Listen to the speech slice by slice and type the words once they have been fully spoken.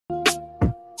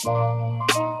Yo,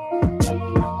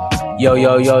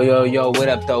 yo, yo, yo, yo, what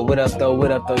up though? What up though?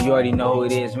 What up though? You already know who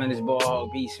it is, man. It's Ball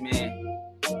Hog Beast, man.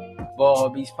 Ball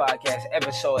Hog Beast Podcast,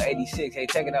 episode 86. Hey,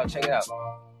 check it out, check it out.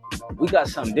 We got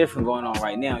something different going on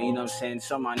right now, you know what I'm saying?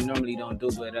 Something I normally don't do,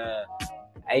 but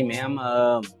hey man,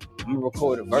 I'm gonna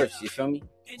record a verse, you feel me?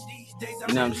 You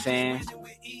know what I'm saying?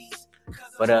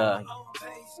 But I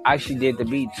actually did the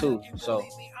beat too, so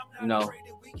you know,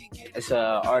 it's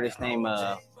a artist named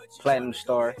Platinum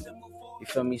Star, you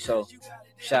feel me? So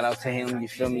shout out to him, you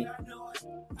feel me?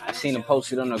 I seen him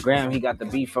posted on the gram. He got the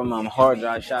beat from Hard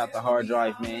Drive. Shout out to Hard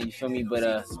Drive, man. You feel me?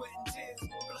 But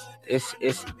it's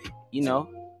you know,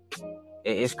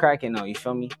 it's cracking though. You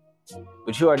feel me?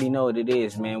 But you already know what it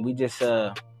is, man. We just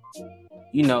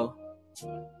you know,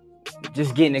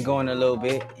 just getting it going a little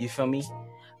bit. You feel me?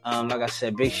 Like I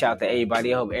said, big shout out to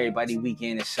everybody. I hope everybody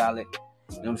weekend is solid.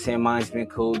 You know what I'm saying? Mine's been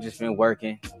cool. Just been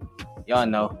working. Y'all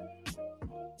know.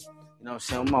 You know what I'm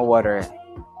saying? Where my water at?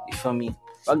 You feel me?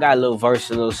 If I got a little verse,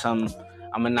 a little something,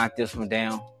 I'm going to knock this one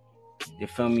down. You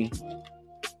feel me?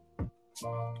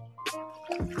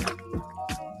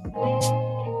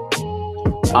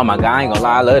 Oh my God, I ain't gonna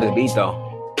lie. I love this beat though.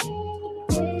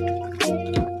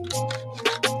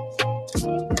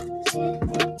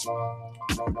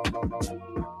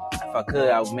 If I could,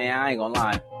 I ain't gonna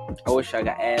lie. I wish I could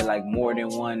add like more than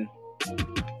one.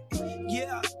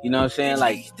 You know what I'm saying?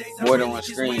 Like more than one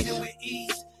screen.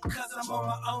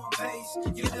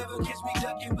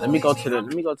 Let me go to the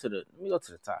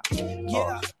top.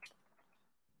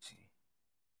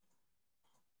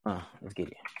 Let's get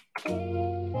it.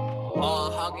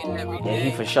 Yeah,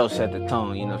 he for sure set the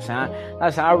tone, you know what I'm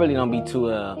saying? I really don't be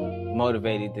too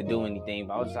motivated to do anything,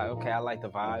 but I was like, okay, I like the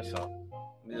vibe, so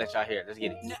let me let y'all hear it. Let's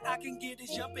get it. Now I can get it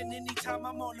jumping anytime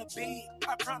I'm on the beat.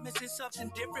 I promise it's something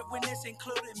different when it's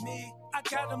including me. I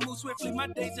gotta move swiftly, my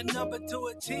days are numbered to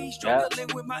a T. Struggling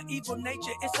with my evil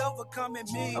nature, it's overcoming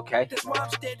me. Okay. That's why I'm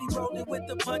steady rolling with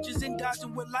the punches and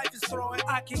dodging what life is throwing.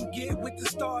 I can get with the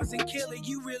stars and kill it,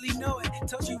 you really know it.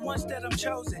 Told you once that I'm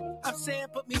chosen. I'm saying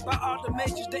put me by all the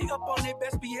majors, they up on their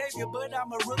best behavior, but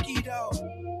I'm a rookie though.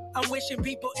 I'm wishing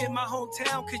people in my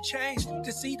hometown could change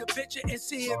to see the picture and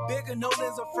see it bigger, no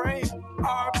there's a frame.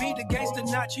 RP the gangster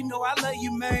notch, you know I love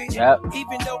you, man. Yep.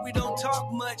 Even though we don't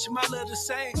talk much, my love the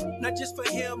same. Not just for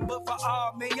him, but for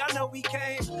all, man. Y'all know we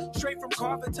came straight from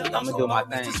Carver to I'ma do my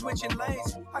thing. Switching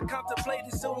lanes. I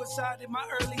contemplated suicide in my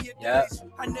earlier days.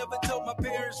 I never told my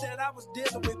parents that I was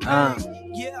dealing with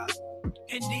pain. Yeah.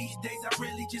 In these days, I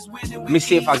really just went. Let me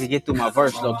see if I can get through my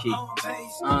verse, low key.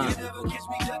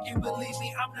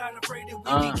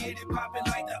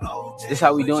 This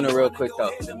how we doing it real quick,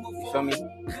 though. You feel me?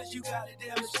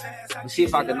 Let's see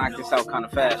if I can knock this out kind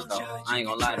of fast, though. I ain't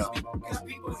gonna lie, though.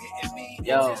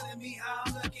 Yo,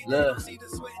 look.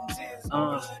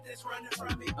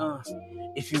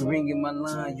 If you ringing my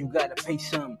line, you gotta pay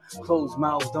something. Closed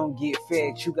mouths don't get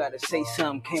fed, you gotta say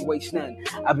something. Can't waste nothing.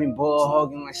 I've been ball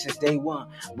hogging like since day one.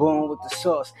 Born with the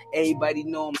sauce, everybody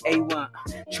know I'm A1.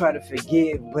 Try to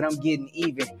forgive, but I'm getting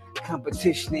even.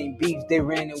 Competition ain't beef, they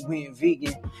ran and went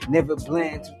vegan. Never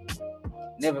blend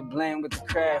with the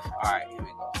craft. Alright, here we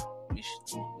go.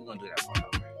 We're gonna do that part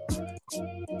over.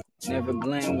 Never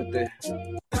blend with the.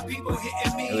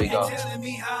 Here we go.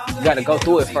 You gotta go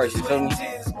through it first, you feel me?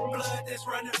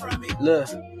 Look,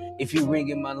 if you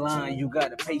ringing my line, you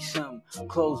gotta pay something.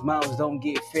 Closed mouths don't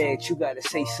get fed, you gotta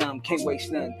say something. Can't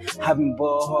waste nothing. I've been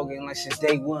ball hogging like since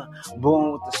day one.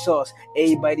 Born with the sauce,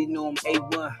 everybody know I'm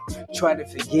A1. Try to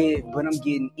forgive, but I'm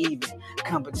getting even.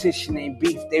 Competition ain't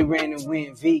beef, they ran and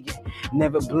went vegan.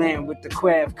 Never blend with the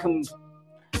craft, come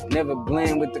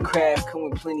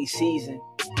with plenty season.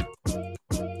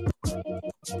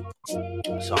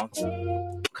 So I'm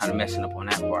kind of messing up on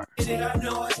that part.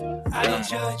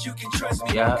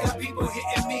 Yeah.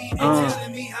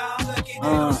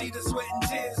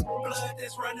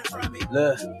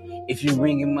 Look, if you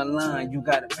ringing my line, you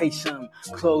gotta pay something.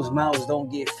 Closed mouths don't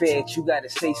get fed, you gotta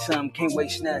say something. Can't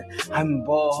waste nothing. I've been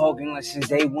ball hogging like since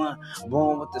day one.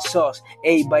 Born with the sauce,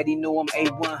 everybody know I'm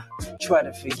A1. Try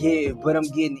to forgive, but I'm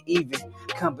getting even.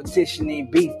 Competition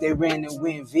ain't beef, they ran and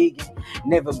went vegan.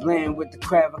 Never blend with the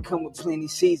crowd, I come with plenty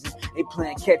season. They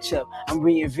playing catch up, I'm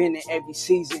reinventing every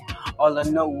season. All I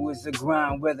know is the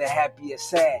grind, whether happy or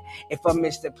sad. If I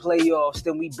miss the playoffs,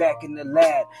 then we back in the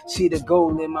lab. See the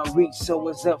goal in my reach, so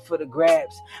it's up for the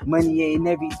grabs. Money ain't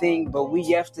everything, but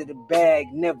we after the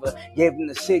bag. Never gave them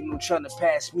the signal trying to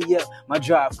pass me up. My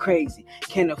drive crazy,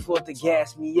 can't afford to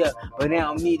gas me up, but I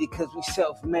don't need it cause we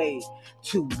self-made.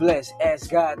 Too blessed, ask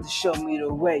God to show me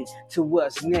the way to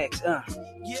what's next.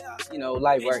 You know,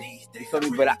 light work. You feel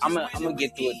me? But I'm gonna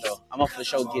get through it though. I'm gonna for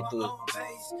sure get through it.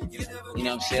 You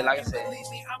know what I'm saying? Like I said,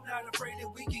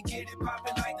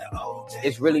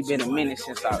 it's really been a minute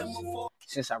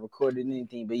since I recorded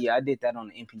anything. But yeah, I did that on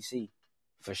the MPC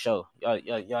for sure.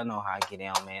 Y'all know how I get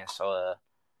down, man. So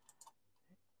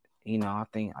you know, I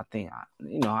think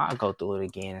you know, I'll go through it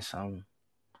again or something.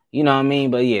 You know what I mean?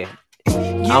 But yeah,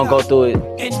 I don't go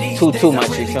through it too much,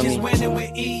 you feel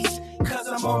me?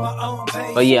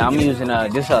 But yeah, I'm using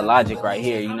this Logic right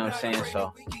here, you know what I'm saying?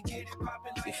 So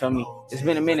you feel me? It's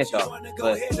been a minute though,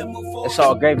 but it's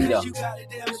all gravy though.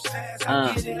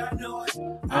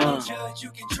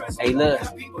 Hey, look,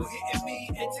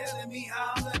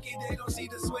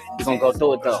 we gonna go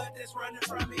through it though.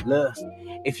 Look,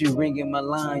 if you ringing my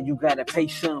line, you gotta pay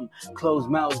some. Closed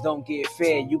mouths don't get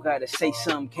fed, you gotta say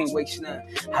something, can't waste none.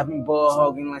 I've been ball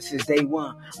hogging like since day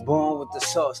one. Born with the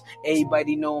sauce,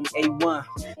 everybody know I'm A1.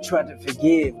 Try to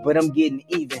forgive, but I'm getting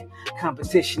even.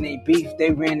 Competition ain't beef,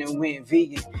 they ran and went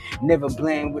vegan. Never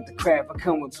blame with the crap, I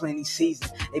come with plenty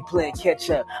seasons. They play catch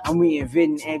up, I'm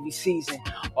reinventing every season.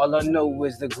 All I know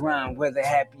is the grind, whether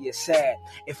happy or sad.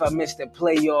 If I miss the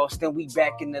playoffs, then we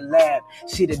back in the lab.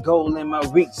 See the goal in my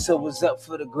reach, so it's up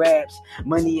for the grabs.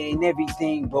 Money ain't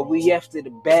everything, but we after the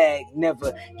bag.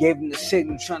 Never gave them the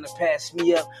signal trying to pass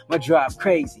me up. My drive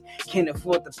crazy, can't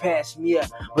afford to pass me up,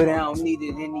 but I don't need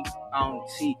it any. I don't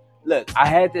see. Look, I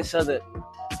had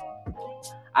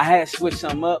switched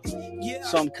something up,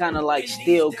 so I'm kind of like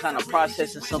still kind of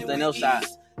processing something else I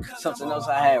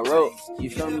had wrote. You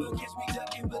feel me?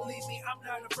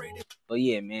 But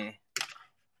yeah, man,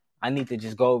 I need to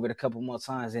just go over it a couple more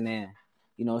times and then,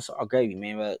 you know, it's all gravy,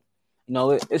 man. But you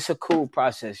know, it's a cool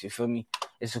process. You feel me?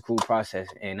 It's a cool process,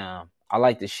 and I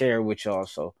like to share with y'all.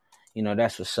 So, you know,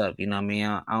 that's what's up. You know what I mean?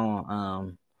 I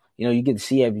don't you know, you get to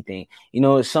see everything. You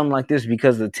know, it's something like this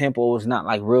because the tempo is not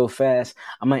like real fast.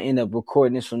 I might end up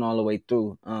recording this one all the way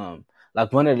through.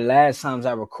 Like one of the last times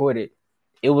I recorded,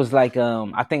 it was like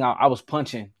I think I was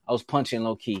punching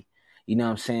low key. You know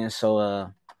what I'm saying?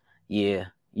 So yeah,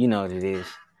 you know what it is.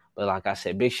 But like I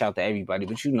said, big shout to everybody.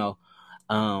 But you know,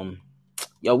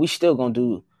 yo, we still gonna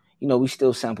do, you know, we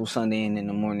still sample Sunday in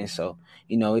the morning. So,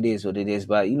 you know, it is what it is.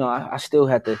 But, you know, I still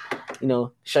have to, you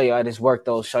know, show y'all this work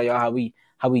though, show y'all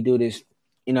how we do this.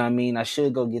 You know what I mean? I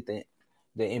should go get the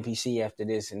MPC after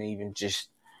this and even just,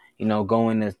 you know, go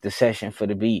in the session for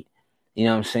the beat. You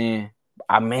know what I'm saying?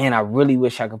 I really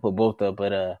wish I could put both up,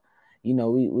 but you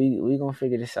know, we gonna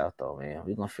figure this out though, man.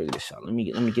 We gonna figure this out. Let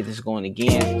me get this going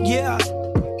again. Yeah.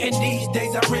 And these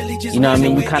days I really just, you know what I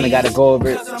mean? You kind of got to go over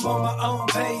it.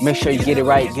 Make sure you get it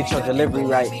right. Get your delivery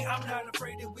right.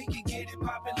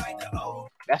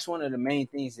 That's one of the main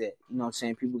things that, you know what I'm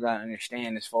saying, people got to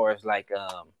understand as far as like,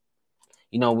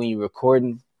 you know, when you're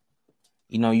recording,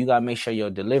 you know, you got to make sure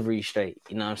your delivery is straight.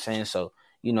 You know what I'm saying? So,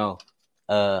 you know,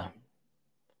 I've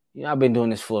been doing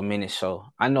this for a minute, so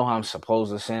I know how I'm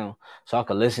supposed to sound. So I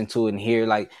can listen to it and hear,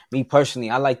 like, me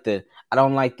personally, I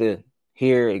don't like to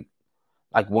hear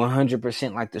like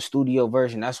 100% like the studio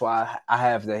version. That's why I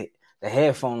have the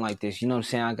headphone like this. You know what I'm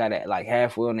saying? I got it like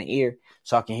halfway on the ear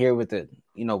so I can hear what the,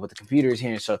 you know, what the computer is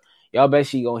hearing. So y'all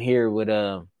basically gonna hear what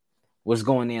what's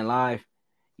going in live.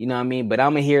 You know what I mean? But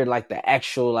I'm gonna hear like the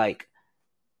actual like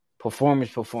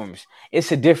performance.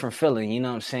 It's a different feeling. You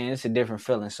know what I'm saying? It's a different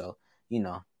feeling. So, you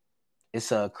know,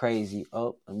 it's crazy.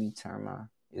 Oh, let me turn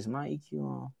is my EQ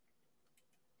on?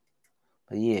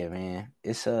 But yeah, man,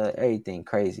 it's everything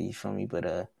crazy, you feel me?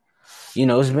 But you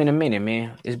know, it's been a minute,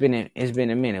 man. It's been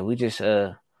a minute. We just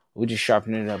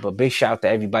sharpening it up. But big shout out to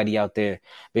everybody out there.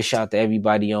 Big shout out to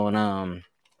everybody on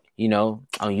you know,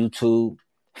 on YouTube,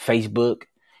 Facebook,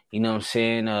 you know what I'm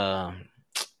saying?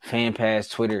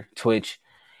 FanPass, Twitter, Twitch.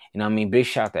 You know what I mean? Big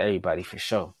shout out to everybody for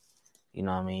sure. You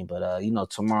know what I mean? But you know,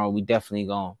 tomorrow we definitely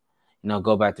gonna, you know,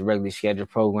 go back to regularly scheduled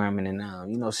programming and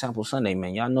you know, Sample Sunday,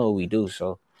 man. Y'all know what we do.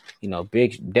 So, you know,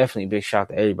 definitely big shout out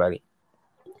to everybody.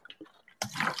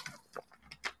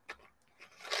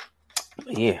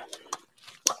 But yeah,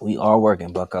 we are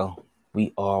working, bucko.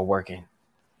 We are working.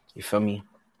 You feel me?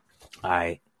 All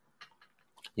right.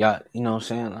 Y'all, you know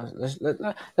what I'm saying?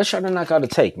 Let's try to knock out a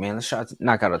take, man. Let's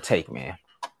knock out a take, man.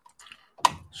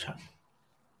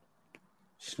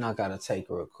 Let's knock out a take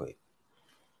real quick.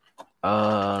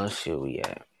 Let's see where we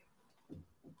at.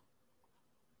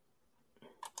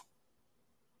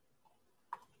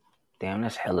 Damn,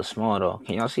 that's hella small though.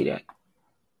 Can y'all see that?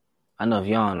 I know if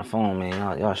y'all on the phone,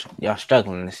 man, y'all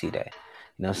struggling to see that.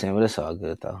 You know what I'm saying? But it's all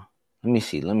good though. Let me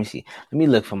see. Let me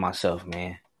look for myself,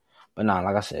 man. But nah,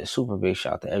 like I said, super big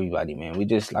shout out to everybody, man. We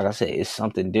just, like I said, it's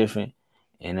something different,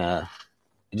 and it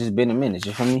just been a minute.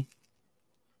 You feel me?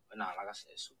 But nah, like I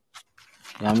said, super.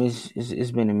 Yeah, I mean,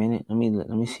 it's been a minute. Let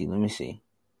me see.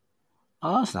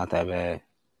 Oh, it's not that bad.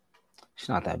 It's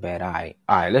not that bad. All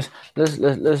right.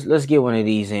 Let's get one of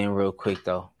these in real quick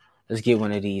though. Let's get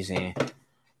one of these in.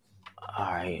 All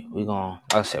right, like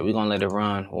I said, we're gonna let it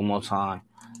run one more time.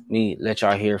 Me let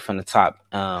y'all hear from the top.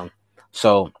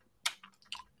 So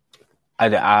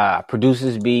I produced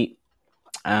this beat.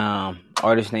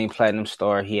 Artist named Platinum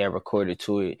Star. He had recorded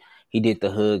to it. He did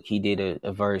the hook. He did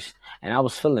a verse, and I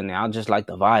was feeling it. I just like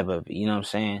the vibe of it. You know what I'm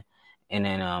saying? And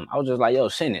then I was just like, yo,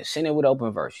 send it with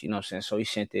open verse. You know what I'm saying? So he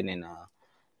sent it, and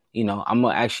I'm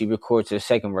gonna actually record to the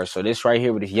second verse. So this right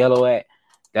here with this yellow at,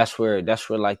 that's where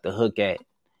like the hook at,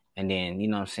 and then you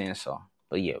know what I'm saying. So,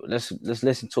 but yeah, let's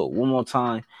listen to it one more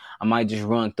time. I might just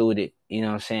run through it. You know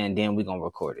what I'm saying? Then we gonna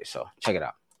record it. So check it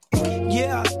out.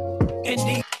 Yeah,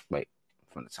 indeed. Wait,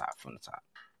 from the top.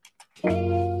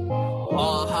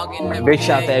 Big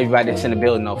shout out to everybody that's in the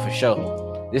building though, for sure.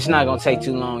 This is not gonna take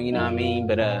too long, you know what I mean?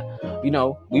 But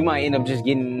we might end up just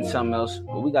getting into something else.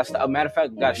 But we got stuff. Matter of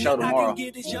fact, we got a show tomorrow.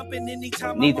 Need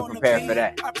to prepare for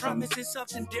that. I promise it's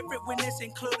something different when it's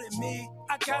including me.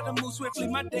 I gotta move swiftly,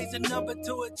 my days are number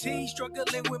to a T.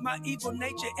 Struggling with my evil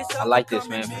nature. I like this,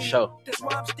 man, for sure. That's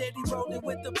why I'm steady rolling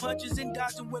with the punches and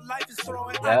dodging what life is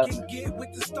throwing. Yep. I can get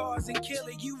with the stars and kill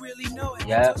it. You really know it.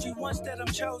 Yep. I told you once that I'm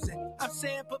chosen. I'm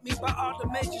saying put me by all the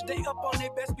majors. They up on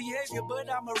their best behavior,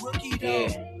 but I'm a rookie though.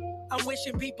 Yeah. I'm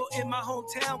wishing people in my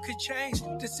hometown could change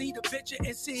to see the picture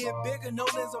and see it bigger, no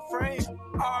lens or frame.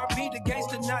 R.P. the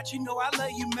gangster notch, you know I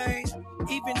love you, man.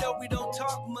 Even though we don't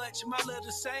talk much, my love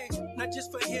the same. Not just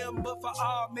for him, but for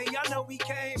all, man. Y'all know we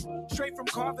came straight from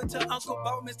Carver to Uncle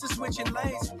Bowman's to switching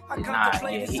lanes. I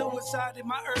contemplated suicide in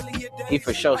my earlier days. He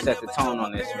for sure set the tone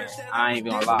on this, man. I ain't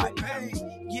gonna lie.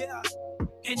 Yeah.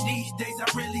 In these days,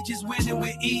 I really just winning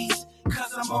with ease.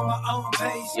 Cause I'm on my own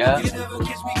pace. Yeah. You never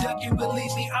catch me ducking,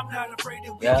 believe me, I'm not afraid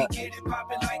that we can get it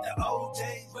popping like the old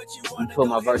days. But you wanna put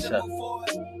my verse up.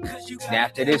 And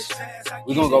after this,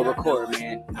 we're gonna go record,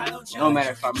 man. No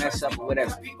matter if I mess up or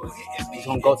whatever. We're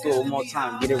gonna go through it one more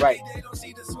time, get it right.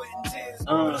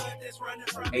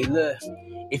 Hey, look.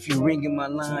 If you ringing my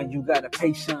line, you gotta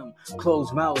pay something.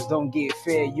 Closed mouths don't get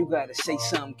fed. You gotta say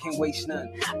something, can't waste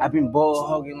none. I've been ball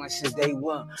hogging like since day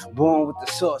one. Born with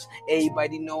the sauce,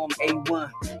 everybody know I'm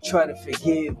A1. Try to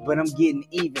forgive, but I'm getting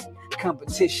even.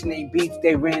 Competition ain't beef,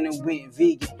 they ran and went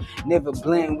vegan. Never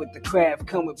blend with the craft,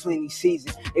 come with plenty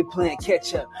season. They playing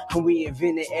catch up, and we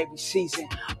invent it every season.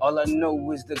 All I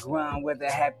know is the grind, whether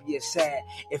happy or sad.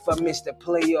 If I miss the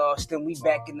playoffs, then we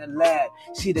back in the lab.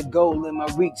 See the goal in my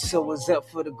reach, so it's up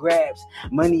for the grabs.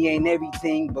 Money ain't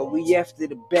everything, but we after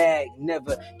the bag.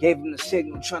 Never gave them the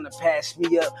signal trying to pass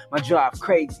me up. My drive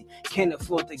crazy, can't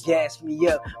afford to gas me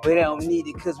up, but I don't need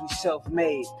it cause we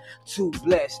self-made. Too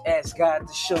blessed, ask God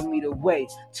to show me the way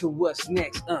to what's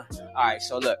next. Alright,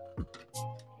 so look,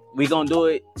 we gonna do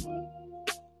it.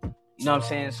 You know what I'm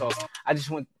saying? So I just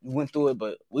went through it,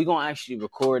 but we gonna actually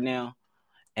record now.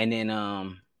 And then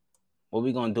what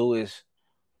we gonna do is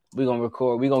we gonna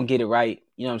record, we gonna get it right.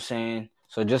 You know what I'm saying?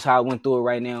 So just how I went through it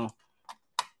right now,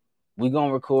 we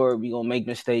gonna record, we gonna make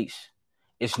mistakes.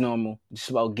 It's normal. It's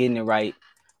about getting it right.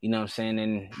 You know what I'm saying?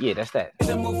 And yeah, that's that.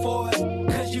 Move forward,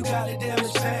 cause you got it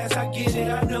damage fast. I get it,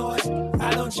 I know it.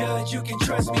 I don't judge, you can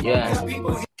trust me. Yeah. Got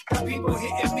people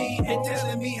hitting me and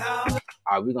telling me how. All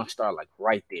right, we're gonna start like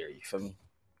right there. You feel me?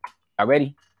 Y'all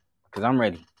ready? Cause I'm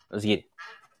ready. Let's get it.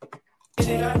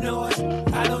 I know it.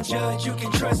 I don't judge, you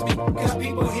can trust me. Got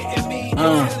people hitting me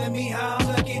and telling me how I'm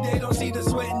lucky they don't see the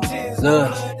sweat and tears.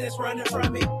 Blood that's running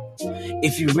from me.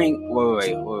 If you ring,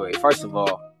 wait. First of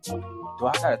all, do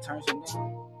I gotta turn something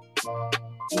down?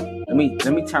 Let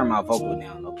me turn my vocal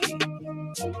down, okay?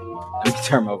 Let me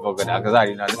turn my vocal down because I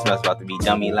already know this mess about to be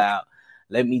dummy loud.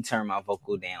 Let me turn my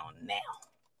vocal down now.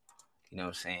 You know what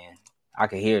I'm saying? I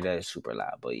can hear that it's super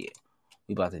loud, but yeah,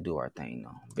 we about to do our thing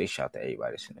though. Big shout out to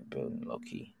everybody that's in the building, low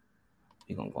key.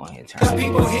 We gonna go ahead and turn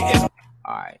it.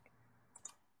 All right,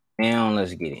 now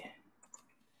let's get it.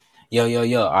 Yo.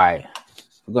 All right,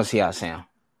 we're gonna see how it sound.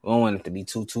 We don't want it to be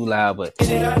too loud, but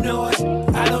I know it.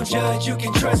 I don't judge, you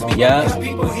can trust me. Yeah. Got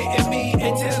people hitting me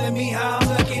and telling me how I'm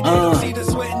lucky they don't see the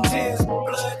sweat and tears.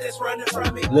 Blood that's running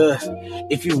from me. Look,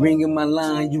 if you ringing my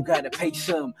line, you gotta pay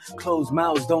some. Closed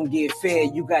mouths don't get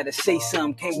fed. You gotta say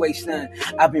something, can't waste none.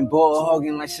 I've been ball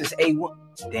hogging like since A1.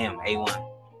 Damn,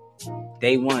 A1.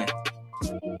 Day one.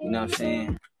 You know what I'm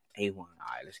saying? A1. All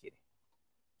right, let's get it.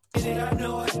 I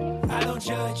know it. I don't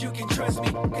judge, you can trust me.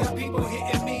 Got people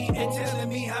hitting me and telling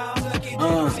me how I'm lucky they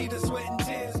don't see the sweat and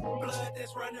tears. Blood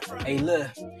that's running from me. Hey, look,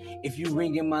 If you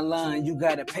ringing my line, you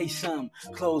gotta pay some.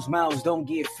 Closed mouths don't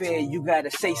get fed, you gotta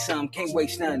say some. Can't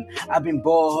waste nothing. I've been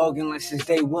ball hogging like since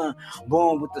day one.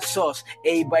 Born with the sauce,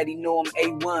 everybody know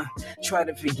I'm A1. Try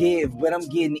to forgive, but I'm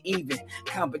getting even.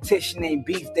 Competition ain't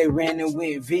beef, they ran and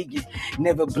went vegan.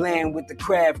 Never bland with the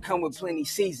craft, come with plenty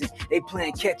season. They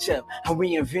playing catch up, I'm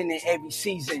reinventing every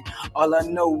season. All I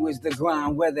know is the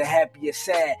grind, whether happy or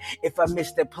sad. If I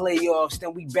miss the playoffs,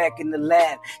 then we back in the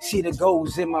lab. See the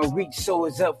goals in my reach, so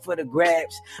it's up for the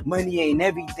grabs. Money ain't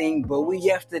everything, but we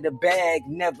after the bag.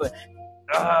 Never.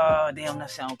 Oh, damn,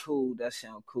 that sound cool.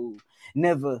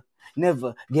 Never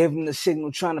gave him the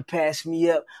signal trying to pass me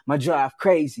up. My drive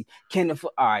crazy. Can't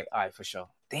afford. All right, for sure.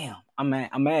 Damn, I'm mad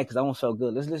because I won't feel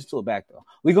good. Let's listen to it back though.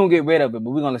 We're gonna get rid of it,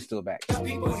 but we're gonna listen to it back.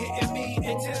 People hitting me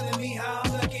and telling me how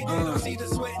I'm lucky. They don't see the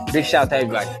sweat and big shout out to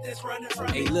everybody.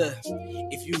 Hey, look,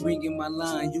 if you ringing my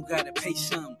line, you gotta pay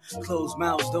some. Closed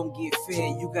mouths don't get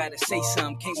fed, you gotta say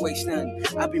something. Can't waste nothing.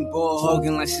 I've been ball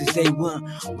hogging like since day one.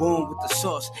 Born with the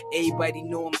sauce, everybody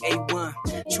know I'm A1.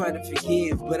 Try to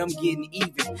forgive, but I'm getting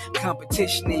even.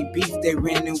 Competition ain't beef, they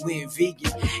ran and went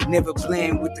vegan. Never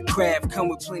playing with the craft, come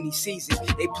with plenty season.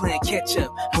 They playing catch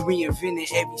up, I'm reinventing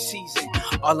every season.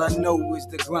 All I know is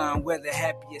the grind, whether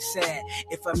happy or sad.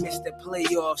 If I miss the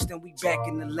playoffs, then we back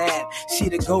in the lab. See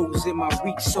the goals in my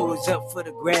reach, so it's up for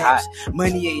the grabs.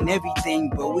 Money ain't everything,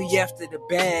 but we after the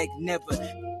bag. Never.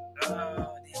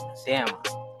 Damn,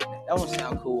 that don't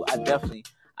sound cool. I definitely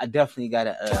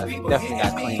gotta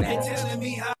clean that up.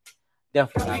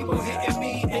 Definitely not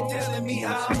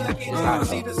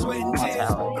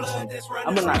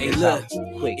I'm gonna knock this out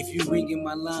quick. If you ringing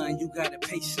my line, you gotta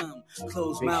pay some.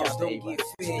 Closed mouths don't get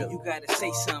fed, you gotta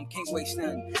say something. Can't waste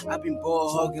nothing. I've been ball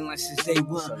hogging like since day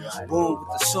one. Born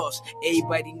with the sauce,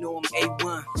 everybody know I'm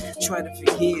A1. Try to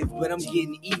forgive, but I'm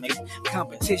getting even.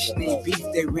 Competition ain't beef,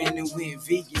 they ran and went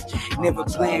vegan. Never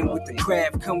playing with the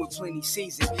craft, come with plenty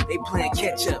season. They playing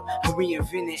catch up, I'm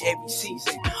reinventing every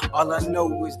season. All I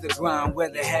know is the grind,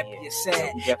 whether happy or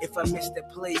sad. If I miss the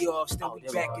playoffs, then we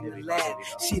back in the lab.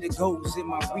 See the goals in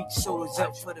my reach, so it's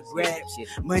up for the grabs.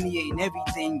 Money ain't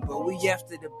everything, but we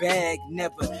after the bag.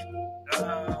 Never.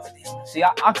 See,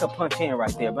 I could punch in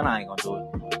right there, but I ain't gonna do it.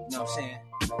 You know what I'm saying?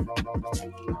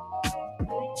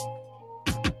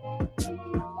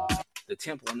 The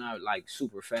tempo not like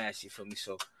super fast, you feel me?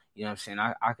 So, you know what I'm saying?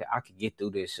 I could get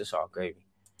through this. It's all gravy.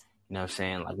 You know what I'm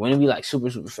saying? Like when it be like super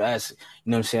fast,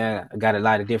 you know what I'm saying? I got a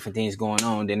lot of different things going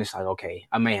on. Then it's like, okay,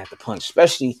 I may have to punch,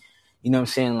 especially, you know what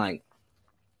I'm saying? Like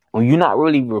when you're not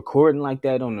really recording like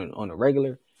that on a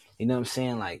regular, you know what I'm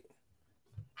saying? Like,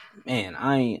 man,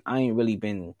 I ain't really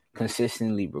been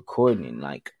consistently recording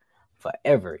like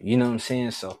forever. You know what I'm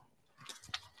saying? So,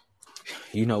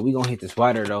 you know, we gonna hit this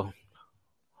water though.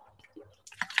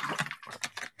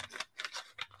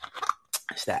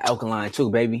 It's that alkaline too,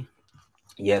 baby.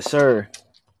 Yes, sir.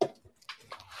 All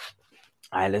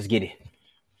right, let's get it.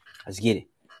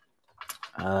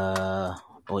 Oh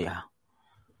yeah.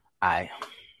 All right.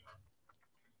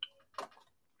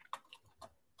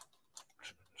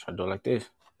 Should I do it like this?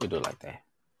 We do it like that.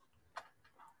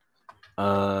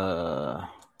 All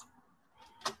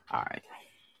right.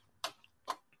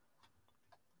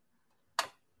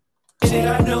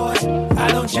 I know it.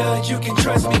 I don't judge. You can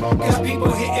trust me. Got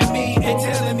people hitting me and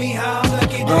telling me how I'm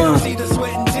lucky. They don't see the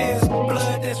sweat and tears,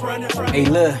 blood that's running from me. Hey,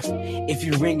 look. If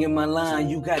you ringing my line,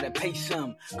 you gotta pay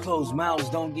some. Closed mouths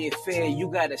don't get fed, you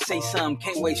gotta say something.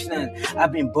 Can't waste nothing.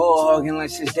 I've been ball hogging like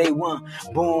since day one.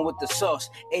 Born with the sauce,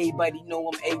 everybody know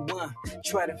I'm A1.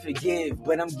 Try to forgive,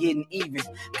 but I'm getting even.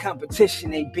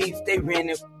 Competition ain't beef, they ran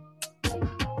it.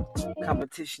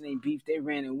 Competition ain't beef, they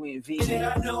ran and went vegan.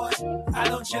 I know it. I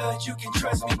don't judge, you can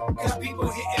trust me. Got people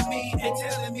hitting me and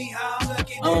telling me how I'm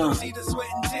lucky. They don't see the sweat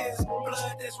and tears,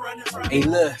 blood that's running from me. Hey,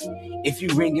 look, if you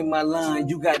ringing my line,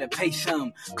 you gotta pay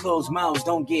some. Closed mouths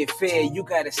don't get fed, you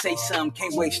gotta say something.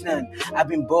 Can't waste nothing. I've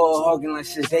been ball hogging like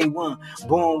since day one.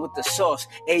 Born with the sauce,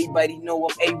 everybody know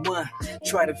I'm A1.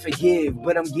 Try to forgive,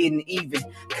 but I'm getting even.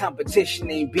 Competition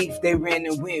ain't beef, they ran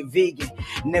and went vegan.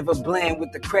 Never bland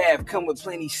with the craft, come with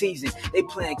plenty season. They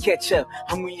playing catch up,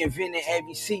 I'm reinventing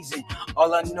every season.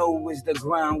 All I know is the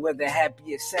grind, whether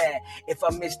happy or sad. If I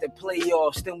miss the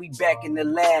playoffs, then we back in the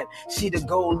lab. See the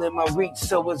goal in my reach,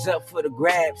 so it's up for the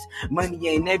grabs. Money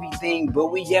ain't everything,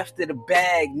 but we after the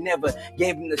bag. Never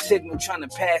gave him the signal trying to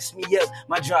pass me up.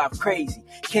 My drive crazy,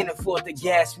 can't afford to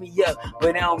gas me up,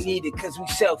 but I don't need it cause we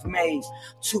self-made.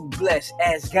 Too blessed,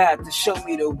 ask God to show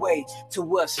me the way to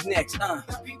what's next.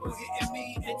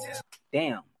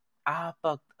 Damn, I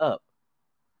fucked up.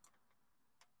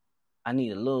 I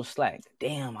need a little slack.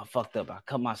 Damn, I fucked up. I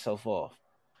cut myself off.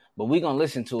 But we gonna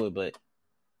listen to it, but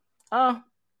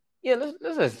Yeah,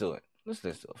 let's do it. Let's do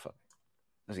it. Fuck it.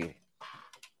 Let's get it.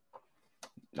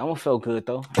 That one felt good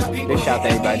though. Big shout to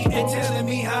everybody. Hey,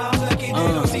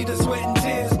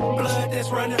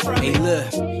 look,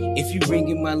 if you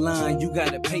ringing my line, you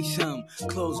gotta pay some.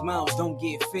 Closed mouths don't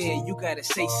get fed. You gotta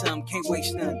say something, can't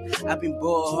waste none. I've been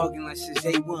ball hogging like since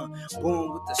day one.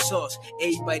 Born with the sauce,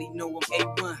 everybody know I'm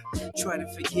A1. Try to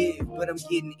forgive, but I'm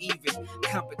getting even.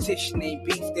 Competition ain't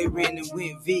beef, they ran and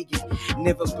went vegan.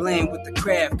 Never blame with the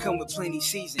craft, come with plenty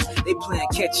season. They playing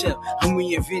catch up, I'm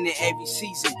reinventing every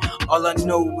season. All I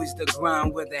know is the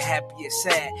grind, whether happy or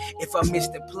sad. If I miss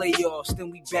the playoffs, then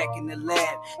we back in the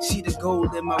lab. See the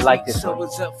goal in my like reach, so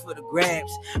it's up for the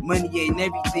grabs. Money ain't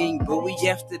everything, but we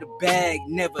after the bag.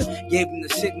 Never gave them the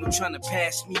signal trying to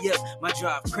pass me up. My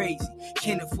drive crazy,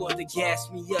 can't afford to gas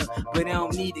me up, but I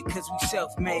don't need it cause we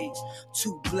self-made.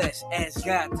 Too blessed, ask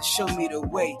God to show me the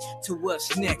way to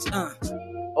what's next.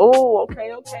 Oh, okay.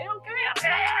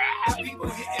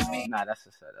 Nah, that's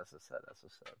a set.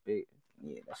 Big,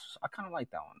 yeah, I kind of like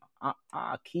that one.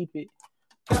 I'll keep it.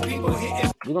 We're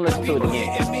gonna listen to it again.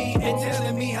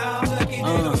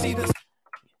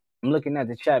 I'm looking at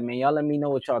the chat, man. Y'all let me know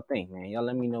what y'all think, man.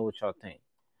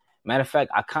 Matter of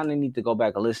fact, I kind of need to go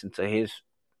back and listen to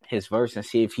his verse and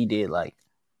see if he did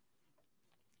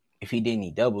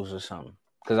any doubles or something.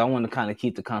 Because I want to kind of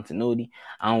keep the continuity.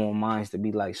 I don't want mine to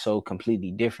be like so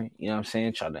completely different. You know what I'm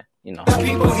saying? Try to,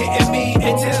 People hitting me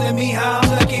and telling me how I'm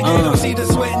lucky. They don't see the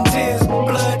sweat and tears,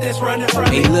 blood that's running from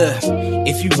me. Hey, look,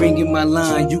 if you ringing my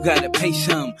line, you gotta pay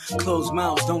some. Closed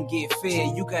mouths don't get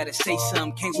fed. You gotta say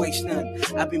something, can't waste none.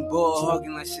 I've been ball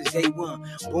hogging like since day one.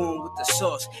 Born with the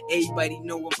sauce, everybody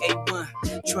know I'm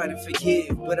A1. Try to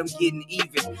forgive, but I'm getting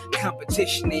even.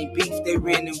 Competition ain't beef, they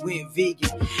ran and went vegan.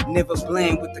 Never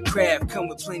blame with the craft, come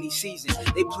with plenty season.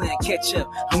 They playing catch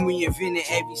up, I'm reinventing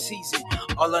every season.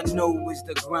 All I know is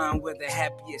the grind, whether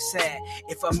happy or sad.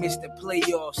 If I miss the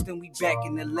playoffs, then we back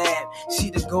in the lab. See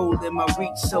the goal in my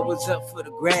reach, so it's up for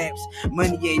the grabs.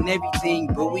 Money ain't everything,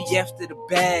 but we after the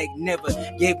bag. Never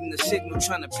gave them the signal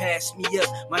trying to pass me up.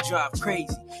 My drive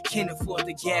crazy, can't afford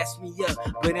to gas me up,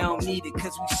 but I don't need it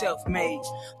cause we self-made.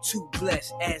 Too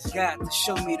blessed, ask God to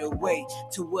show me the way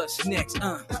to what's next.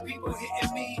 People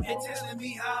hitting me and telling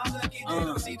me how I'm lucky. They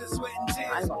don't see the sweat and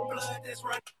tears, blood that's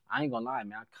running. I ain't gonna lie,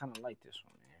 man. I kind of like this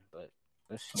one, man. But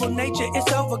let's see. For nature,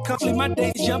 it's over. My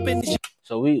days jumping.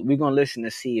 So we gonna listen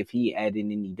to see if he added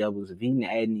any doubles. If he didn't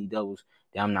add any doubles,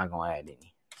 then I'm not gonna add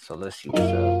any. So let's see what's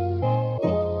up.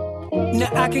 Now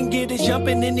I can get it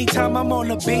jumping anytime I'm on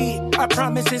the beat. I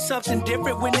promise it's something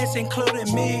different when it's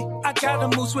including me. I gotta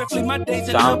move swiftly. My days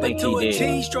are jumping to a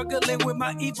T. Struggling with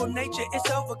my evil nature,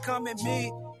 it's overcoming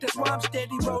me. That's why I'm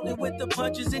steady rolling with the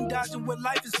punches and dodging what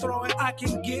life is throwing. I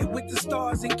can get with the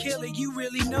stars and kill it, you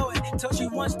really know it. Told you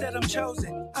once that I'm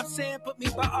chosen. I'm saying put me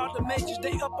by all the majors.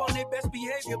 They up on their best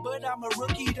behavior, but I'm a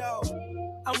rookie though.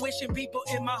 I'm wishing people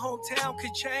in my hometown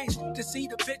could change to see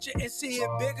the picture and see it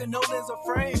bigger, no there's a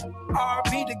frame.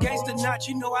 R.B. the gangster notch,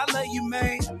 you know I love you,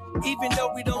 man. Even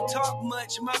though we don't talk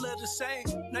much, my love the same.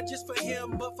 Not just for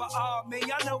him, but for all, man.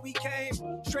 Y'all know we came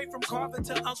straight from Carver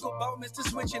to Uncle Bowman's to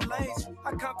switching lanes.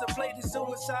 I contemplated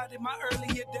suicide in my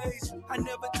earlier days. I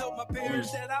never told my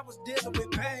parents that I was dealing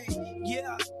with pain.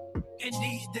 Yeah. And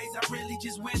these days I really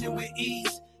just winning with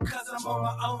ease, cause I'm on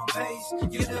my own pace.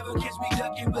 You never catch me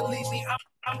ducking, believe me,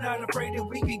 I'm not afraid that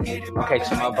we can get it. Okay,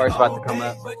 so my verse about to come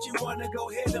up.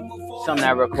 Something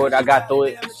I recorded, I got through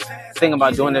it. Thinking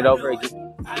about doing it over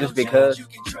again, just because.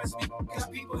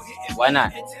 Why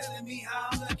not? Hey,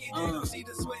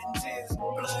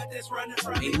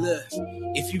 look,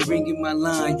 if you ringing my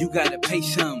line, you gotta pay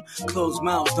some. Closed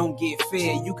mouths don't get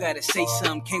fed. You gotta say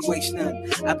something, can't waste none.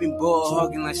 I've been ball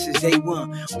hogging like since day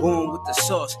one. Born with the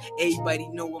sauce, everybody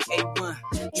know I'm A1.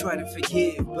 Try to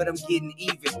forgive, but I'm getting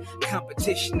even.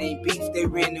 Competition ain't beef, they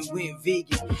ran and went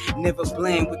vegan. Never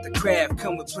blame with the craft,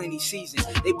 come with plenty season.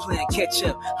 They playing catch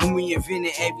up, I'm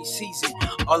reinventing every season.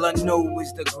 All I know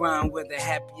is the grind, whether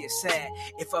happy or sad.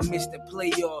 If I miss the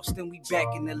playoffs, then we back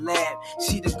in the lab.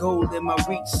 See the goal in my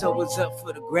reach, so it's up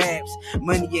for the grabs.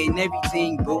 Money ain't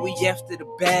everything, but we after the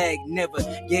bag. Never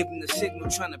gave them the signal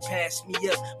trying to pass me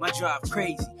up. My drive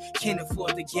crazy, can't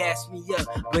afford to gas me up,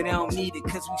 but I don't need it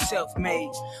cause we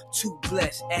self-made. Too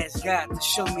blessed, ask God to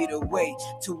show me the way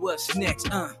to what's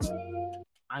next. I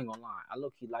ain't gonna lie, I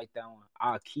low-key like that one.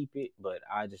 I'll keep it, but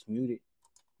I just mute it.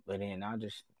 But then I'll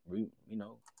just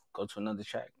go to another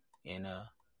track and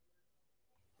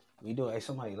we do it. Hey,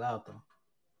 somebody loud though.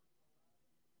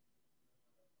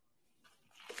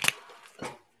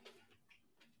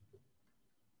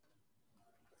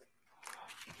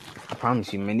 I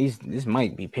promise you, man, this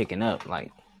might be picking up.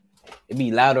 Like, it be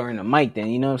louder in the mic then,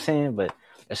 you know what I'm saying? But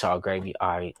that's all gravy. All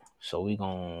right, so we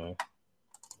gon'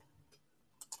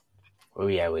 where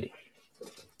we at with it?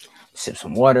 Sip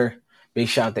some water. Big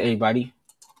shout out to everybody.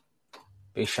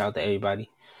 Big shout out to everybody.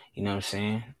 You know what I'm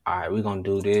saying? All right, we gonna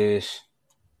do this.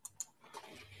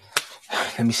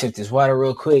 Let me sip this water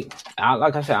real quick.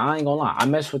 Like I said, I ain't gonna lie. I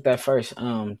messed with that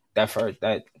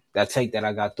take that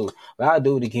I got through. But I'll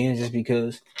do it again just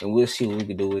because, and we'll see what we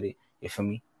can do with it. You feel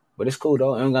me? But it's cool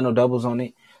though. I don't got no doubles on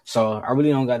it. So I really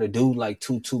don't gotta do like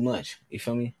too much. You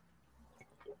feel me?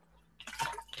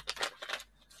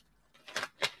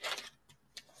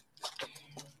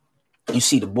 You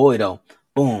see the boy though.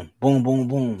 Boom, boom, boom,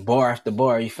 boom. Bar after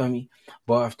bar, you feel me?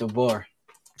 Bar after bar.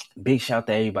 Big shout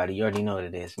to everybody. You already know what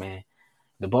it is, man.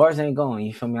 The bars ain't going,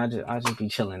 you feel me? I just be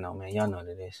chilling though, man. Y'all know what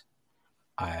it is.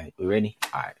 Alright, we ready?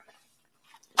 Alright.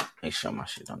 Make sure my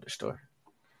shit don't distort.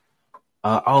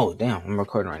 Oh damn, I'm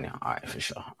recording right now. Alright, for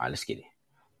sure. Alright, let's get it.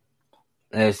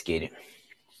 Let's get it.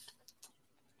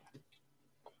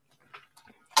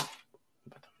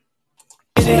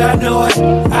 I know it.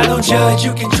 I don't judge,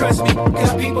 you can trust me.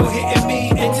 Got people hitting me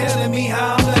and telling me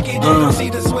how I'm lucky. They don't see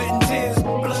the sweat and tears,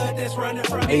 blood that's running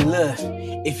from me. Hey, look,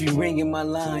 if you ringing my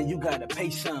line, you gotta pay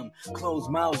some. Closed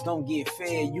mouths don't get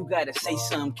fed. You gotta say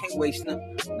some. Can't waste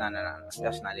nothing. No.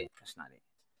 That's not it. That's not it.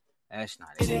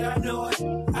 I know it.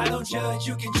 I don't judge,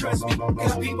 you can trust me.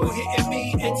 Got people hitting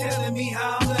me and telling me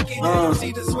how I'm lucky. They don't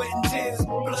see the sweat and tears,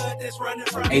 blood that's running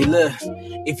from me. Hey, look,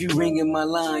 if you ringing my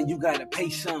line, you gotta pay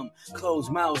some.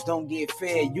 Closed mouths don't get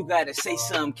fed. You gotta say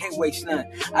some. Can't waste none.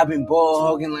 I've been ball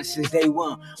hogging like since day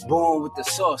one. Born with the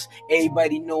sauce.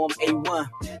 Everybody know I'm A1.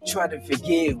 Try to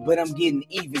forgive, but I'm getting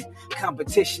even.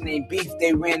 Competition ain't beef.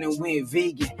 They ran and went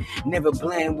vegan. Never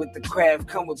blend with the craft.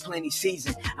 Come with plenty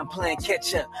season. I'm playing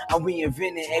catch up. I'm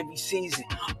reinventing every season.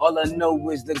 All I know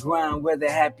is the grind, whether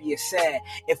happy or sad.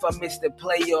 If I miss the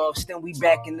playoffs, then we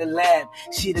back in the lab.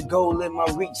 See the goal in my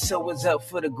reach, so it's up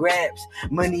for the grabs.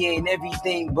 Money ain't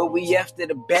everything, but we after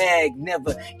the bag.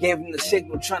 Never gave them the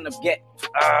signal trying to get.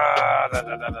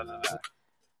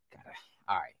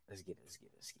 Alright, let's get it.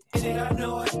 I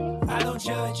know it. I don't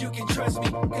judge, you can trust me.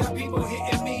 Got people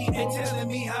hitting me and telling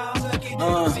me how I'm lucky. They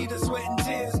don't see the sweat and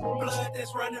tears, blood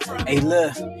that's running from me. Hey,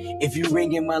 look, if you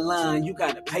ringing my line, you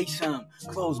gotta pay some.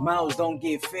 Closed mouths don't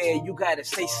get fed. You gotta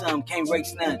say some. Can't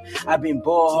waste none. I've been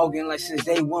ball hogging like since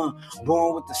day one.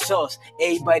 Born with the sauce.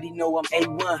 Everybody know I'm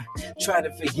A1. Try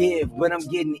to forgive, but I'm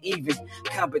getting even.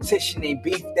 Competition ain't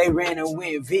beef. They ran and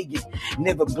went vegan.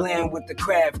 Never blend with the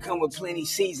craft. Come with plenty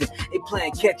season. They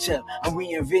playing catch up. I'm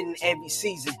reinventing every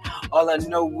season. All I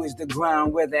know is the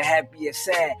grind, whether happy or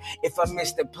sad. If I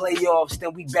miss the playoffs,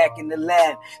 then we back in the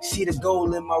lab. See the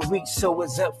goal in my reach, so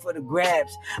it's up for the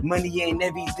grabs. Money ain't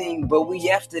everything, but we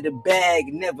after the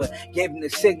bag. Never gave them the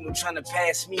signal trying to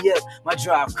pass me up. My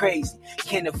drive crazy,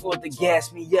 can't afford to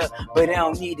gas me up, but I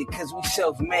don't need it cause we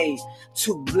self-made.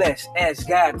 Too blessed, ask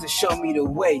God to show me the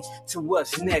way to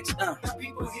what's next.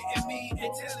 People hitting me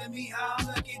and telling me how I'm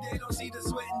lucky. They don't see the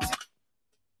sweat and tears.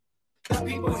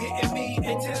 People hitting me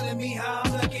and telling me how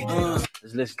I'm lucky.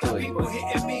 Let's listen to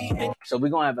it. So we're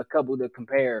gonna have a couple to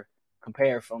compare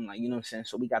from, like, you know what I'm saying?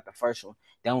 So we got the first one,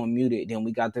 that one muted, then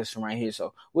we got this one right here.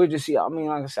 So we'll just see. I mean,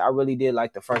 like I said, I really did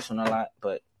like the first one a lot,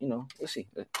 but you know, we'll see.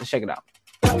 Let's check it out.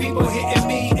 People hitting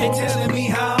me and telling me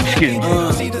how I'm lucky. They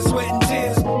don't see the sweat and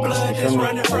tears, blood that's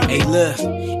running from me. Hey, look,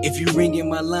 if you ringing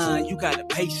my line, you gotta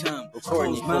pay some.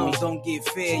 Closed mouths don't get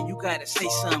fed. You gotta say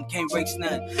some. Can't waste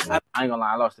none. I ain't gonna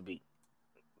lie, I lost the beat.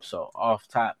 So off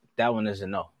top, that one is a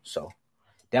no. So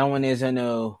that one is a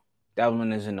no.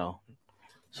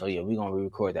 So yeah, we're gonna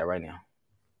re-record that right now.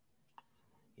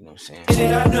 You know what I'm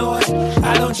saying? I know it.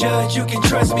 I don't judge, you can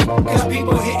trust me. Got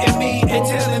people hitting me and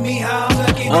telling me how I'm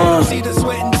lucky. They don't see the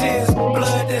sweat and tears,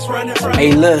 blood that's running from me.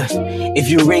 Hey, look, if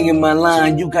you ringing my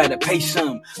line, you gotta pay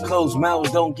some. Closed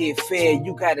mouths don't get fed.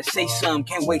 You gotta say some.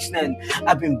 Can't waste nothing.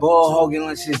 I've been ball hogging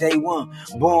like since day one.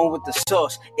 Born with the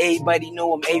sauce. Everybody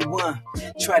know I'm A1.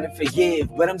 Try to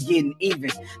forgive, but I'm getting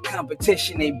even.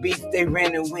 Competition ain't beef. They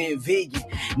ran and went vegan.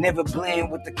 Never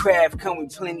blend with the craft. Come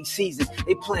with plenty season.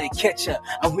 They playing catch up.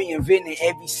 I'm reinventing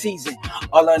every season.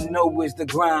 All I know is the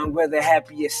grind, whether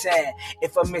happy or sad.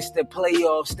 If I miss the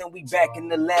playoffs, then we back in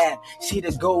the lab. See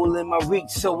the goal in my reach,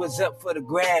 so it's up for the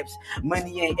grabs.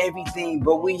 Money ain't everything,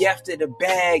 but we after the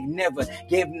bag. Never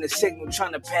gave them the signal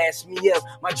trying to pass me up.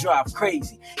 My drive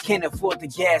crazy, can't afford to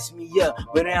gas me up,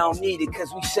 but I don't need it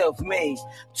cause we self-made.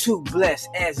 Too blessed,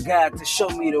 ask God to show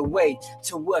me the way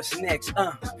to what's next.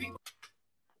 Alright,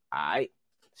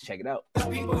 let's check it out.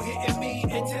 People hitting me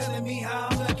and telling me how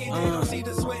I'm lucky. They don't see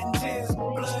the sweat and tears,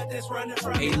 blood that's running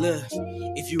from Hey, look,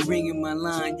 if you ringing my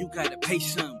line, you gotta pay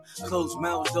some. Closed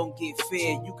mouths don't get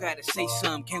fed, you gotta say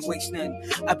something. Can't waste nothing.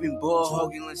 I've been ball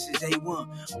hogging since day one.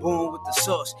 Born with the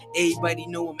sauce, everybody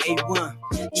know I'm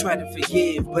A1. Try to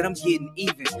forgive, but I'm getting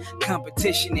even.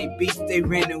 Competition ain't beef, they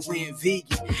ran and went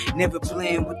vegan. Never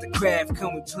playing with the craft,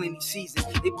 come with plenty season.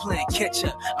 They playing catch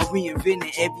up, I reinvent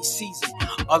it every season.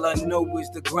 All I know is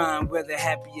the grind, whether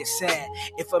happy or sad.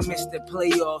 If I miss the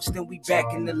playoffs, then we back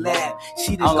in the lab.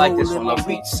 See the I don't like this goal in one, my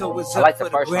low-key. reach, so it's I up like for the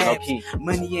the first one, grabs. low-key.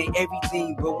 Money ain't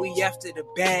everything, but we after the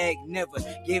bag. Never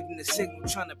gave them the signal,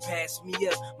 trying to pass me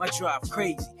up. My drive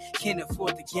crazy, can't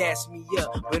afford to gas me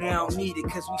up, but I don't need it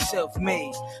cause we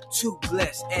self-made. Too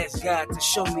blessed, ask God to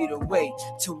show me the way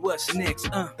to what's next.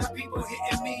 The people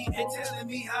hitting me and telling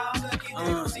me how I'm looking. They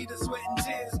don't see the sweat and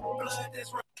tears, blood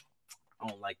that's running. I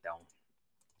don't like that one.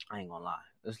 I ain't gonna lie.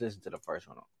 Let's listen to the first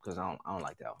one because I don't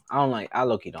like that one. I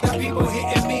low-key don't The like that people one.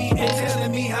 hitting me and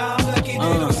telling me how I'm looking.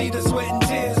 They don't see the sweat and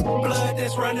tears, blood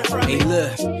that's running from Hey, me.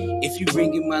 look, if you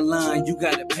ringing my line, you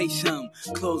gotta pay some.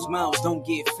 Closed mouths don't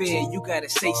get fed, you gotta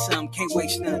say something. Can't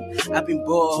waste none. I've been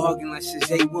ball hogging since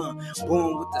day one.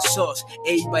 Born with the sauce,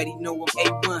 everybody know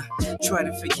I'm A1. Try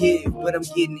to forgive, but I'm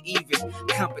getting even.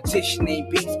 Competition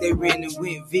ain't beef, they ran and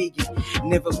went vegan.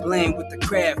 Never blame with the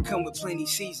craft, come with plenty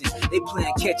season. They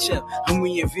playing catch up, I'm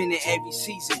reinventing every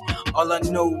season. All I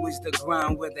know is the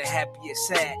grind, whether happy or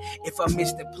sad. If I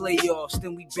miss the playoffs,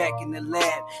 then we back in the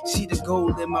lab. See the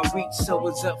goal in my reach, so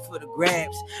it's up for the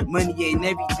grabs. Money ain't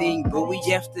everything, but we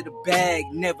after the bag.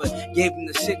 Never gave them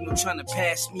the signal, trying to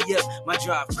pass me up. My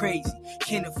drive crazy,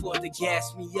 can't afford to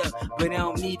gas me up, but I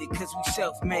don't need it cause we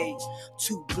self-made.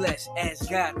 Too blessed, ask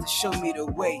God to show me the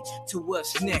way to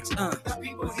what's next. The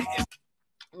people hitting I'm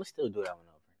gonna still do that one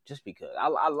over just because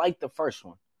I like the first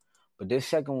one, but this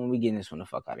second one we getting this one the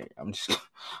fuck out of here. I'm just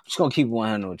gonna keep it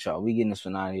 100 with y'all. We getting this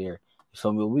one out of here.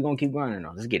 So we gonna keep grinding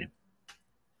though. Let's get him.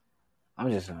 I'm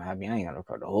just happy I ain't gotta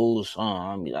record the whole song.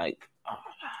 I'll be like, oh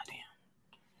god damn.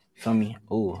 You feel me?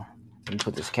 Ooh, let me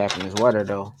put this cap in this water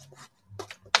though.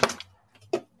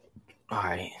 All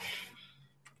right,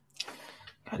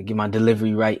 gotta get my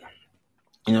delivery right.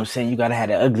 You know what I'm saying? You gotta have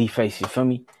that ugly face. You feel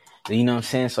me? You know what I'm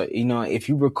saying? So if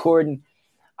you recording,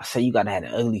 I say you gotta have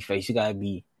an ugly face. You gotta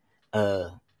be,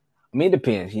 I mean, it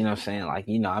depends. You know what I'm saying? Like,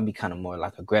 I be kind of more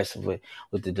like aggressive with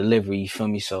the delivery. You feel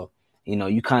me? So,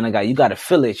 you kind of you gotta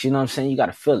feel it. You know what I'm saying? You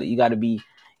gotta feel it. You gotta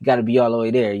be all the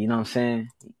way there. You know what I'm saying?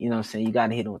 You know what I'm saying? You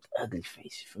gotta hit him with the ugly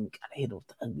face. You feel me? Gotta hit him with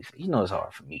the ugly face. It's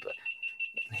hard for me, but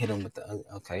hit him with the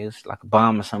okay. It's like a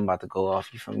bomb or something about to go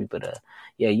off. You feel me? But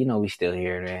yeah, we still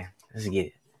here, man. Let's get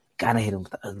it. Gotta hit him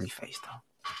with the ugly face though.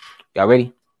 Y'all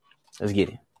ready? Let's get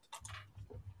it.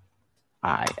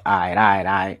 All right. I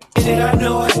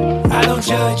know it. I don't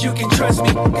judge, you can trust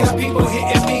me. Got people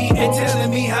hitting me and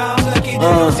telling me how I'm looking. They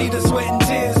don't see the sweat and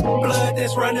tears, blood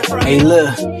that's running from me. Hey,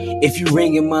 look, if you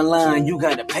ringing my line, you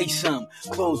gotta pay some.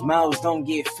 Closed mouths don't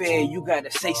get fed, you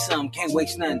gotta say something. Can't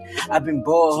waste nothing. I've been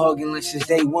ball hogging since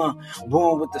day one.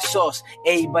 Born with the sauce,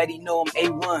 everybody know I'm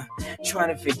A1.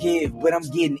 Trying to forgive, but I'm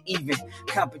getting even.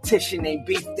 Competition ain't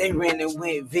beef, they ran and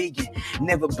went vegan.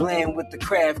 Never blame with the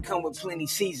craft, come with plenty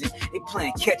season. They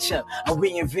playing catch up, I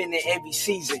reinvent it every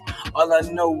season. All I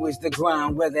know is the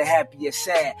grind, whether happy or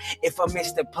sad. If I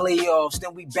miss the playoffs,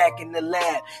 then we back in the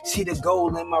lab. See the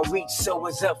goal in my reach, so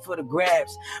it's up for the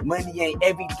grabs. Money ain't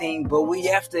everything, but we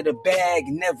after the bag.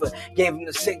 Never gave them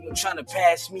the signal, trying to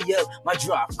pass me up. My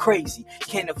drive crazy,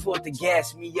 can't afford to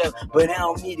gas me up, but I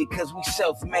don't need it cause we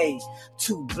self-made.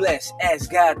 Too blessed,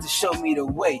 ask God to show me the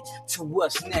way to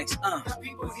what's next. The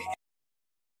people hitting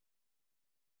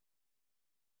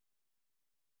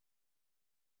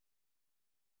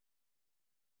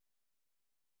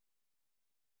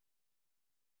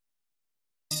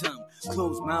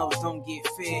Closed mouths don't get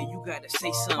fed, you gotta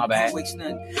say something. My bad. Can't waste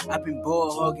nothing. I've been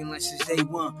ball hogging since day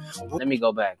one. Let me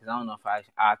go back because I don't know if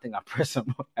I think I pressed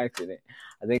some accident.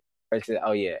 I think I pressed it.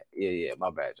 Oh yeah. My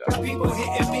bad, y'all. people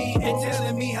hitting me and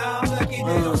telling me how I'm looking.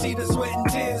 They don't see the sweat and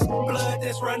tears, blood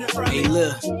that's running from Hey, me.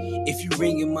 look, if you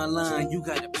ringing my line, you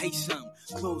gotta pay some.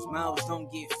 Closed mouths don't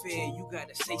get fed, you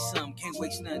gotta say something. Can't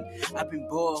waste nothing. I've been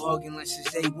ball hogging since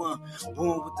day one.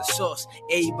 Born with the sauce,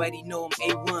 everybody know I'm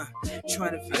A1.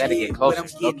 Trying to gotta get forgive, closer, but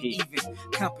I'm getting low-key. even.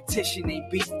 Competition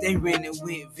ain't beef, they ran and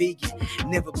went vegan.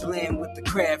 Never blame with the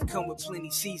craft, come with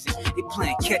plenty season. They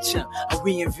playing catch up, I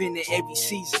reinvent it every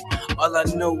season. All I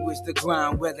know is the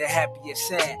grind, whether happy or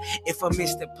sad. If I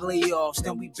miss the playoffs,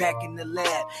 then we back in the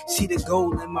lab. See the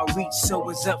goal in my reach, so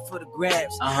it's up for the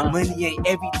grabs. Money ain't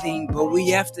everything, but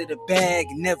we after the bag.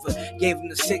 Never gave them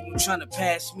the signal trying to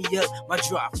pass me up. My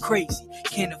drive crazy,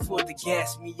 can't afford to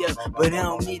gas me up, but I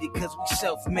don't need it cause we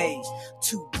self-made.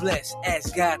 Too blessed,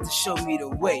 ask God to show me the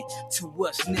way to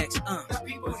what's next.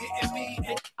 People hitting me.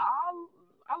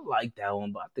 I like that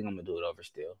one, but I think I'm gonna do it over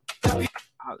still.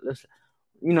 Listen,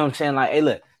 you know what I'm saying? Like, hey,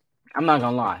 look, I'm not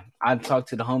gonna lie. I talked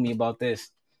to the homie about this,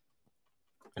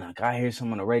 and like I hear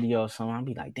someone on the radio or something, I'll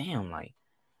be like, damn, like,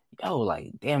 yo,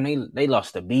 like, damn, they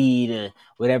lost the beat or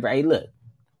whatever. Hey, look,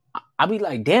 I'll be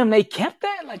like, damn, they kept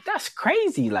that? Like, that's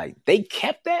crazy. Like, they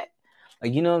kept that?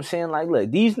 Like, you know what I'm saying? Like, look,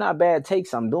 these not bad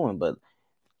takes I'm doing, but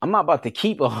I'm not about to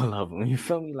keep all of them. You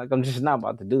feel me? Like, I'm just not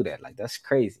about to do that. Like, that's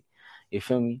crazy. You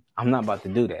feel me? I'm not about to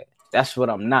do that. That's what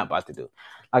I'm not about to do.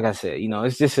 Like I said, you know,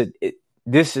 it's just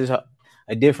this is a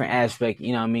different aspect.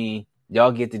 You know what I mean?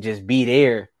 Y'all get to just be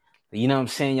there. You know what I'm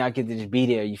saying? Y'all get to just be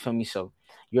there. You feel me? So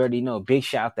you already know. Big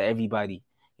shout out to everybody.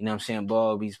 You know what I'm saying?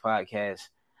 Ball Beats Podcast.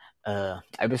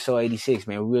 Episode 86,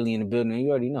 man. We're really in the building. You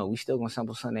already know. We still gonna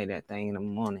sample Sunday that thing in the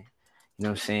morning. You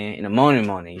know what I'm saying? In the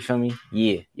morning. You feel me?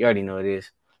 Yeah. You already know it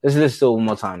is. Let's listen to it one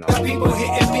more time, though. People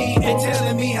hitting me and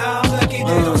telling me how I'm lucky. They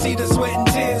don't see the sweat and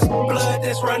tears, blood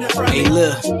that's running from me. Hey,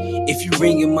 look, if you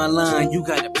ringing my line, you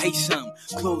gotta pay something.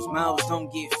 Closed mouths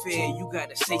don't get fed, you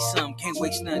gotta say something. Can't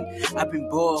waste nothing. I've been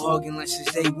ball hogging like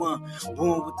since day one.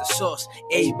 Born with the sauce,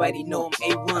 everybody know I'm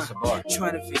A1.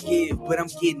 Trying to forgive, but I'm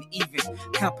getting even.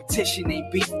 Competition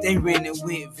ain't beef, they ran and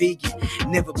went vegan.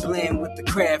 Never blend with the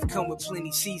craft, come with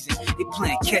plenty season. They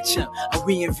playing catch up, I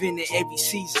reinvent it every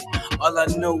season. All I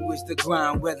know is the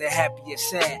grind, whether happy or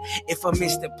sad. If I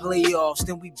miss the playoffs,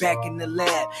 then we back in the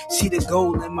lab. See the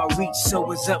goal in my reach,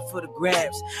 so it's up for the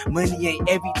grabs. Money ain't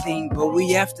everything, but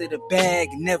we after the bag.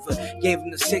 Never gave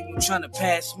them the signal trying to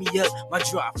pass me up. My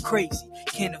drive crazy,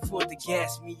 can't afford to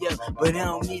gas me up, but I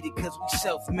don't need it cause we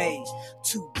self-made.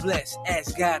 Too blessed,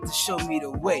 ask God to show me the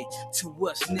way to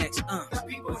what's next.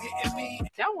 People hitting me.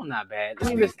 That one not bad.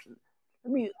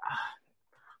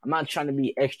 I'm not trying to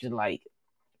be extra, like,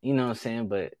 you know what I'm saying,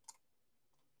 but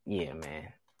yeah,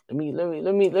 man.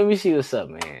 Let me see what's up,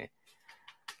 man.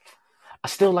 I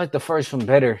still like the first one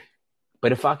better,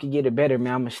 but if I could get it better,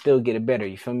 man, I'ma still get it better.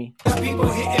 You feel me? People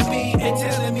hitting me and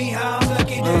telling me how I'm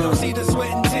lucky. They don't see the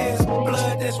sweat and tears,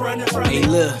 blood that's running from me. Hey,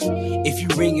 look, if you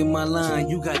ringing my line,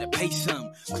 you gotta pay something.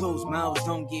 Closed mouths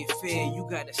don't get fed, you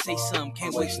gotta say something.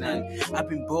 Can't waste nothing. I've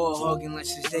been ball hogging like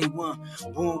since day one.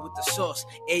 Born with the sauce,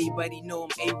 everybody know I'm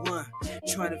A1.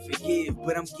 Trying to forgive,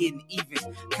 but I'm getting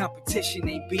even. Competition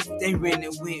ain't beef, they ran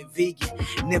and went vegan.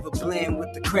 Never blend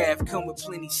with the craft, come with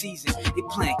plenty season. They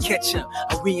playing catch up,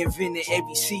 I reinvent it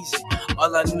every season.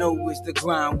 All I know is the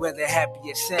grind, whether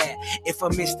happy or sad. If I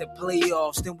miss the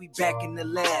playoffs, then we back in the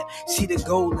lab. See the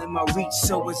goal in my reach,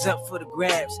 so it's up for the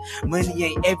grabs. Money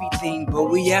ain't everything, but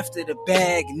we after the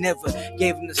bag. Never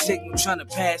gave them the signal trying to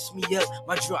pass me up.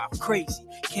 My drive crazy,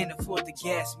 can't afford to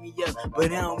gas me up, but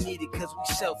I don't need it cause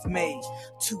we self-made.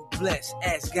 Too blessed,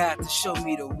 ask God to show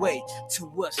me the way to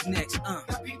what's next.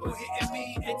 People hitting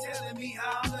me and telling me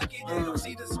how I'm lucky. They don't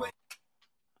see the sweat.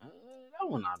 That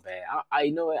one not bad. I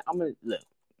you know what? I'm gonna look.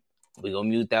 We gonna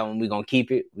mute that one. We gonna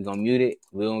keep it. We gonna mute it.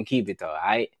 We gonna keep it though. All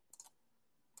right.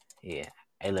 Yeah.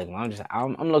 Hey, look,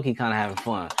 I'm low-key kind of having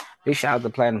fun. Big shout out to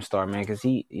Platinum Star, man, because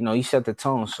he set the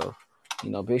tone. So,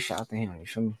 big shout out to him. You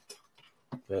feel me?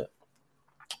 But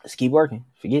let's keep working.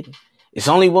 Forget it. It's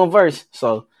only one verse,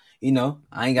 so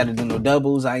I ain't got to do no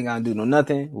doubles. I ain't got to do no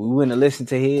nothing. We wouldn't listen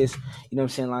to his. You know what I'm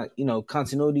saying? Like,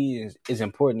 continuity is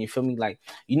important. You feel me? Like,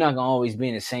 you're not gonna always be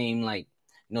in the same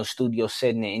studio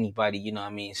setting that anybody. You know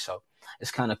what I mean? So it's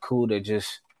kind of cool to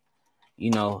just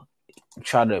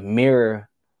try to mirror.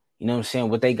 You know what I'm saying?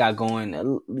 What they got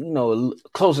going,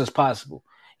 close as possible.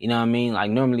 You know what I mean? Like,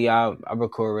 normally I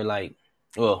record with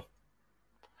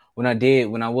when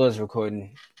I was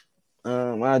recording,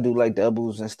 I do like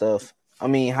doubles and stuff. I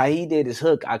mean, how he did his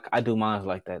hook, I do mine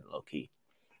like that, low key.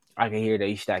 I can hear that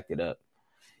he stacked it up.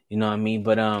 You know what I mean?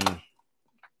 But,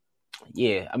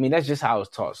 yeah, I mean, that's just how I was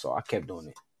taught, so I kept doing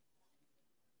it.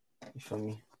 You feel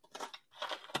me?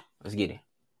 Let's get it.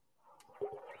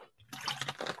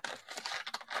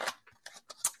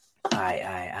 All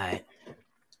right.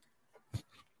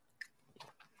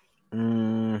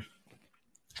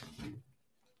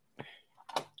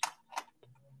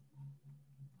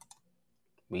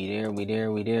 We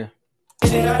there.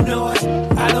 I know it.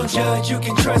 I don't judge, you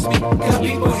can trust me. Got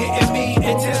people hitting me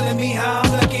and telling me how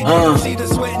I'm lucky. They don't see the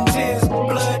sweat and tears,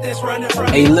 blood that's running from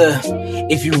me. Hey, look,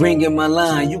 if you ringing my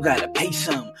line, you gotta pay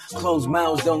something. Closed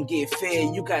mouths don't get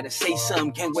fed. You gotta say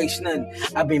something, can't waste nothing.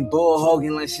 I've been ball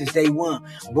hogging like since day one.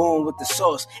 Born with the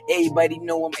sauce, everybody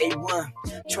know I'm A1.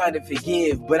 Try to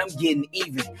forgive, but I'm getting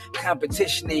even.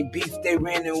 Competition ain't beef, they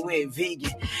ran and went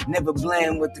vegan. Never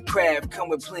bland with the craft, come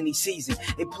with plenty season.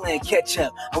 They playing catch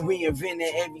up, I'm reinventing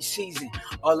every season.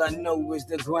 All I know is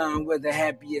the grind, whether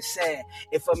happy or sad.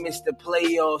 If I miss the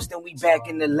playoffs, then we back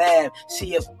in the lab.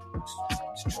 See if...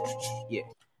 Yeah.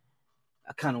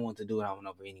 I kind of want to do it on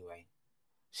over anyway.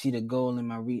 See the goal in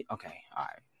my Okay, all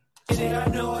right. And I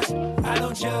know it. I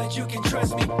don't judge. You can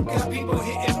trust me. Got people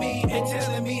hitting me and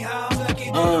telling me how I'm lucky.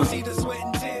 They don't see the sweat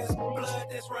and tears, blood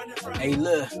that's running from me. Hey,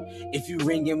 look, if you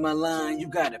ring in my line, you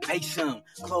gotta pay some.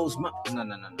 Close my...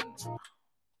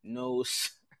 No.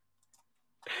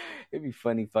 It'd be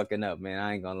funny fucking up, man.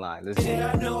 I ain't gonna lie. Listen. And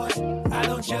I know it. I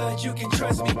don't judge. You can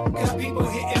trust me. Got people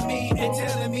hitting me and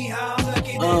telling me how I'm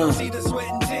lucky. They don't see the sweat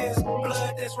and tears,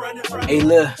 blood that's running from me. Hey,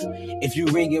 look, if you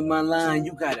ring in my line,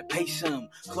 you gotta pay some.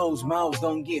 Closed mouths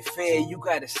don't get fed. You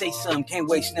gotta say something, can't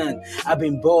waste none. I've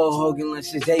been ball hogging like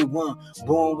since day one.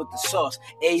 Born with the sauce,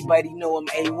 everybody know I'm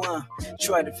A1.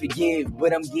 Try to forgive,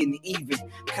 but I'm getting even.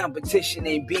 Competition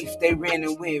ain't beef, they ran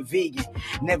and went vegan.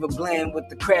 Never bland with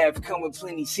the craft, come with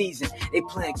plenty season. They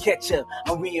playing catch up,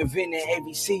 I'm reinventing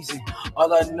every season.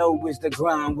 All I know is the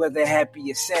grind, whether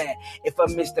happy or sad. If I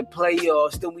miss the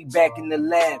playoffs, then we back in the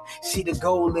lab. See the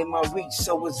goal in my reach,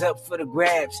 so it's up for the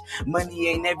grabs. Money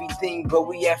ain't everything, but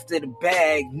we after the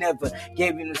bag. Never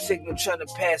gave him the signal trying to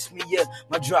pass me up.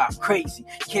 My drive crazy,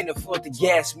 can't afford to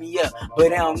gas me up,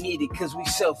 but I don't need it cause we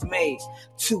self-made.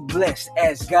 Too blessed,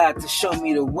 ask God to show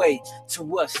me the way to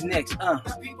what's next.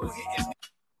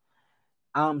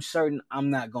 I'm certain I'm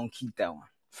not gonna keep that one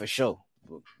for sure.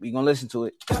 We gonna listen to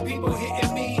it. People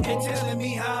hitting me and telling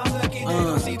me how I'm lucky. They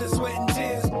don't see the sweat and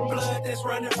tears, blood that's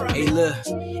running from me. Hey, look,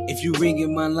 if you ring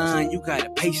in my line, you gotta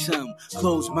pay some.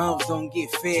 Closed mouths don't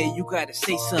get fed. You gotta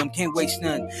say something, can't waste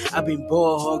none. I've been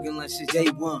ball hogging like since day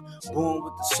one. Born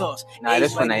with the sauce. Nah,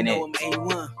 this one ain't it. I'm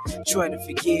A1. Try to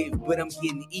forgive, but I'm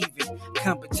getting even.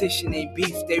 Competition ain't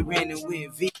beef, they ran and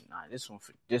went vegan. Nah, this one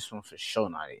for sure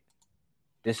not it.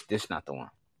 This not the one.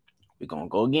 We gonna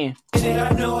go again. And I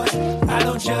know it. I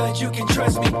don't judge. You can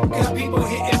trust me. Got people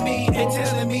hitting me and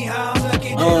telling me how I'm lucky.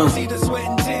 They don't see the sweat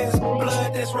and tears,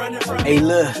 blood that's running from me. Hey,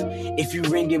 look, if you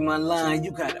ring in my line, you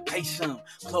gotta pay some.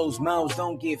 Closed mouths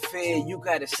don't get fed. You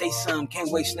gotta say something,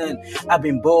 can't waste none. I've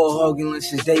been ball hogging like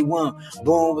since day one.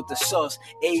 Born with the sauce,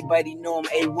 everybody know I'm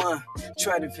A1.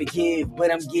 Try to forgive,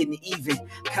 but I'm getting even.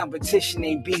 Competition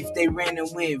ain't beef, they ran and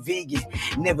went vegan.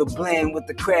 Never bland with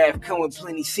the craft, come with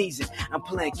plenty season. I'm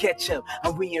playing catch up,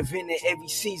 I'm reinventing every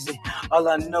season. All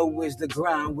I know is the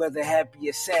grind, whether happy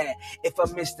or sad. If I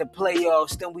miss the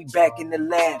playoffs, then we back in the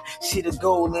lab. See the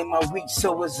goal in my reach,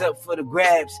 so it's up for the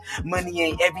grabs. Money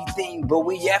ain't everything, but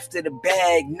we after the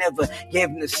bag. Never gave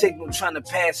him the signal trying to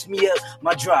pass me up.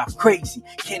 My drive crazy,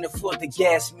 can't afford to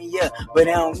gas me up, but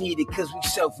I don't need it cause we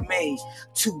self-made.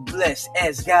 Too blessed,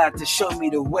 ask God to show me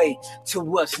the way to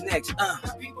what's next.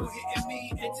 People hitting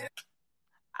me and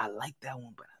I like that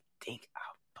one, but I think I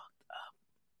fucked up.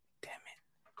 Damn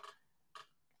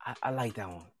it. I like that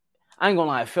one. I ain't gonna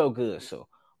lie, it felt good, so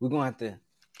we're gonna have to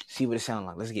see what it sounds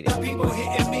like. Let's get it. people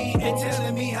hitting me and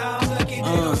telling me how I'm lucky. They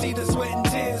don't see the sweat and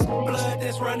tears, blood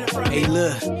that's running from me. Hey,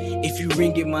 look, if you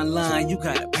ring in my line, you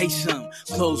gotta pay some.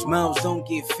 Closed mouths don't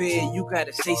get fed. You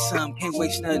gotta say something, can't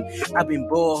waste none. I've been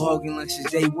ball hogging like since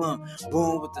day one.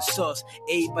 Born with the sauce,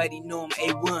 everybody know I'm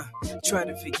A1. Try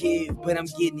to forgive, but I'm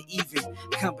getting even.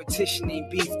 Competition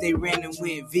ain't beef, they ran and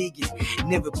went vegan.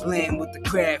 Never bland with the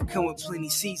craft, come with plenty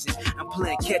season. I'm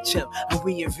playing catch up, I'm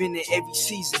reinventing every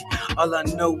season. All I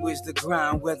know is the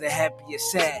grind, whether happy or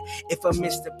sad. If I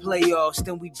miss the playoffs,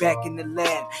 then we back in the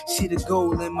lab. See the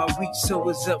goal in my reach, so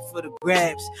it's up for the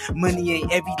grabs. Money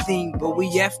ain't everything, but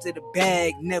we after the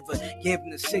bag. Never gave him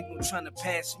the signal trying to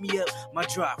pass me up. My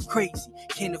drive crazy,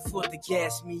 can't afford to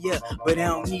gas me up, but I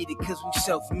don't need it cause we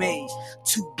self-made.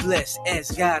 Too blessed,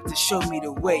 ask God to show me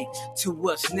the way to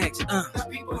what's next.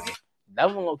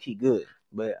 That one low key good,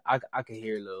 but I can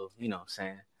hear a little, you know what I'm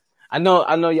saying? I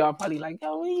know y'all probably like,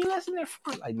 yo, when you listening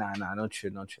from? Like, nah, don't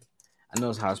trip. I know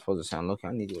it's how it's supposed to sound. Look,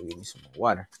 I need to go get me some more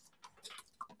water.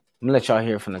 I'm gonna let y'all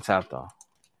hear it from the top though.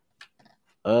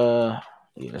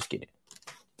 Yeah, let's get it.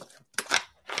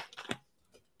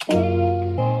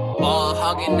 Ball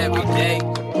hogging every day.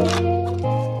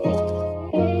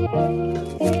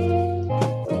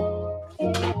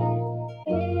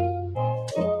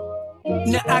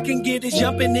 Now I can get it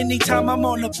jumping anytime I'm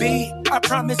on the beat. I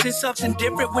promise it's something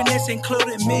different when it's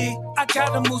including me. I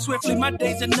gotta move swiftly, my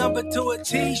days are numbered to a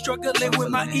T. Struggling with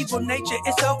my evil nature,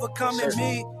 it's overcoming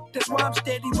me. That's why I'm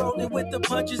steady rolling with the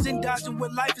punches and dodging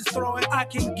what life is throwing. I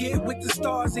can get with the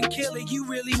stars and kill it, you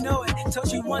really know it.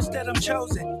 Told you once that I'm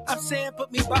chosen. I'm saying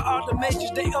put me by all the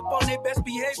majors. They up on their best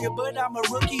behavior, but I'm a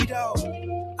rookie though.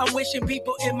 I'm wishing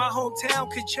people in my hometown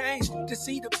could change to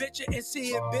see the picture and see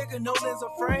it bigger, no lens of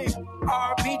frame.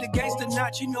 R.I.P. the gangster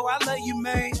notch, you know I love you,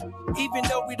 man. Even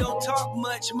though we don't talk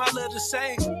much, my love the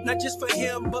same. Not just for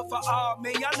him, but for all,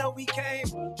 man. Y'all know we came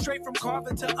straight from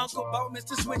Carver to Uncle Bo,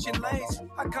 Mr. Switching Lanes.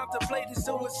 I contemplated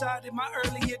suicide in my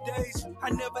earlier days. I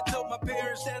never told my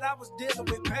parents that I was dealing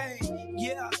with pain.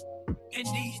 Yeah. And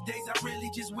these days I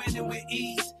really just winning with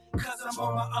ease, cause I'm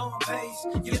on my own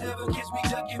pace. You never catch me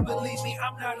ducking, believe me,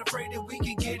 I'm not afraid that we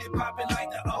can get it popping like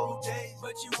the old days.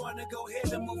 But you wanna go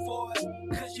ahead and move forward,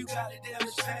 cause you got it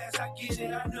damaged past. I get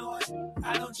it, I know it.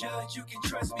 I don't judge, you can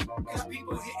trust me. Got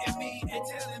people hitting me and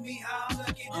telling me how I'm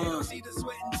lucky. They don't see the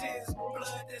sweat and tears,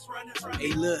 blood that's running from me.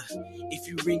 Hey look, if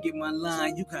you ring in my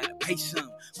line, you gotta pay some.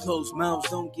 Closed mouths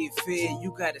don't get fed,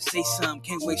 you gotta say something.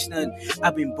 Can't waste nothing.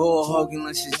 I've been ball hogging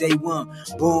lunch since day one.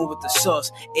 Born with the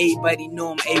sauce, everybody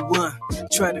know I'm A1.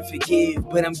 Try to forgive,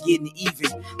 but I'm getting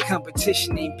even.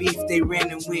 Competition ain't beef, they ran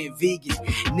and went vegan.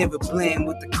 Never blend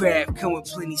with the craft, come with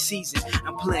plenty season.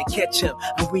 I'm playing catch up,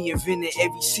 I'm reinventing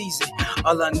every season.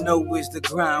 All I know is the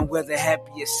grind, whether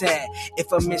happy or sad.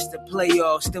 If I miss the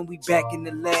playoffs, then we back in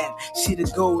the lab. See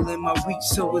the goal in my reach,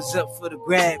 so it's up for the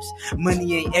grabs.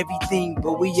 Money ain't everything,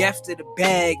 but we after the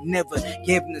bag. Never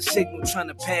gave them the signal trying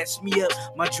to pass me up.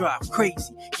 My drive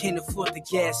crazy, can't afford to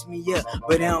gas me up,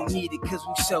 but I don't need it cause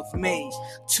we self-made.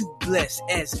 Too blessed,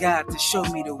 ask God to show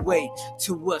me the way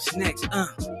to what's next. I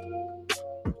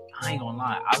ain't gonna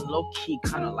lie, I low-key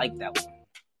kind of like that one.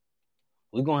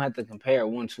 We're gonna have to compare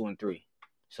 1, 2, and 3.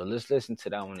 So let's listen to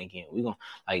that one again. We're gonna,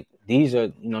 like, these are,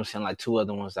 you know what I'm saying, like 2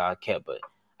 other ones that I kept, but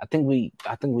I think we,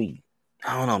 I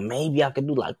don't know, maybe I could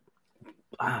do like,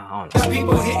 I don't know.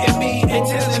 People hitting me and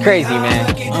telling It's crazy, me man. how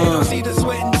lucky they don't see the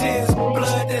sweat and tears,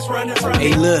 blood that's running from me.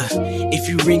 Hey look, if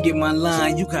you ring in my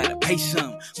line, you gotta pay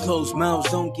some. Closed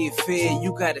mouths don't get fed,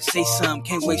 you gotta say something.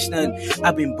 Can't waste nothing.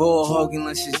 I've been ball hogging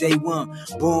lunch since day one.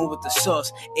 Born with the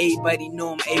sauce, everybody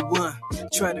know I'm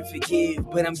A1. Try to forgive,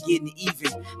 but I'm getting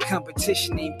even.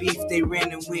 Competition ain't beef, they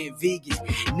ran and went vegan.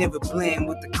 Never blend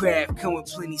with the craft, come with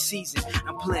plenty season.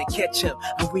 I'm playing catch up,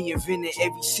 I'm reinventing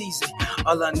every season.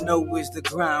 All I know is the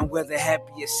grind, whether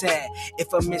happy or sad.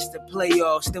 If I miss the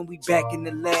playoffs, then we back in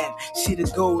the lab. See the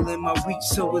goal in my reach,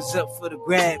 so it's up for the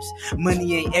grabs.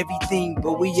 Money ain't everything,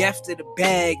 but we after the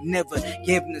bag. Never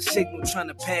gave them the signal trying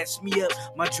to pass me up.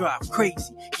 My drive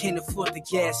crazy, can't afford to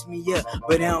gas me up,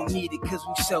 but I don't need it cause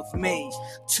we self-made.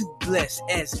 Too blessed,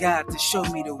 ask God to show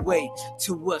me the way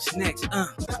to what's next.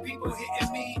 People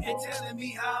hitting me and telling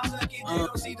me how I'm lucky they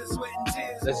don't see the sweat and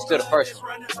tears. Listen to the first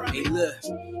one. Hey look,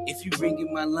 if you ring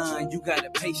in my line, you gotta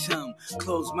pay some.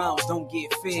 Closed mouths don't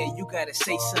get fed, you gotta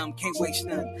say something. Can't waste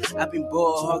nothing. I've been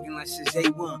ball hogging like since day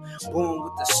one. Born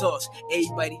with the sauce,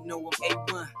 everybody know I'm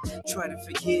A1. Try to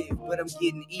forgive, but I'm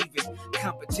getting even.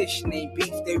 Competition ain't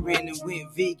beef, they ran and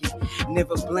went vegan.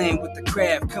 Never blend with the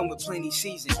craft, come with plenty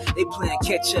season. They playing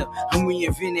catch up, I'm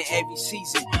reinventing every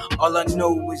season. All I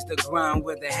know is the grind,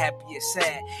 whether happy or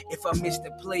sad. If I miss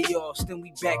the playoffs, then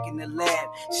we back in the lab.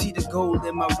 See the goal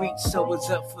in my reach, so it's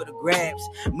up for the grabs.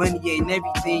 Money ain't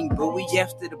everything, but we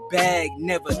after the bag.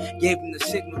 Never gave them the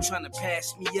signal trying to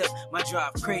pass me up. My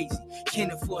drive crazy,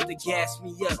 can't afford to gas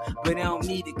me up, but I don't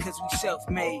need it cause we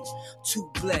self-made.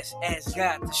 Too blessed, ask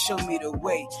God to show me the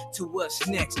way to what's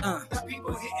next.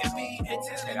 People hitting me and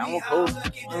telling I'm me cool. how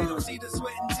lucky they don't see the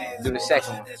sweat and tears, Do the second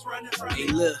blood one. that's running from Hey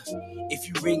me. look, if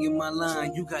you ring in my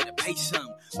line, you gotta pay some.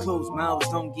 Closed mouths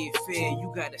don't get fed,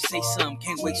 you gotta say something.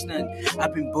 Can't waste nothing.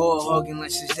 I've been ball hogging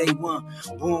lunch since day one.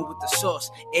 Born with the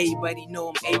sauce, everybody know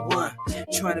I'm A1.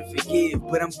 Trying to forgive,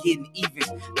 but I'm getting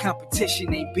even.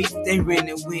 Competition ain't beef, they ran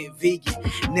and went vegan.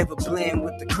 Never blend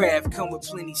with the craft, come with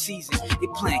plenty season. They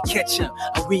playing catch up,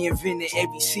 I'm reinventing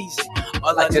every season.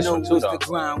 All Like I this know one too, is though. the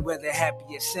grind, whether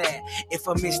happy or sad. If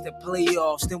I miss the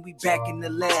playoffs, then we back in the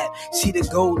lab. See the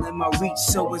goal in my reach,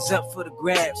 so it's up for the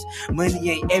grabs. Money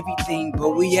ain't everything,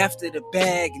 but we after the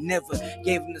bag. Never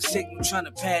gave them the signal trying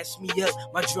to pass me up.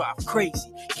 My drive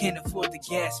crazy, can't afford to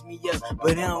gas me up,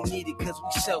 but I don't need it cause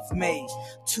we self-made.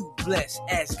 Too blessed,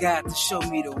 ask God to show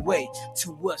me the way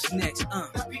to what's next.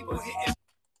 People hitting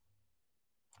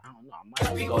I don't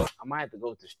know. I might have to go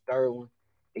with this third one.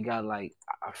 It got like,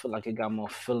 I feel like it got more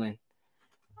feeling.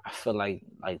 I feel like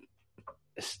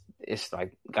it's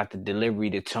like got the delivery,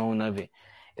 the tone of it.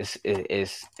 It's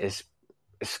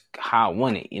how I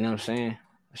want it. You know what I'm saying?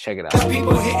 Check it out.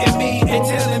 people hitting me and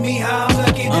telling me how I'm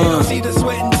lucky they don't see the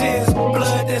sweat and tears,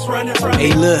 blood that's running from me.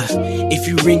 Hey look, if If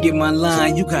you ringing my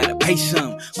line, you gotta pay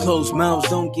some. Closed mouths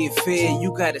don't get fed,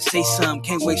 you gotta say some.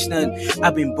 Can't waste nothing.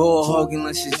 I've been ball hogging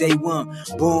lunch since day one.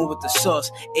 Born with the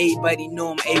sauce, everybody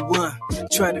know I'm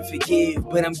A1. Try to forgive,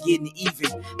 but I'm getting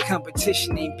even.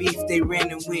 Competition ain't beef, they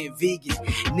ran and went vegan.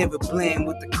 Never blend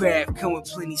with the craft, come with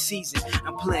plenty season.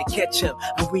 I'm playing catch up,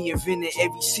 I'm reinventing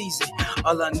every season.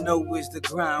 All I know is the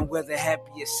grind, whether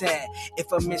happy or sad.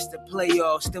 If I miss the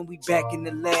playoffs, then we back in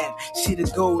the lab. See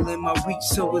the goal in my reach,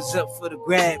 so it's up for the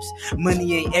grabs.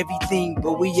 Money ain't everything,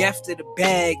 but we after the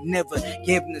bag. Never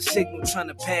gave them the signal trying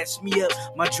to pass me up.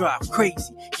 My drive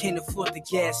crazy, can't afford to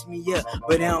gas me up,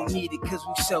 but I don't need it cause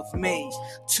we self-made.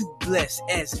 Too blessed,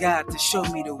 ask God to show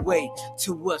me the way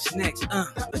to what's next.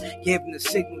 Gave them the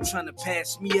signal trying to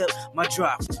pass me up. My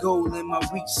drive goal in my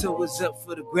reach, so it's up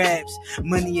for the grabs.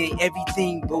 Money ain't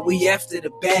everything, but we after the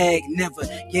bag. Never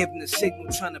gave them the signal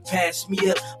trying to pass me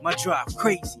up. My drive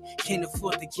crazy, can't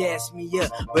afford to gas me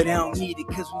up, but I don't need it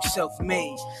cause we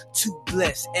self-made. Too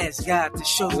blessed, ask God to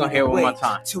show me the way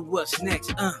to what's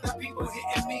next. People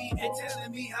hitting me and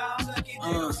telling me how I'm lucky.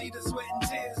 They don't see the sweat and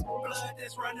tears, blood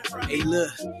that's running from me. Hey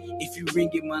look, if you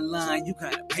ringing my line, you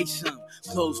gotta pay some.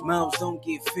 Closed mouths don't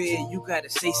get fed, you gotta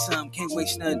say some. Can't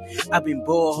waste nothing. I've been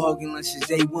ball hogging lunch since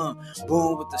day one.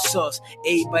 Born with the sauce,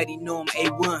 everybody know I'm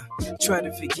A1. Try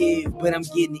to forgive, but I'm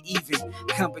getting even.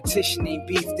 Competition ain't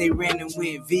beef, they ran and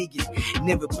went vegan.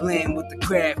 Never blend with the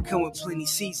craft, come with plenty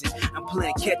season. I'm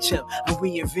playing catch up, I'm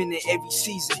reinventing every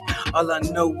season. All I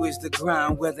know is the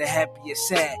grind, whether happy or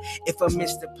sad. If I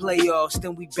miss the playoffs,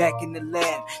 then we back in the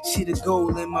lab. See the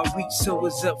goal in my reach, so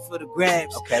it's up for the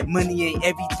grabs. Okay. Money ain't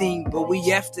everything, but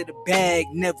we after the bag.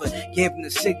 Never gave them the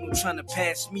signal trying to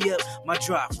pass me up. My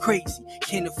drive crazy,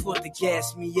 can't afford to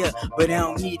gas me up, but I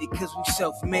don't need it cause we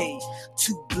self-made.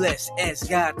 Too blessed, ask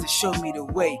God to show me the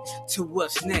way to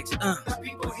what's next.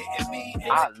 People hitting me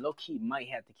and I low-key might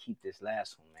have to keep this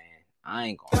last one, man. I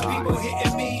ain't gonna people lie.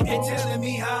 hitting me and telling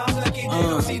me how I'm lucky. They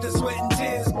don't see the sweat and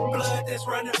tears, blood that's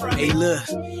running from me. Hey look,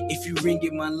 if you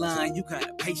ringing my line, you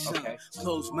gotta pay some. Okay.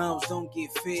 Closed mouths don't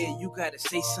get fed, you gotta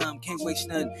say some. Can't waste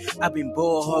nothing. I've been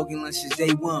ball hogging lunch since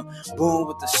day one. Born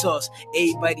with the sauce,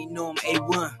 everybody know I'm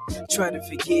A1. Try to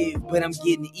forgive, but I'm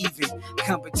getting even.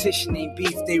 Competition ain't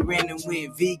beef, they ran and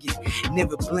went vegan.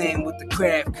 Never blend with the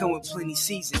craft, come with plenty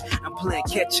season. I'm playing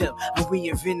catch up, I'm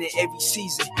reinventing every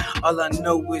season. All I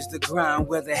know is the grind,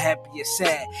 whether happy or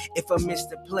sad. If I miss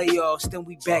the playoffs, then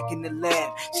we back in the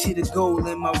lab. See the goal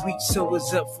in my reach, so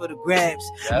it's up for the grabs.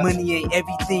 Yeah. Money ain't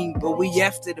everything, but we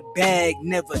after the bag.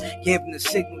 Never gave them the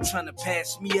signal trying to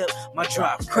pass me up. My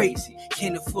drive crazy,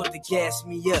 can't afford to gas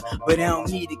me up, but I don't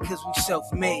need it cause we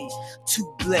self-made.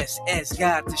 Too blessed, ask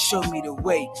God to show me the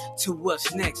way to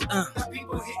what's next.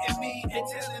 People hitting me and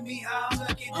telling me how I'm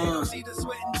lucky. They don't see the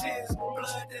sweat and tears,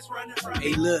 blood that's running from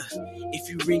me. Hey look, if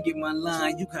you ringing my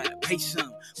line, you gotta pay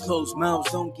some. Closed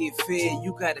mouths don't get fed,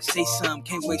 you gotta say some.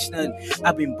 Can't waste nothing.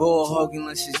 I've been ball hogging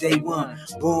lunch since day one.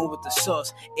 Born with the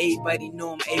sauce, everybody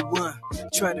know I'm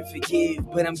A1. Try to forgive,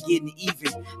 but I'm getting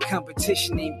even.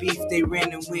 Competition ain't beef, they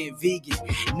ran and went vegan.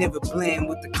 Never blend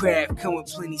with the craft, come with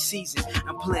plenty season.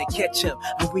 I'm playing catch up,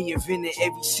 I'm reinventing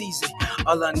every season.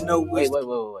 All I know is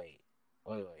Wait.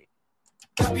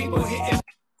 People hitting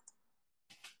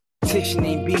competition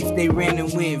ain't beef, they ran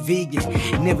and went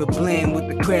vegan. Never blend with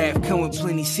the craft, come with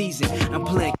plenty season. I'm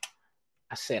playing.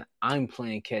 I said I'm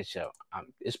playing catch up.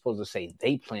 It's supposed to say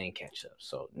they playing catch up.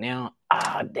 So now,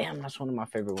 damn, that's one of my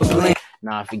favorite ones.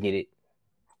 Nah, forget it.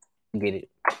 Get it.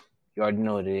 You already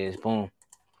know what it is. Boom.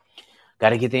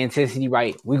 Gotta get the intensity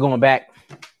right. We going back.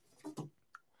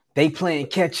 They playing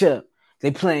catch up.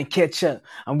 They playing catch up.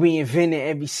 I'm reinventing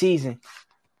every season.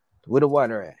 Where the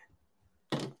water at?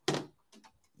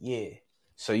 Yeah.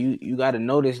 So you got to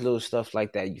notice little stuff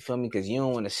like that. You feel me? Because you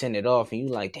don't want to send it off and you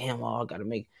like, damn, I got to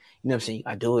make, you know what I'm saying?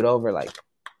 I do it over. Like,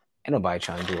 ain't nobody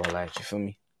trying to do all that. You feel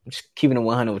me? I'm just keeping it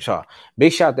 100 with y'all.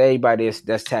 Big shout to everybody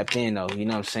that's tapped in though. You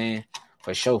know what I'm saying?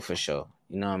 For sure.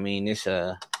 You know what I mean? It's,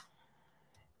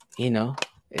 you know,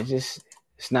 it's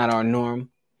not our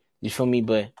norm. You feel me?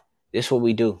 But this what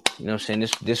we do. You know what I'm saying?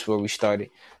 This where we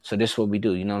started. So this what we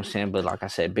do. You know what I'm saying? But like I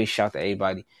said, big shout to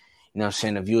everybody. You know what I'm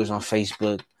saying? The viewers on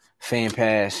Facebook, Fan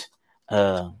Pass,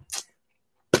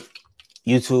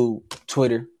 YouTube,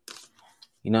 Twitter.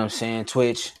 You know what I'm saying?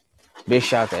 Twitch. Big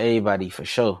shout to everybody for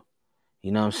sure.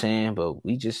 You know what I'm saying? But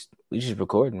we just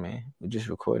recording, man. We just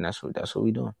recording. That's what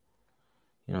we doing.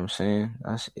 You know what I'm saying?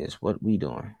 It's what we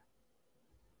doing.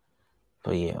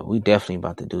 But yeah, we definitely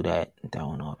about to do that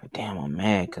one over. Damn, I'm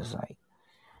mad because like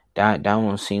that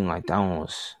one seemed like that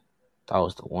was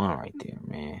the one right there,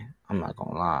 man. I'm not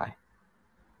gonna lie.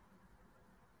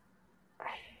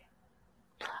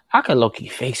 I could low-key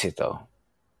fix it though.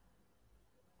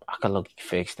 I can look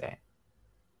fix that.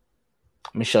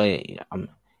 Let me show you.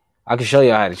 I can show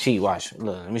you how to cheat. Watch.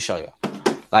 Look, let me show you.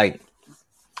 Like,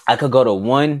 I could go to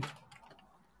 1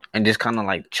 and just kind of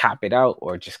like chop it out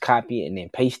or just copy it and then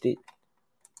paste it.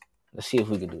 Let's see if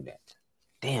we can do that.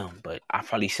 Damn, but I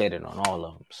probably said it on all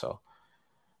of them. So,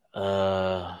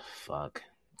 fuck.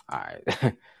 All right.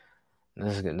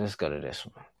 Let's go to this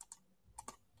one.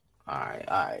 All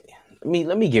right.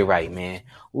 Let me get right, man.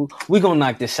 We gonna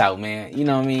knock this out, man. You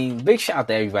know what I mean? Big shout out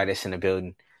to everybody that's in the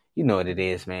building. You know what it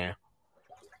is, man.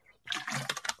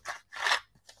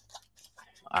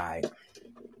 All right.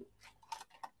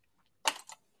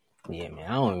 Yeah, man.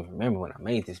 I don't even remember when I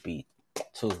made this beat,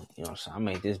 too. You know what I'm saying? I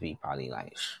made this beat probably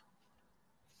like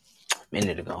a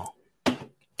minute ago. All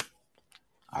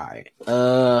right.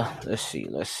 Let's see.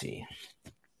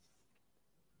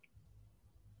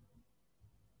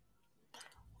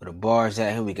 Where the bars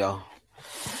at? Here we go.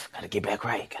 Gotta get back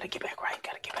right. You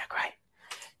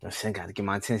know what I'm saying? Gotta get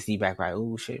my intensity back right.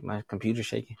 Oh, shit. My computer's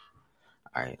shaking.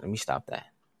 All right. Let me stop that.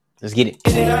 Let's get it.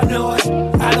 I know it.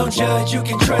 I don't judge. You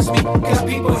can trust me. Got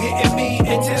people hitting me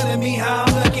and telling me how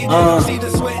I'm lucky. They don't see the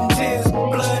sweat and tears.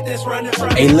 Blood that's running from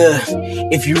Hey, look,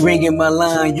 if you ringing my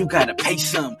line, you gotta pay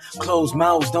some. Closed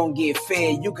mouths don't get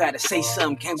fed. You gotta say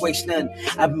something. Can't waste nothing.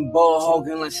 I've been ball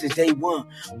hogging like since day one.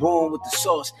 Born with the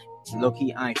sauce. Low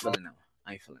key, I ain't feeling that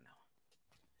one.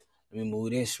 Let me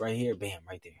move this right here. Bam,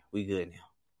 right there. We good now.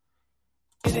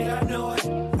 I know it.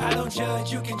 I don't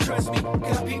judge. You can trust me.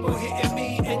 Got people hitting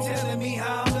me and telling me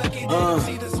how I'm lucky. They don't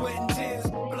see the sweat and tears.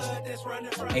 Blood that's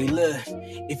running from Hey, look,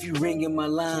 if you ringing my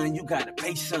line, you gotta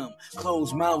pay some.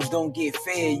 Closed mouths don't get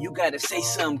fed. You gotta say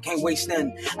something. Can't waste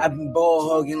nothing. I've been ball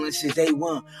hogging like since day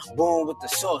one. Born with the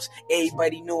sauce.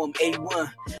 Everybody know I'm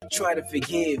A1. Try to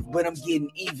forgive, but I'm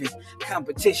getting even.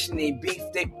 Competition ain't beef.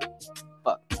 They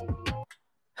fuck.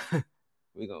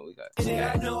 We got.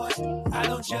 I know it. I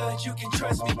don't judge. You can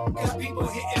trust me. Got people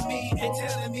hitting me and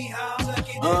telling me how I'm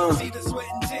lucky. They don't see the sweat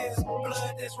and tears.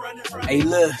 Blood that's running from Hey,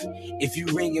 look, if you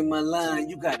ringing my line,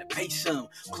 you gotta pay some.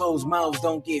 Closed mouths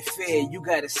don't get fed. You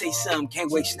gotta say something. Can't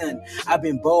waste nothing. I've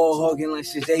been ball hogging like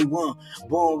since day one.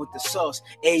 Born with the sauce.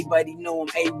 Everybody know I'm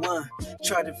A1.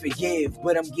 Try to forgive,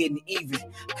 but I'm getting even.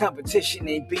 Competition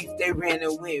ain't beef. They ran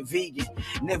and went vegan.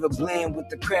 Never blend with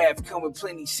the craft. Come with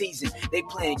plenty season. They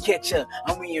playing catch up.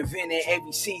 I'm reinventing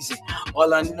every season.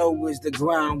 All I know is the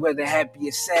grind, whether happy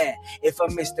or sad. If I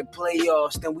miss the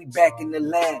playoffs, then we back in the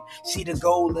lab. See the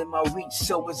goal in my reach,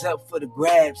 so it's up for the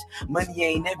grabs. Money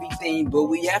ain't everything, but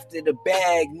we after the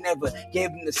bag. Never gave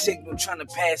them the signal trying to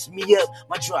pass me up.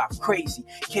 My drive crazy,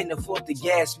 can't afford to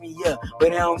gas me up,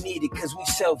 but I don't need it cause we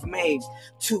self-made.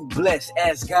 Too blessed,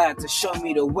 ask God to show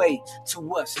me the way to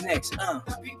what's next.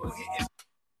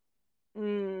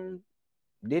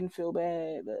 Didn't feel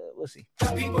bad, but we'll see.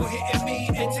 People hitting me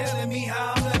and telling me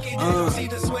how I'm lucky. They don't see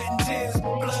the sweat and tears.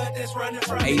 Blood that's running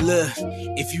from Hey, look,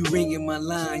 if you ringing my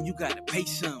line, you gotta pay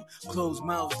some. Closed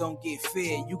mouths don't get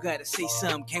fed. You gotta say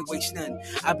something. Can't waste nothing.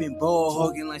 I've been ball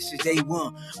hogging like since day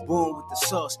one. Born with the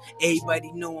sauce.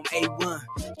 Everybody know I'm A1.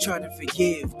 Try to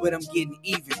forgive, but I'm getting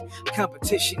even.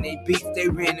 Competition ain't beef. They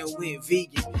ran and went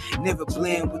vegan. Never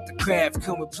blend with the craft.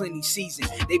 Come with plenty season.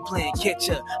 They playing catch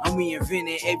up. I'm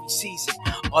reinventing every season.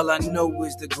 All I know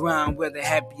is the grind, whether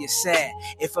happy or sad.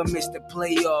 If I miss the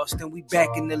playoffs, then we back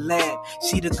in the lab.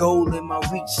 See the goal in my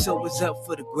reach, so it's up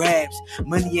for the grabs.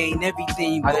 Money ain't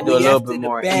everything, but we after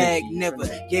the bag. Never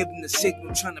gave them the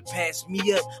signal trying to pass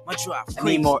me up. My drive crazy. I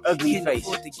need more ugly Can't face.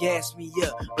 afford to gas me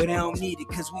up, but I don't need it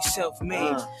cause we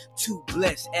self-made. Too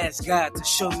blessed, ask God to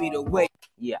show me the way.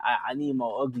 Yeah, I need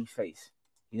more ugly face.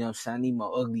 You know what I'm saying? I need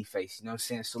more ugly face. You know what I'm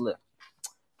saying? So look,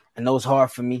 I know it's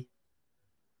hard for me,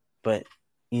 but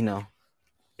you know,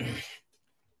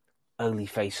 ugly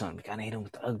face on me. Gotta hit him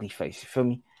with the ugly face. You feel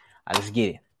me? I just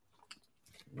get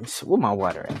it. Where my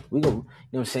water at? We go. You know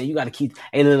what I'm saying? You gotta keep.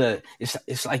 Hey, look.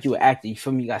 It's like you an actor. You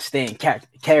feel me? You gotta stay in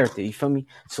character. You feel me?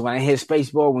 So when I hit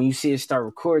spacebar, when you see it start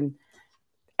recording,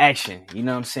 action. You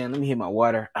know what I'm saying? Let me hit my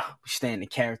water. We stay in the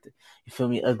character. You feel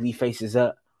me? Ugly faces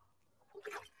up.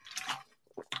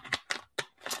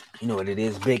 You know what it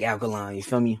is? Big alkaline. You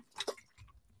feel me?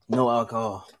 No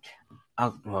alcohol.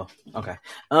 Well, okay.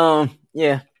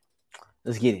 Yeah.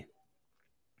 Let's get it.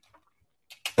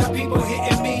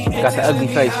 Got the ugly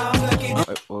face.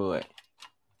 Wait.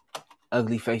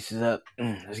 Ugly faces up.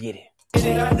 Let's get it.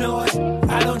 I know it.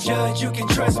 I don't judge. You can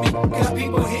trust me. Got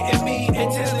people hitting me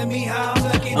and telling me how I'm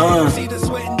lucky. They don't see the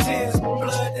sweat and tears.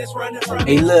 blood that's running from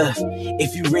Hey, look,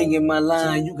 if you ringing my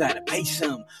line, you gotta pay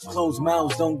some. Closed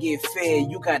mouths don't get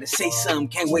fed, you gotta say something,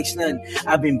 can't waste nothing.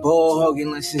 I've been ball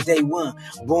hogging like since day one.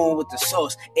 Born with the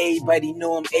sauce, everybody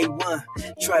know I'm A1.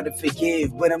 Try to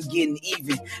forgive, but I'm getting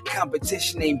even.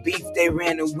 Competition ain't beef, they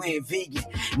ran and went vegan.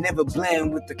 Never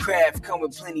blend with the craft, come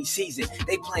with plenty season.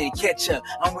 They playing catch up,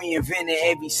 I'm reinventing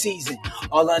every season.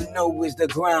 All I know is the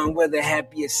grind, whether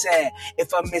happy or sad.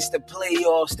 If I miss the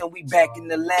playoffs, then we back in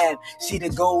the lab. See the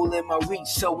goal in my reach,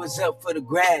 so it's up for the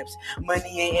grabs.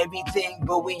 Money ain't everything,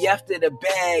 but we after the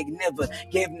bag. Never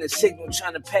gave them the signal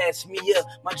trying to pass me up.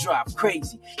 My drop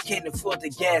crazy, can't afford to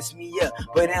gas me up,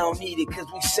 but I don't need it cause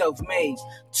we self-made.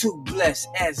 Too blessed,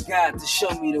 ask God to show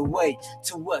me the way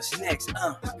to what's next.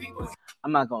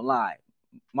 I'm not gonna lie,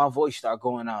 my voice started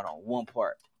going out on one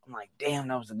part. I'm like, damn,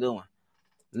 that was a good one.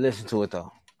 Listen to it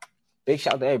though. Big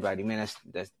shout to everybody, man.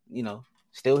 That's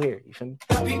still here. You feel me?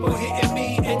 people hitting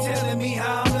me and telling me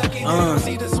how I'm looking.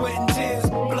 See the sweat and tears,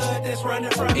 blood that's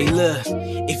running from me. Hey, look,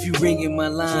 if you ringing my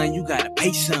line, you gotta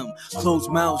pay some. Closed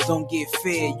mouths don't get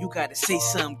fed, you gotta say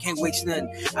something, can't waste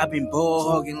nothing. I've been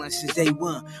ball hogging like since day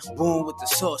one. Born with the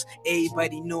sauce,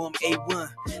 everybody know I'm A1.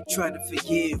 Try to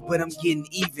forgive, but I'm getting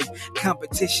even.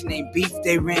 Competition ain't beef,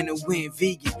 they ran and went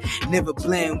vegan. Never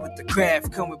blend with the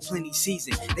craft, come with plenty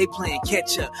season. They playing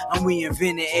catch up, I'm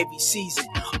reinventing every season.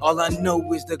 All I know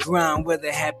is the grind,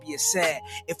 whether happy or sad.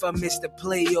 If I miss the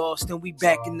playoffs, then we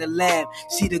back in the lab.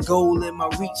 See the goal in my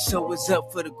reach, so it's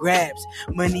up for the grabs.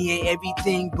 Money ain't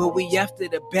everything, but we after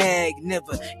the bag.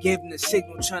 Never gave them the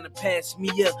signal trying to pass me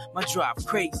up. My drop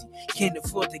crazy, can't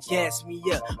afford to gas me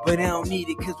up, but I don't need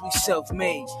it cause we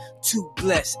self-made. Too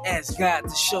blessed, ask God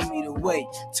to show me the way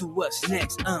to what's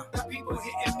next. People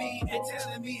hitting me and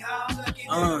telling me how I'm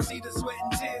looking. See the sweat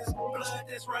and tears, blood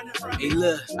that's running from me. Hey,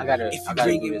 look, I if you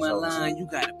ringing my line, you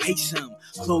gotta pay some.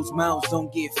 Closed mouths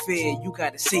don't get fed, you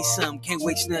gotta say something, can't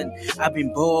waste nothing. I've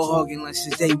been ball hogging like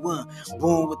since day one.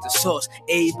 Born with the sauce,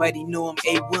 everybody know I'm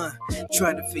A1.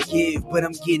 Try to forgive, but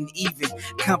I'm getting even.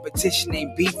 Competition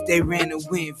ain't beef, they ran and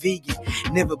went vegan.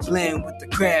 Never blend with the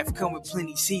craft, come with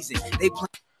plenty season. They play.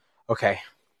 Okay,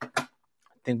 I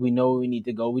think we know where we need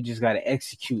to go. We just gotta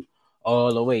execute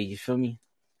all the way. You feel me?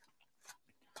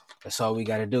 That's all we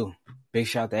gotta do. Big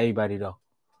shout out to everybody though.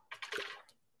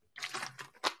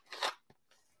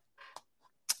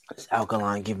 This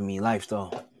alkaline giving me life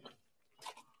though.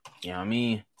 You know what I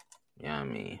mean? You know what I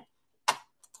mean?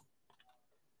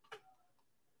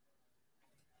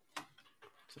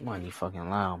 Somebody fucking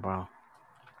loud, bro.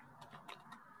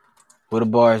 Where the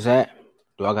bars at?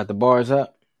 Do I got the bars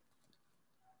up?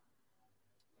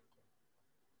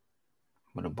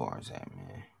 Where the bars at,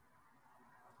 man?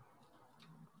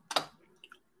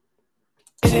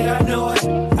 I know it,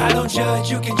 I don't judge,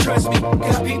 you can trust me.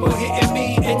 Got people hitting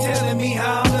me and telling me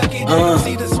how I'm looking.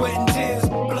 See the sweat and tears,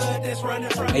 blood that's running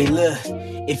from me. Hey, look,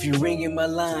 if you ringing my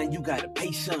line, you gotta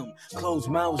pay some. Closed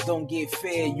mouths don't get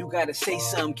fed, you gotta say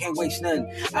something, can't waste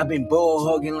nothing. I've been ball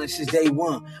hogging like since day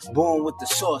one. Born with the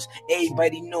sauce,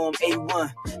 everybody know I'm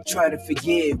A1. Try to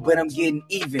forgive, but I'm getting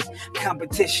even.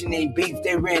 Competition ain't beef,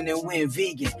 they ran and went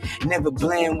vegan. Never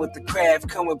blend with the craft,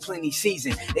 come with plenty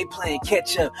season. They playing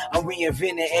catch up, I'm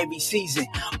reinventing every season.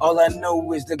 All I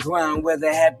know is the grind,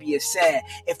 whether happy or sad.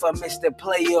 If I miss the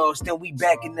playoffs, then we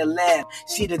back in the lab.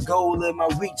 See the goal in my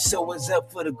reach, so it's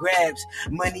up for the grabs.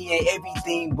 Money ain't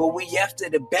everything, but we after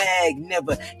the bag.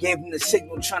 Never gave them the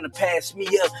signal trying to pass me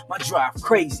up. My drive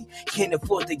crazy, can't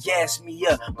afford to gas me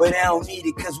up, but I don't need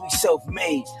it cause we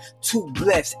self-made. Too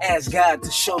blessed, ask God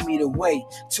to show me the way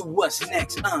to what's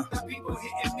next. People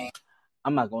hitting me.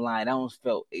 I'm not gonna lie, that one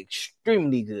felt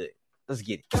extremely good. Let's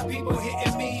get it. People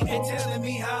hitting me and telling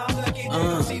me how I'm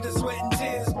looking. See the sweat and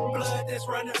tears, blood that's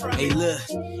running from me. Hey, look,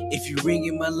 if you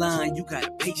ringing my line, you gotta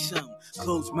pay some.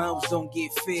 Closed mouths don't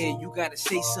get fed, you gotta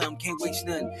say something, can't waste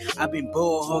nothing. I've been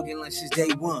ball hogging like since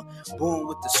day one. Born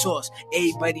with the sauce,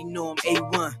 everybody know I'm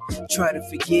A1. Try to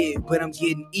forgive, but I'm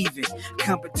getting even.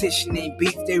 Competition ain't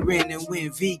beef, they ran and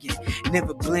went vegan.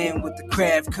 Never blend with the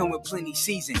craft, come with plenty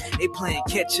season. They playing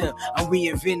catch up, I'm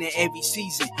reinventing every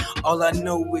season. All I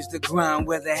know is the grind,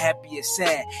 whether happy or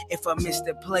sad. If I miss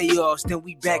the playoffs, then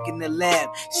we back in the lab.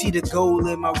 See the goal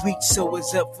in my reach, so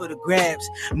it's up for the grabs.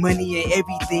 Money ain't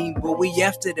everything, but we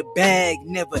after the bag.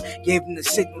 Never gave them the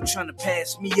signal trying to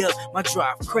pass me up. My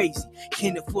drive crazy,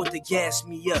 can't afford to gas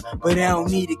me up, but I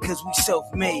don't need it cause we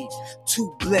self-made.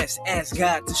 Too blessed, ask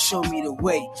God to show me the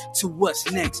way to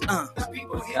what's next.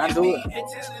 People Can I hitting do me it? and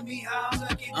telling me how I'm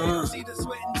looking. See the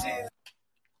sweat and tears.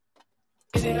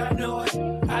 I know it,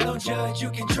 I don't judge,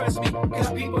 you can trust me.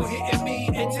 Got people hitting me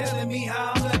and telling me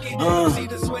how I'm looking. See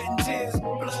the sweat and tears,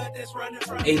 blood that's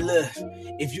Hey, look,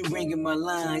 if you ringing my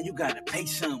line, you gotta pay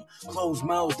some. Closed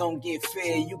mouths don't get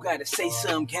fed, you gotta say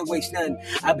something, can't waste nothing.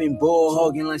 I've been ball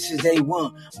hogging like since day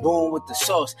one. Born with the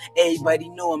sauce, everybody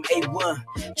know I'm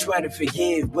A1. Try to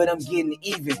forgive, but I'm getting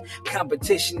even.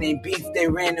 Competition ain't beef, they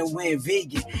ran and went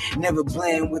vegan. Never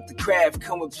blend with the craft,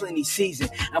 come with plenty season.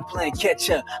 I'm playing catch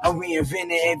up, I'm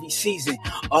reinventing every season.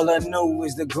 All I know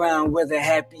is the grind, whether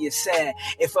happy or sad.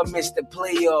 If I miss the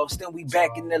playoffs, then we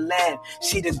back in the lab.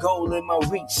 See the goal in my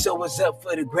reach, so it's up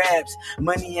for the grabs.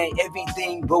 Money ain't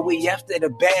everything, but we after the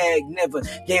bag. Never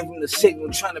gave them the signal,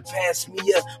 trying to pass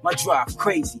me up. My drive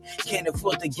crazy, can't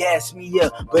afford to gas me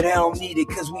up, but I don't need it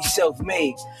cause we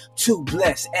self-made. Too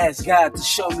blessed, ask God to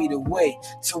show me the way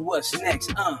to what's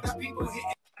next.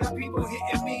 People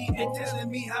hitting me and telling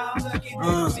me how I'm lucky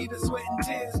to see the sweat and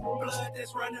tears, blood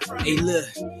that's running from me. Hey, look,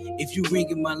 if you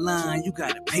ringing my line, you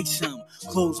gotta pay some.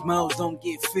 Closed mouths don't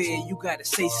get fed, you gotta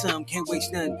say something, can't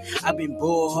waste nothing. I've been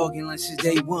ball hogging like since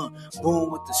day one.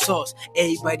 Born with the sauce,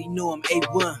 everybody know I'm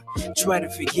A1. Try to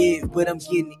forgive, but I'm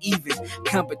getting even.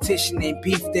 Competition ain't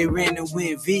beef, they ran and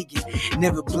went vegan.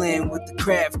 Never blend with the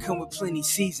craft, come with plenty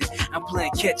season. I'm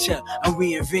playing catch up, I'm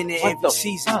reinventing every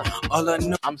season. All I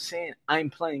know, I'm saying I'm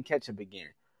playing catch up again.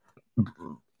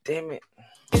 Damn it.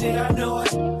 I know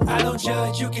it. I don't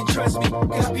judge, you can trust me.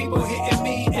 Got people hitting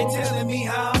me and telling me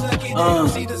how I'm lucky to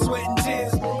see the sweat and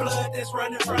tears, blood that's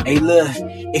running from me. Hey, look,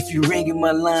 if you ringing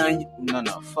my line, No,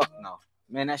 fuck no.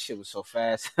 Man, that shit was so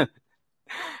fast.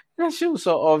 That shit was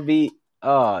so offbeat.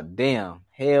 Oh, damn.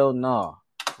 Hell no.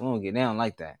 We don't get down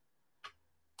like that.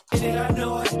 I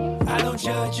know it. I don't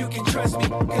judge, you can trust me.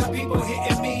 Got people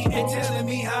hitting me and telling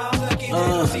me how I'm lucky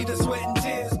to see the sweat and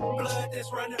tears, blood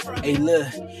that's running from me. Hey, look,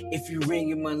 if you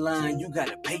ringing my line, you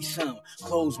gotta pay some.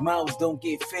 Closed mouths don't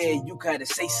get fed, you gotta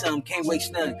say something, can't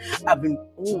waste nothing. I've been,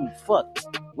 Ooh, fuck.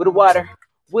 With the water.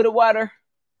 With the water.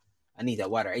 I need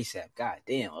that water ASAP. God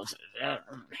damn.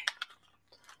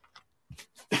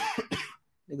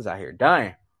 Niggas out here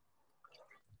dying.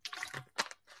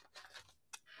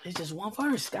 It's just one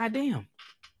verse. God damn.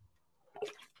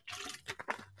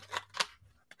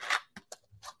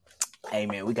 Hey,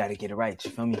 man, we got to get it right. You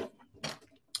feel me?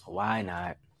 Why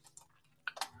not?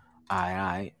 All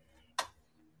right.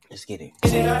 Let's get it.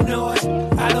 I know it.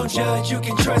 I don't judge, you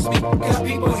can trust me. Got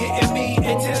people hitting me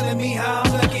and telling me how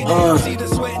I'm lucky to see the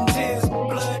sweat and tears,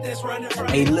 blood that's running from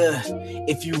me. Hey, look,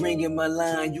 if you ringing my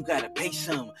line, you gotta pay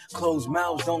some. Closed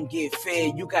mouths don't get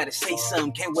fed, you gotta say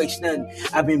something, can't waste nothing.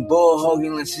 I've been ball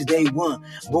hogging like since day one.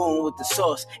 Born with the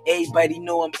sauce, everybody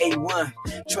know I'm A1.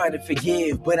 Try to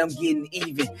forgive, but I'm getting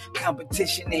even.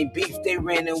 Competition ain't beef, they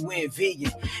ran and went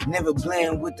vegan. Never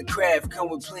blend with the craft, come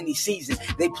with plenty season.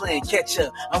 They playing catch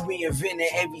up, I'm reinventing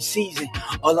every season.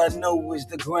 All I know is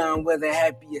the grind, whether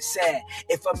happy or sad.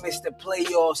 If I miss the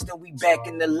playoffs, then we back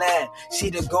in the lab. See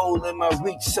the goal in my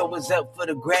reach, so it's up for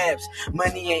the grabs.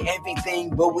 Money ain't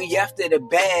everything, but we after the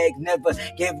bag. Never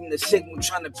gave them the signal,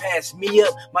 trying to pass me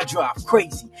up. My drive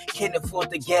crazy, can't afford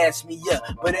to gas me up,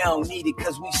 but I don't need it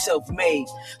cause we self-made.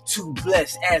 Too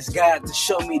blessed, ask God to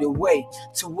show me the way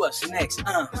to what's next.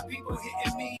 People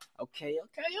hitting me. Okay.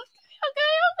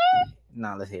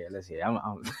 Nah, let's hear it.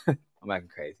 I'm acting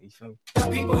crazy. You feel me?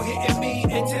 People hitting me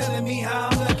and telling me how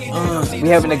I'm lucky to see We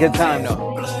the having a sweat good and time, tears,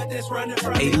 though. blood that's running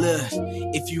from Hey, me. look,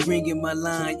 if you ringing my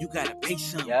line, you gotta pay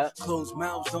some. Yep. Closed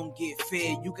mouths don't get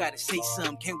fed, you gotta say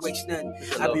something, can't waste nothing. It's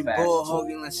a I've little been fast. ball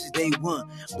hogging like since day one.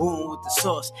 Born with the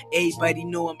sauce, everybody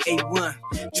know I'm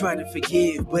A1. Try to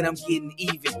forgive, but I'm getting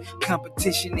even.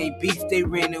 Competition ain't beef, they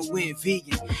ran and went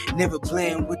vegan. Never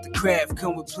blend with the craft,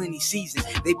 come with plenty season.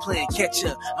 They playing catch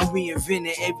up, I'm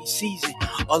reinventing every season.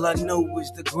 All I know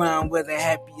is the grind, whether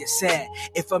happy or sad.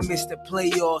 If I miss the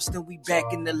playoffs, then we back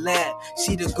in the lab.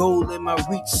 See the goal in my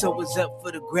reach, so it's up for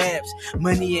the grabs.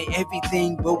 Money ain't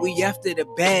everything, but we after the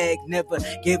bag. Never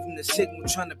gave them the signal,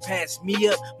 trying to pass me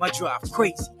up. My drive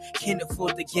crazy, can't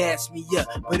afford to gas me up,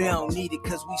 but I don't need it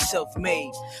cause we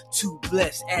self-made. Too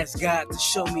blessed, ask God to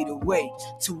show me the way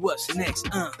to what's next.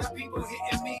 People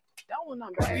hitting me. That one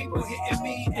not bad. People hitting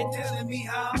me and telling me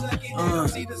how I'm lucky to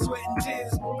see the sweat and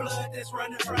tears, blood that's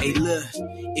running from Hey, me. look,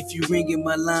 if you ringing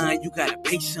my line, you gotta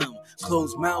pay some.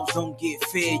 Closed mouths don't get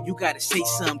fed, you gotta say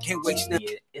something, can't waste nothing.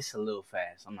 Yeah, it's a little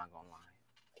fast. I'm not gonna lie.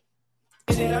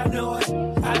 I know it.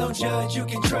 I don't judge, you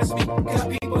can trust me. Got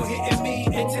people hitting me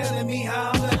and telling me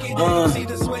how I'm lucky. They see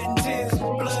the sweat and tears,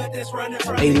 blood that's running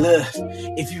from me. Hey, look,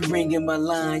 if you ringing my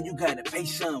line, you gotta pay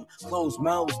some. Closed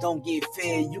mouths don't get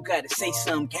fed, you gotta say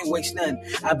something, can't waste nothing.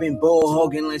 I've been ball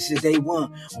hogging lunch since day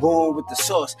one, born with the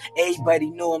sauce.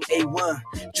 Everybody know I'm A1.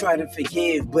 Try to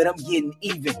forgive, but I'm getting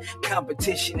even.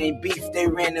 Competition ain't beef, they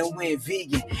ran and went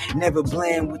vegan. Never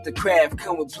bland with the craft,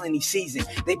 come with plenty season.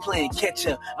 They playing catch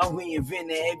up, I'm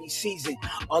reinventing every season.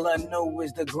 All I know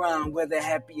is the grind, whether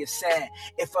happy or sad.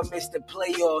 If I miss the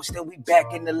playoffs, then we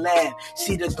back in the lab.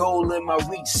 See the goal in my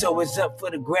reach, so it's up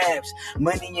for the grabs.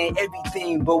 Money ain't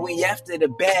everything, but we after the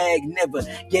bag. Never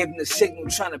gave them the signal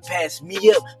trying to pass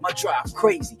me up. My drive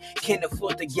crazy, can't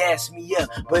afford to gas me up,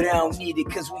 but I don't need it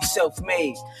cause we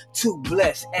self-made. Too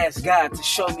blessed, ask God to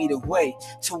show me the way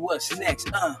to what's next.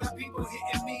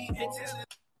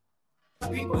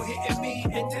 People hitting me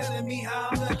and telling me how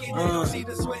I'm lucky. They don't see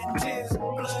the sweat and tears,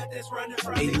 blood that's running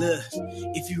from me. Hey, look,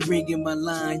 if you ringing my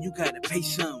line, you gotta pay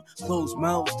some. Closed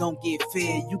mouths don't get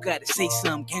fed, you gotta say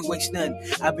something, can't waste nothing.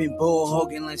 I've been ball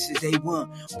hogging lunch since day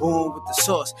one, born with the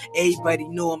sauce. Everybody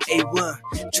know I'm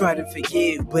A1. Try to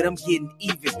forgive, but I'm getting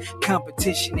even.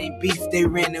 Competition ain't beef, they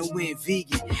ran and went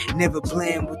vegan. Never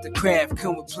bland with the craft,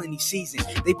 come with plenty season.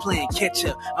 They playing catch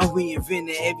up, I'm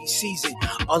reinventing every season.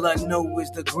 All I know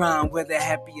is the grind, whether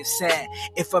happy or sad.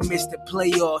 If I miss the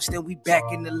playoffs, then we back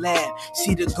in the lab.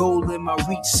 See the goal in my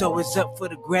reach, so it's up for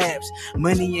the grabs.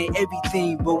 Money ain't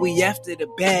everything, but we after the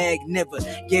bag. Never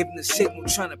gave them the signal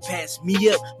trying to pass me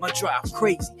up. My drive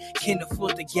crazy, can't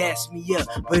afford to gas me up,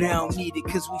 but I don't need it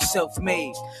cause we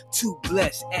self-made. Too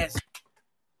blessed as...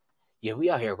 Yeah, we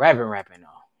out here rapping though.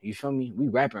 You feel me? We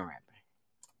rapping.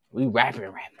 We rapping.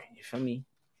 You feel me?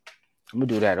 I'm gonna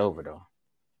do that over though.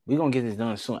 We gonna get this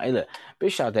done soon. Hey, look,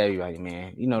 big shout out to everybody,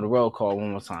 man. You know, the roll call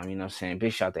one more time, you know what I'm saying?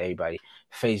 Big shout out to everybody.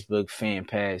 Facebook, Fan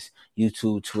Pass,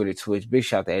 YouTube, Twitter, Twitch. Big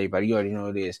shout out to everybody. You already know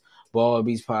what it is. Ball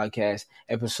Beats Podcast,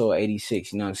 episode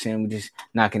 86. You know what I'm saying? We just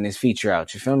knocking this feature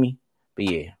out. You feel me?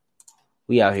 But yeah,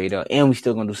 we out here, though. And we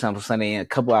still gonna do Sample Sunday in a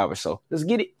couple hours, so let's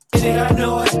get it. I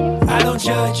know it. I don't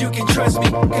judge, you can trust me.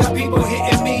 Got people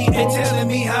hitting me and telling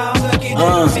me how I'm lucky. They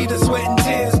don't see the sweat and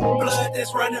tears, blood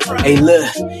that's running from me. Hey, look,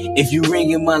 if you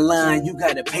ringing my line, you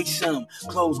gotta pay some.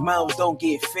 Closed mouths don't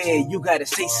get fed, you gotta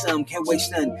say something, can't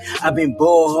waste nothing. I've been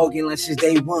ball hogging lunch since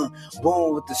day one,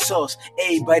 born with the sauce.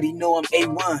 Everybody know I'm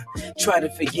A1. Try to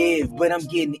forgive, but I'm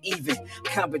getting even.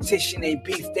 Competition ain't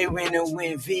beef, they ran and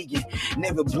went vegan.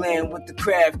 Never bland with the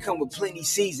craft, come with plenty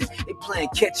season. They playing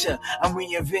catch up, I'm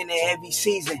reinventing every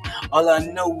season. All I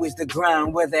know is the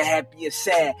grind, whether happy or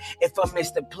sad. If I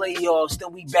miss the playoffs,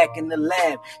 then we back in the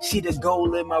lab. See the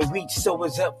goal in my reach, so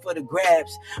it's up for the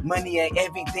grabs. Money ain't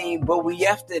everything, but we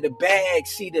after the bag.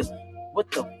 See the... What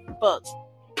the fuck?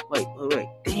 Wait,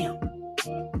 damn.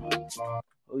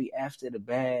 We after the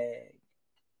bag.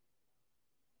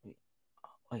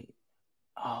 Wait.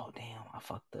 Oh, damn, I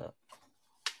fucked up.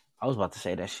 I was about to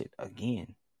say that shit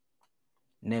again.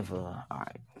 Never. All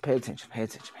right. Pay attention.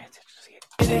 Let's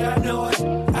get it. I know it.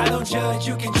 I don't judge,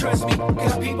 you can trust me.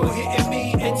 Got people hitting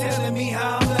me and telling me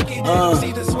how I'm lucky. They don't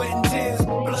see the sweat and tears,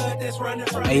 blood that's running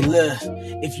from me. Hey, look,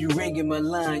 if you ringing my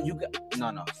line, you got...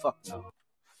 No, fuck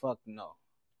no.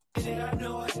 I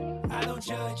know it. I don't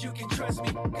judge, you can trust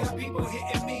me. Got people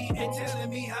hitting me and telling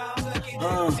me how I'm lucky. They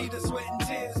don't see the sweat and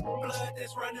tears, blood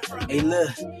that's running from me. Hey,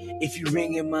 look, if you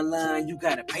ringing my line, you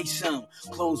gotta pay some.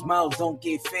 Closed mouths don't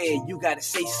get fed, you gotta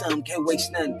say something, can't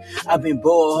waste nothing. I've been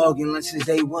ball hogging lunch since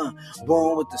day one,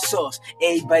 born with the sauce.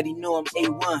 Everybody know I'm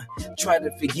A1. Try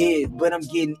to forgive, but I'm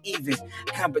getting even.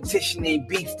 Competition ain't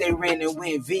beef, they ran and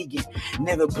went vegan.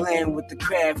 Never bland with the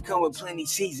craft, come with plenty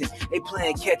season. They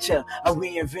playing catch up, I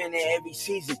reinvented every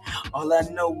season. All I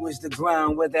know is the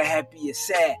grind, whether happy or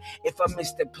sad. If I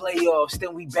miss the playoffs,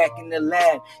 then we back in the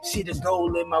lab. See the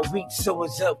goal in my reach, so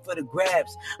it's up for the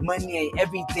grabs. Money ain't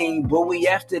everything, but we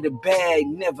after the bag.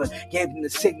 Never gave them the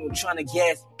signal trying to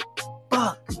gas.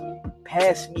 Fuck.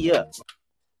 Pass me up.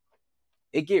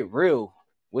 It get real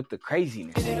with the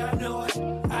craziness. I know it.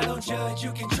 I don't judge,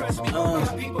 you can trust me.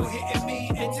 Got people hitting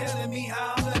me and telling me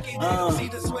how I'm lucky. They don't see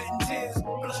the sweat and tears,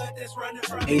 blood that's running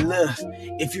from me. Hey, look,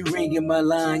 if you ringing my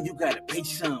line, you gotta pay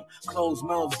some. Closed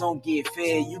mouths don't get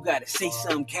fed. You gotta say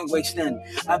something, can't waste none.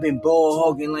 I've been ball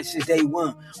hogging like since day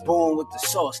one. Born with the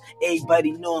sauce,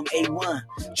 everybody know I'm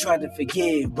A1. Try to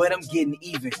forgive, but I'm getting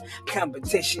even.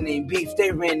 Competition ain't beef,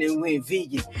 they ran and went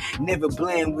vegan. Never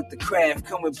blend with the craft,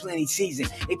 come with plenty season.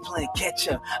 They playing catch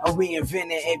up, I reinvent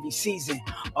it every season.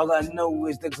 All I know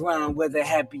is the grind, whether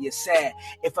happy or sad.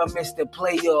 If I miss the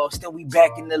playoffs, then we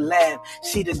back in the lab.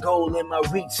 See the goal in my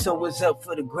reach, so it's up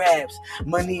for the grabs.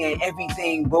 Money ain't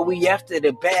everything, but we after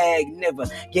the bag. Never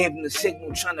gave them the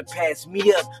signal trying to pass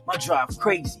me up. My drive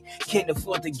crazy, can't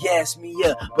afford to gas me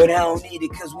up, but I don't need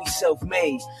it cause we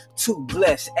self-made. Too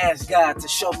blessed, ask God to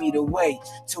show me the way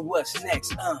to what's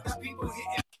next.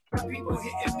 People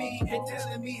hitting me and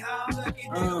telling me how I'm lucky.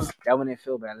 That one didn't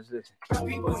feel bad. Let's listen.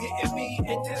 People hitting me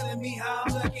and telling me how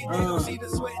I'm lucky. They don't see the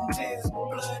sweat and tears,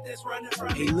 blood that's running from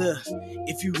me. Hey, look,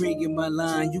 if you ringing my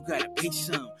line, you gotta pay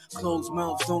some. Closed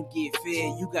mouths don't get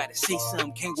fed. You gotta say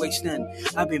something, can't waste nothing.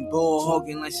 I've been ball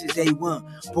hogging like since day one.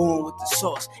 Born with the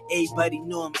sauce, everybody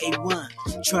know I'm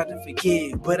A1. Try to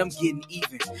forgive, but I'm getting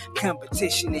even.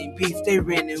 Competition ain't beef, they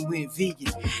ran and went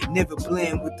vegan. Never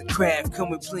blend with the craft,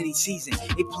 come with plenty season.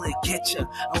 They playing catch up,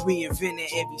 I reinvent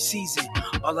it every season.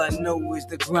 All I know is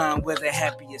the grind, whether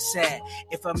happy or sad.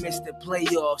 If I miss the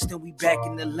playoffs, then we back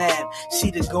in the lab.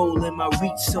 See the goal in my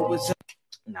reach, so it's up.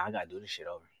 Nah, I gotta do this shit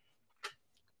over.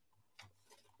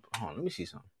 Hold on, let me see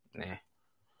something. Nah.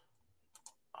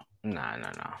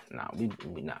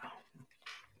 We nah.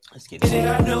 Let's get it.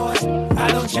 I know it.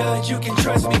 I don't judge, you can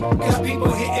trust me. Got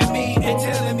people hitting me and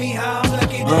telling me how I'm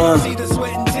lucky. They don't see the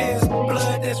sweat and tears,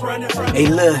 blood that's running from me. Hey,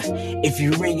 look, if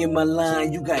you ringing my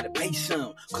line, you gotta pay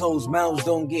some. Closed mouths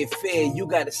don't get fed. You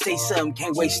gotta say something,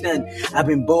 can't waste none. I've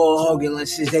been ball hogging like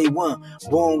since day one.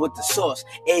 Born with the sauce,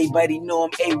 everybody know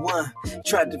I'm A1.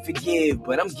 Tried to forgive,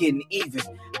 but I'm getting even.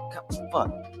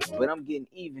 But I'm getting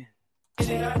even.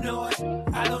 I know it.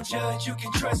 I don't judge, you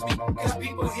can trust me. Got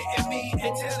people hitting me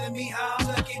and telling me how I'm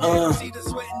lucky. They don't see the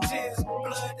sweat and tears,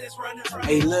 blood that's running from me.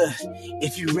 Hey, look,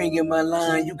 if you ringing my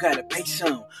line, you gotta pay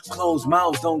some. Closed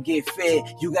mouths don't get fed.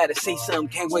 You gotta say something,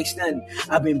 can't waste nothing.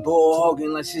 I've been ball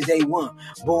hogging like since day one.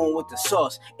 Born with the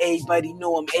sauce, everybody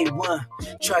know I'm A1.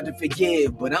 Tried to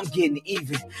forgive, but I'm getting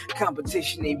even.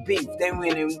 Competition ain't beef, they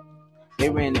ran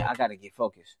it. I gotta get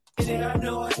focused. I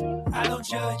know it. I don't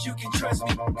judge, you can trust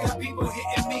me. Got people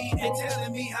hitting me and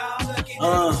telling me how I'm lucky. They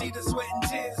don't see the sweat and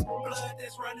tears, blood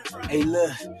that's running from me. Hey,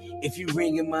 look, if you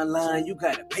ringing my line, you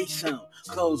gotta pay some.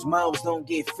 Closed mouths don't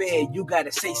get fed. You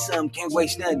gotta say something, can't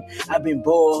waste nothing. I've been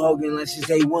ball hogging like since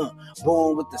day one.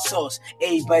 Born with the sauce,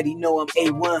 everybody know I'm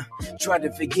A1. Try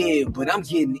to forgive, but I'm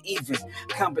getting even.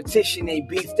 Competition ain't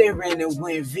beef, they ran and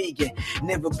went vegan.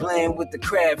 Never blend with the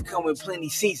craft, come with plenty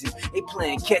season. They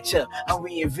playing catch up, I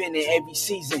reinvent it every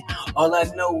season. All I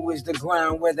know is the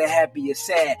grind, whether happy or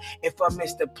sad. If I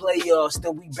miss the playoffs,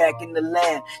 then we back in the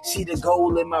lab. See the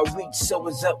goal in my reach, so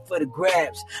it's up for the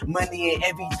grabs. Money ain't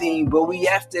everything, but we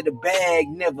after the bag.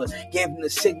 Never gave them the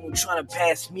signal trying to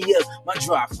pass me up. My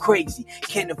drive crazy,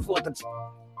 can't afford to.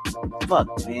 Fuck,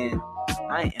 man.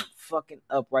 I am fucking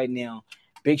up right now.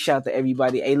 Big shout out to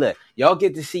everybody. Hey, look, y'all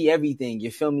get to see everything.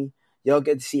 You feel me? Y'all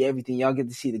get to see everything. Y'all get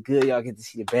to see the good. Y'all get to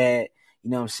see the bad. You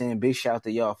know what I'm saying? Big shout out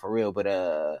to y'all for real. But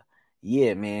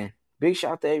yeah, man. Big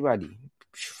shout out to everybody.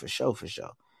 For sure.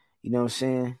 You know what I'm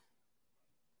saying?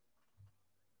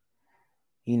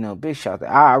 You know, big shout out.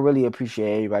 I really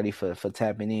appreciate everybody for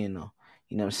tapping in though.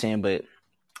 You know what I'm saying? But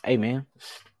hey, man,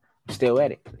 I'm still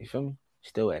at it. You feel me?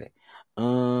 Still at it.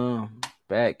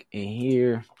 Back in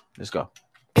here. Let's go.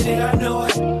 I know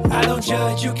it. I don't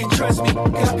judge, you can trust me.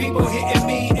 Got people hitting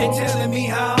me and telling me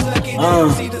how I'm lucky. They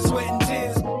don't see the sweat and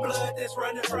tears, blood that's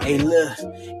running from me. Hey, look,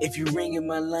 if you ringing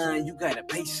my line, you gotta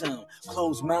pay some.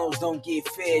 Closed mouths don't get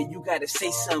fed. You gotta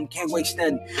say something, can't waste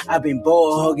nothing. I've been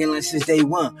ball hogging like since day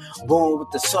one. Born with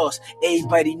the sauce,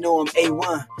 everybody know I'm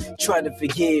A1. Try to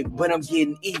forgive, but I'm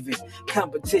getting even.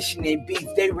 Competition ain't beef,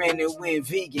 they ran and went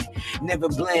vegan. Never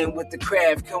blend with the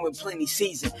craft, come with plenty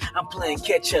season. I'm playing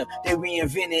catch up, they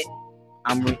reinvent it.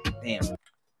 Damn.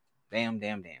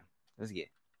 Let's get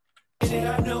it.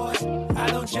 I know it. I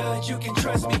don't judge, you can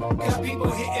trust me. Got people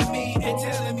hitting me and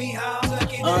telling me how I'm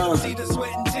lucky. They don't see the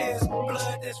sweat and tears,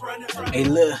 blood that's running from me. Hey,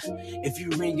 look, if you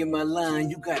ringing my line,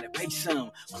 you gotta pay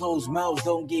some. Closed mouths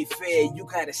don't get fed. You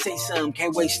gotta say something,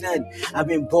 can't waste nothing. I've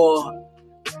been ball.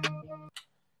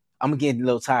 I'm getting a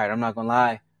little tired, I'm not gonna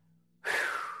lie.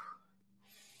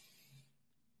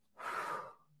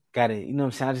 Gotta, you know what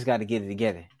I'm saying? I just gotta get it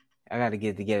together. I gotta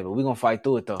get it together, but we're gonna fight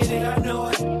through it though. I know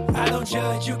it. I don't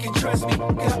judge, you can trust me.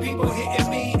 Got people hitting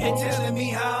me and telling me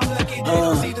how I'm lucky. They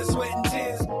don't see the sweat and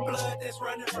tears, blood that's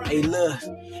running from me. Hey, look,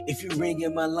 If you ring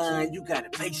in my line, you gotta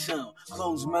pay some.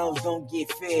 Closed mouths don't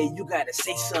get fed, you gotta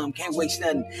say something. Can't waste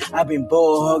nothing. I've been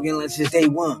ball hogging since day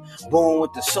one. Born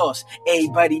with the sauce,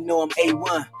 everybody know I'm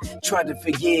A1. Try to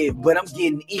forgive, but I'm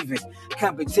getting even.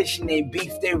 Competition ain't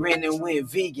beef, they ran and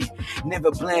went vegan.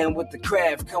 Never bland with the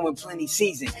craft, come with plenty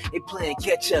season. They playing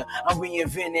catch up, I'm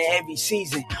reinventing every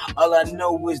season. All I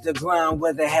know is the grind,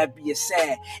 whether happy or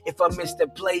sad. If I miss the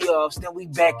playoffs, then we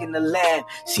back in the lab.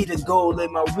 See the goal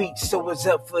in my reach, so it's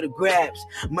up for the grabs.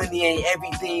 Money ain't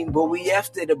everything, but we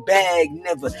after the bag.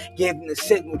 Never gave them the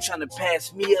signal, trying to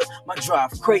pass me up. My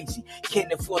drive crazy,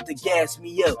 can't afford to gas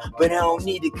me up, but I don't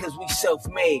need it cause we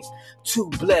self-made. Too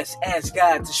blessed, ask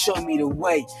God to show me the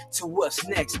way to what's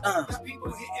next.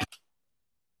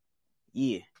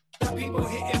 Yeah. Let's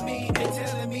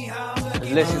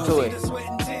listen to it.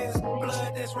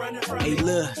 Hey,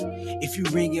 look, if you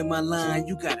ring in my line,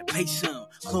 you gotta pay some.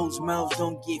 Closed mouths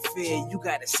don't get fed, you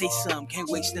gotta say something. Can't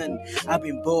waste nothing. I've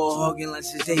been ball hogging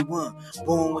since day one.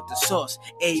 Born with the sauce,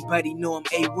 everybody know I'm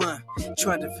A1.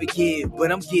 Try to forgive,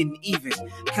 but I'm getting even.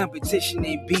 Competition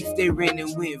ain't beef, they ran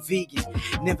and went vegan.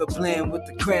 Never playing with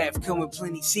the craft, come with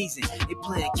plenty season. They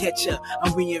playing catch up,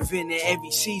 I'm reinventing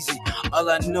every season. All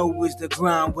I know is the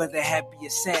grind, whether happy or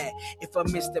sad. If I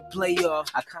miss the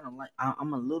playoffs,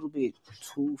 I'm a little bit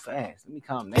too fast. Let me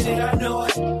calm down. I know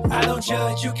it, I don't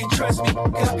judge, you can trust me.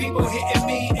 Got people hitting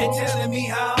me and telling me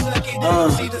how I'm lucky. They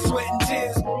don't see the sweat and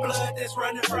tears, blood that's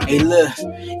running from me. Hey, look,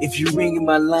 if you ringing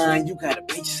my line, you gotta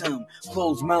pay some.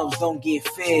 Closed mouths don't get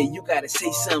fed, you gotta say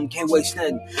something. Can't waste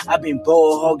nothing. I've been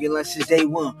ball hogging since day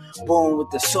one. Born with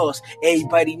the sauce,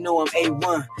 everybody know I'm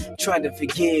A1. Trying to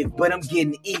forgive, but I'm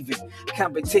getting even.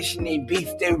 Competition ain't beef,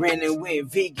 they ran and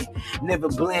went vegan. Never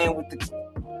bland with the...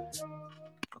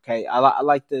 Okay, I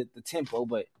like the tempo,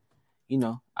 but, you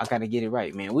know, I got to get it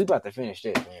right, man. We about to finish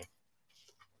this, man.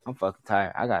 I'm fucking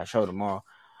tired. I got a show tomorrow.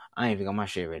 I ain't even got my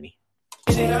shit ready.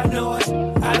 I know it,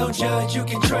 I don't judge, you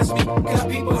can trust me. Got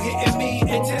people hitting me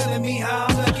and telling me how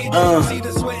I'm lucky. They don't see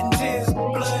the sweat and tears,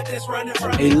 blood that's running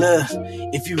from me. Hey, look,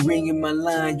 if you ringing my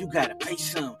line, you gotta pay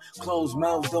some. Closed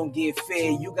mouths don't get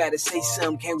fed, you gotta say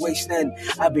something. Can't waste nothing.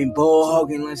 I've been ball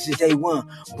hogging since day one.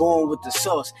 Born with the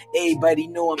sauce, everybody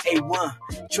know I'm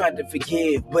A1. Tried to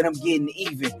forgive, but I'm getting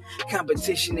even.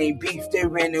 Competition ain't beef, they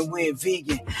ran and went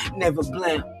vegan. Never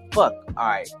bland. Fuck.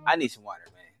 Alright, I need some water, man.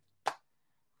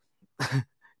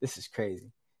 This is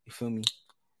crazy. You feel me?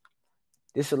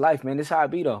 This is life, man. This how I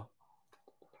be, though.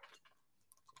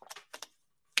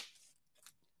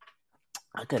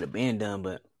 I could have been done,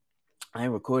 but I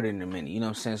ain't recorded in a minute. You know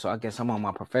what I'm saying? So I guess I'm on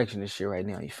my perfectionist shit right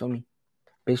now. You feel me?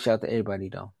 Big shout out to everybody,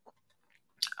 though.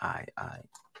 Alright. A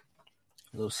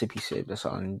little sippy sip. That's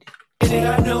all I need.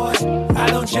 I know it, I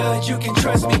don't judge, you can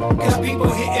trust me. Got people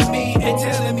hitting me and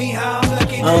telling me how I'm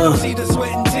lucky. They don't see the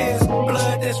sweat and tears,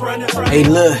 blood that's running from me. Hey,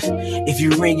 look, if you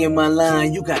ringing my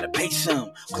line, you gotta pay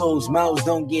some. Closed mouths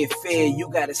don't get fed, you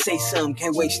gotta say something.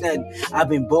 Can't waste nothing. I've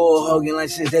been ball hogging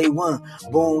since day one.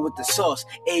 Born with the sauce,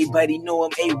 everybody know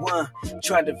I'm A1.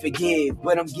 Try to forgive,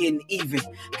 but I'm getting even.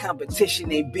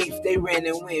 Competition ain't beef, they ran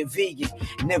and went vegan.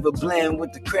 Never bland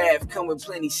with the craft, come with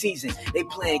plenty season. They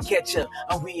playing catch up,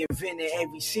 I'm reinventing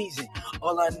every season.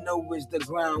 All I know is the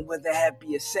grind, whether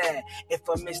happy or sad. If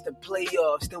I miss the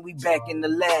playoffs, then we back in the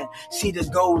lab. See the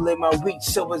goal in my reach,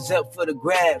 so it's up for the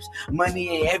grabs. Money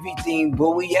ain't everything,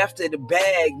 but we after the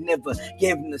bag. Never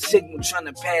gave them the signal, trying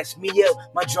to pass me up.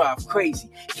 My drive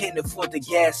crazy, can't afford to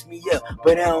gas me up,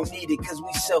 but I don't need it cause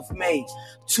we self-made.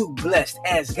 Too blessed,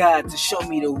 ask God to show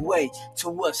me the way to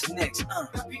what's next.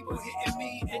 People hitting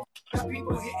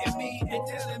me and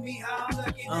telling me how I'm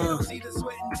lucky. They don't see the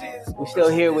sweat and tears. We still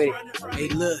here with it. Hey,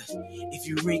 look, if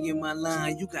you ringing my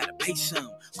line, you gotta pay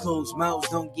some. Closed mouths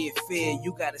don't get fed,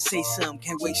 you gotta say something.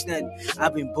 Can't waste nothing.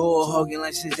 I've been ball hogging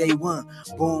since day one.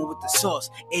 Born with the sauce,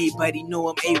 everybody know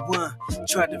I'm A1.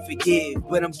 Try to forgive,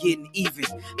 but I'm getting even.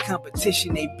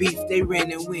 Competition ain't beef, they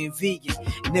ran and went vegan.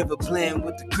 Never playing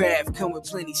with the craft, come with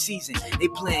plenty season. They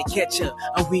playing catch up,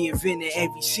 I'm reinventing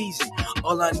every season.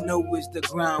 All I know is the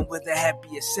grind, whether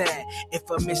happy or sad. If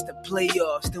I miss the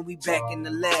playoffs, then we back in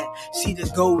the lab. See the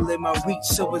goal in my reach,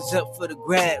 so it's up for the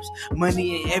grabs.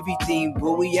 Money ain't everything,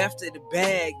 but we after the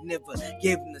bag. Never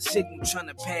gave them the signal, trying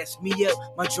to pass me up.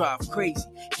 My drive crazy,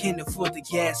 can't afford to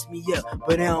gas me up,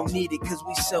 but I don't need it cause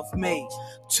we self-made.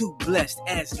 Too blessed,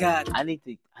 ask God. I need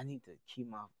to keep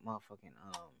my motherfucking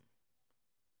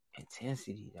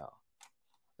intensity, though.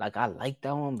 Like, I like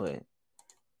that one, but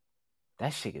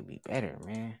that shit could be better,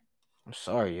 man. I'm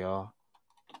sorry, y'all.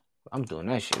 I'm doing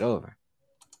that shit over.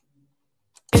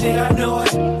 I know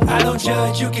it, I don't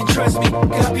judge, you can trust me.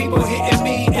 Got people hitting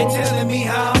me and telling me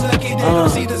how I'm lucky. They don't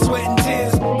see the sweat and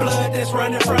tears, blood that's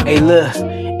running from me. Hey, look,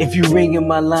 if you ringing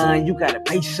my line, you gotta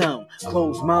pay something.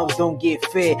 Closed mouths don't get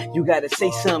fed. You gotta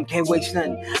say something, can't waste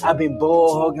nothing. I've been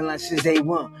ball hogging like since day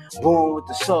one. Born with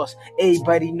the sauce,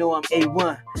 everybody know I'm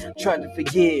A1. Tried to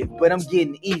forgive, but I'm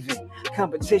getting even.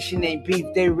 Competition ain't beef,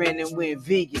 they ran and went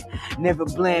vegan. Never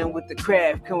bland with the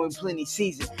craft, come with plenty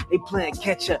season. They playing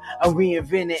catch up, I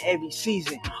reinvent it every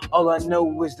season. All I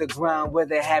know is the grind,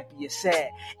 whether happy or sad.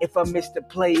 If I miss the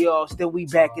playoffs, then we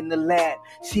back in the lab.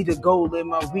 See the goal in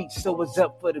my reach, so it's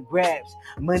up for the grabs.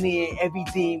 Money ain't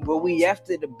everything, but we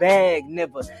after the bag.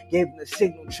 Never gave them the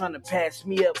signal trying to pass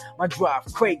me up. My drive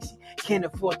crazy, can't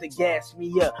afford to gas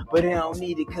me up, but I don't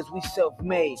need it cause we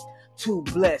self-made. Too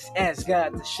blessed, ask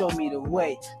God to show me the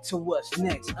way to what's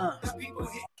next. I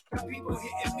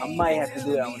might have to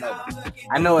do that one over.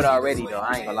 I know it already though,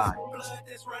 I ain't gonna lie.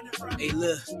 Hey,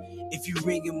 look, if you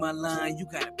ringing my line, you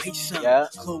gotta pay something. Yeah.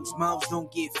 Closed mouths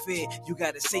don't get fed. You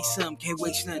gotta say something, can't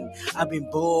waste nothing. I've been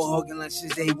ball hogging like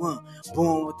since day one.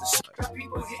 Born with the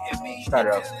Start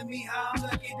it off.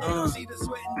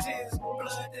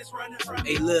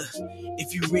 Hey, look,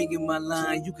 if you ringing my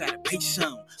line, you gotta pay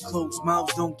something. Closed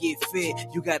mouths don't get fed.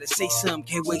 You gotta say something,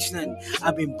 can't waste nothing.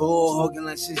 I've been ball hogging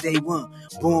like since day one.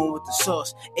 Born with the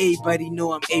sauce, everybody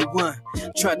know I'm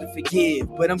A1. Tried to forgive,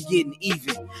 but I'm getting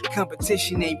even.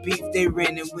 Competition ain't beef, they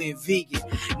ran and went vegan.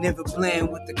 Never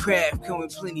playing with the craft, come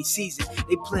with plenty season.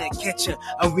 They playing catch up,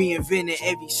 I reinvent it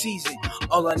every season.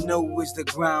 All I know is the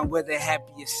grind, whether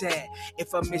happy or sad.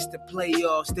 If I miss the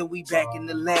playoffs, then we back in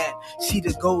the lab. See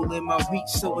the goal in my reach,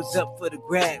 so it's up for the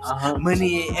grabs.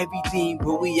 Money ain't everything,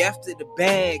 but we after the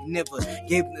bag. Never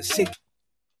gave them the sick.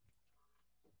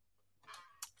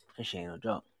 This shit ain't no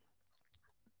joke.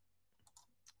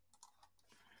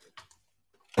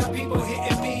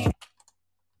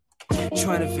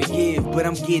 Trying to forgive, but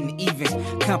I'm getting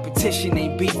even. Competition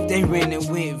ain't beef, they ran and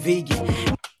went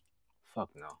vegan. Fuck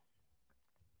no.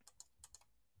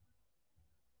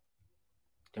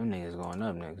 Them niggas going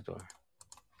up next door.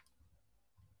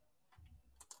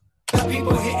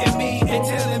 People hitting me and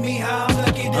telling me how I'm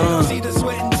lucky. They don't see the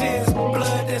sweat and tears,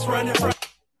 blood that's running from.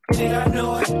 Did I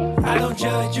know it? I don't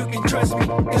judge, you can trust me.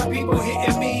 Got people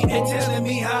hitting me and telling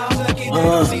me how I'm lucky. They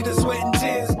don't see the sweat and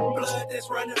tears, blood that's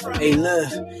running from. Hey, look,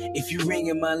 if you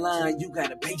ringing my line, you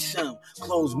gotta pay something.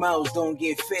 Closed mouths don't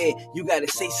get fed. You gotta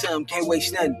say something, can't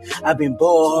waste nothing. I've been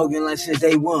ball hogging like since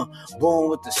day one. Born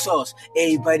with the sauce,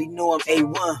 everybody know I'm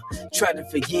A1. Tried to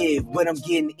forgive, but I'm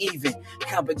getting even.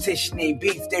 Competition ain't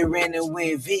beef, they ran and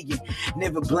went vegan.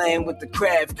 Never blame with the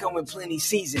craft, come with plenty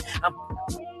season.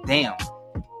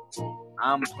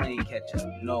 I'm playing catch up.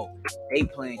 No, they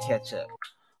playing catch up.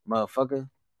 Motherfucker,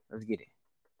 let's get it.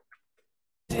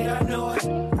 Did I know it?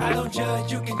 I don't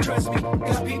judge, you can trust me.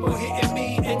 Got people hitting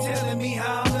me and telling me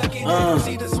how I'm lucky. They don't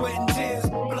see the sweat and tears,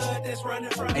 blood that's running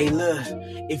from. Hey, look,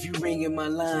 if you ringing my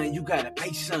line, you gotta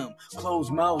pay something.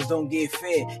 Closed mouths don't get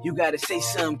fed. You gotta say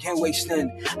something, can't waste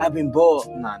nothing. I've been bald.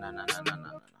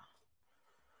 No.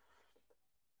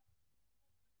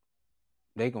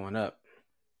 They going up.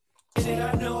 Did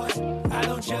I know it? I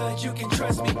don't judge, you can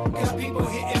trust me. Got people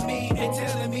hitting me and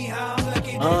telling me how I'm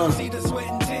lucky. They don't see the sweat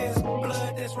and tears,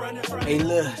 blood that's running from. Hey,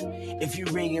 look, if you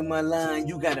ringing my line,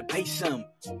 you gotta pay something.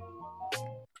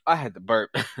 I had to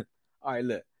burp. All right,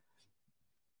 look.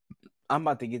 I'm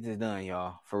about to get this done,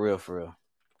 y'all. For real.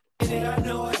 Did I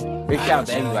know it? Big shout out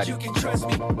to everybody. You can trust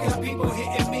me. Got people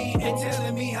hitting me and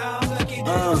telling me how I'm lucky. They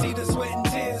don't see the sweat and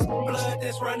tears, blood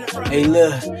that's running from. Hey,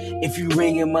 look, if you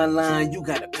ringing my line, you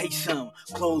gotta pay something.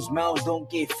 Closed mouths don't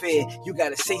get fed. You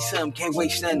gotta say something, can't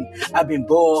waste nothing. I've been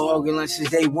ball hogging like since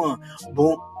day one.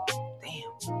 Boom.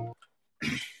 Damn.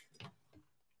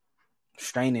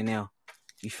 Straining now.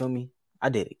 You feel me? I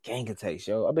did a gang of takes,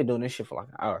 yo. I've been doing this shit for like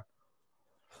an hour.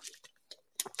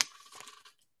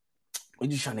 We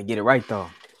just trying to get it right,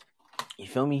 though. You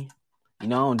feel me? You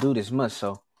know, I don't do this much,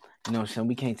 so, you know what I'm saying?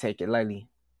 We can't take it lightly.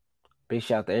 Big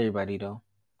shout out to everybody, though.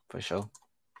 For sure.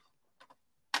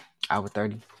 Hour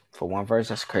 30 for one verse,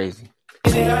 that's crazy.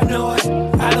 Did I know it?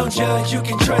 I don't judge, you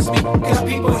can trust me. Got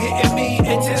people hitting me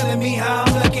and telling me how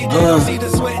I'm lucky. They don't see the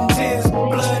sweat and tears,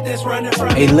 blood that's running from.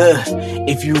 Hey, look,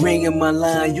 if you ringing my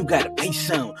line, you gotta pay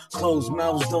something. Closed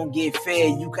mouths don't get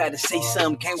fed. You gotta say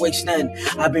something, can't waste nothing.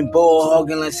 I've been ball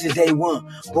hogging like since day one.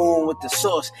 Born with the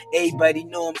sauce, everybody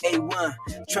know I'm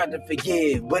A1. Tried to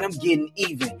forgive, but I'm getting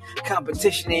even.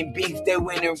 Competition ain't beef, they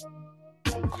winning.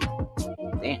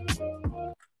 Damn.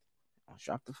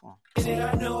 Drop the phone. Did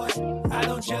I know it? I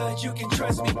don't judge, you can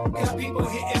trust me. Got people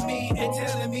hitting me and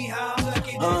telling me how I'm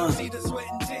lucky. They don't see the sweat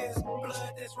and tears,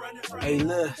 blood that's running from. Hey,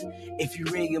 look, if you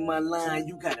ringing my line,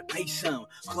 you gotta pay some.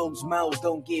 Closed mouths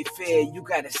don't get fed, you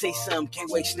gotta say something,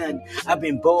 can't waste nothing. I've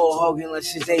been ball hogging like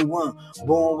since day one.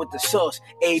 Born with the sauce,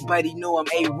 everybody know I'm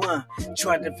A1.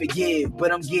 Tried to forgive,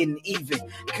 but I'm getting even.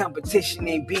 Competition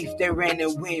ain't beef, they ran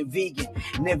and went vegan.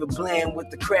 Never bland with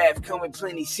the craft, coming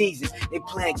plenty season. They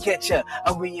playing catch up,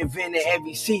 I reinvent it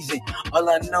every season. All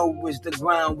I know is the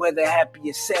grind, whether happy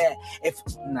or sad.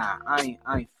 I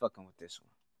ain't fucking with this one.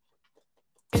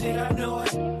 I know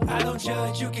it. I don't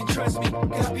judge, you can trust me.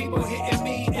 Got people hitting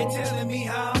me and telling me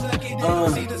how I'm lucky. They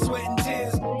don't see the sweat and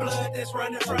tears, blood that's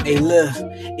running from me. Hey, look,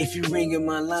 if you ringing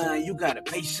my line, you gotta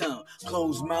pay some.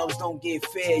 Closed mouths don't get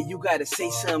fed, you gotta say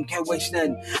something, can't waste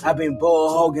nothing. I've been ball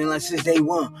hogging like since day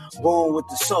one. Born with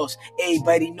the sauce,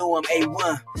 everybody know I'm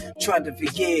A1. Tried to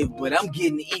forgive, but I'm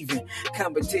getting even.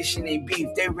 Competition ain't beef,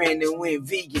 they ran and went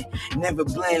vegan. Never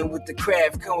bland with the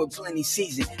craft, come with plenty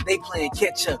season. They playing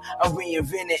catch up, I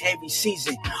reinvent every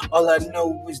season. All I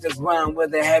know is the grind,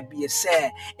 whether happy or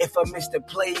sad. If I miss the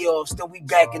playoffs, then we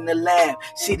back in the lab.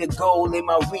 See the goal in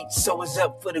my reach, so it's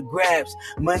up for the grabs.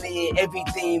 Money and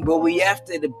everything, but we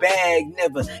after the bag.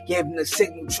 Never gave them the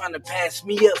signal trying to pass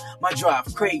me up. My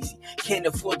drive crazy, can't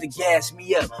afford to gas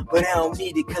me up, but I don't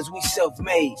need it cause we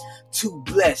self-made. Too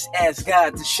blessed, ask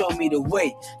God to show me the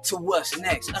way to what's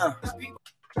next.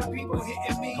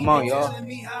 Come on, y'all.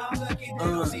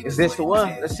 Is this the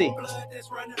one? Let's see.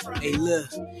 Hey, look,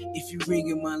 if you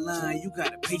ringing my line, you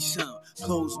gotta pay some.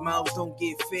 Closed mouths don't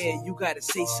get fed, you gotta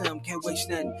say something, can't waste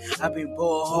nothing. I've been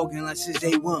ball hogging like since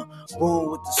day one.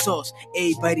 Born with the sauce,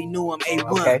 everybody know I'm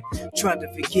A1. Okay. Tried to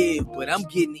forgive, but I'm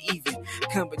getting even.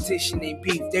 Competition ain't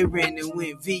beef, they ran and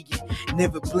went vegan.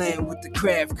 Never bland with the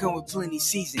craft, come with plenty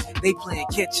season. They playing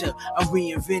catch up, I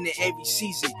reinvent it every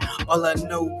season. All I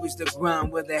know is the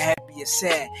grind, whether happy or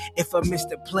sad. If I miss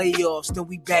the playoffs, then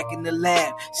we back in the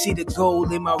lab. See the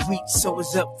goal in my reach, so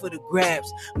it's up for the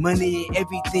grabs. Money and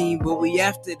everything, but we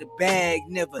after the bag.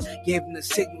 Never gave them the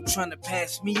signal trying to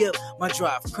pass me up. My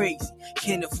drive crazy,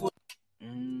 can't afford.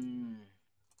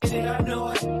 I know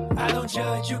it. I don't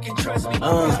judge, you can trust me.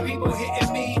 Got people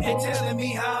hitting me and telling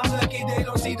me how I'm lucky. They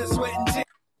don't see the sweat and tears.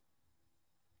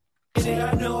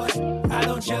 I know it. I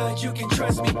don't judge, you can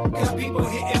trust me. Got people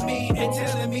hitting me and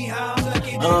telling me how I'm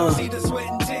lucky. They don't see the sweat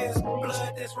and tears,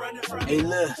 blood that's running from me. Hey,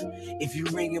 look, if you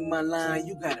ringing my line,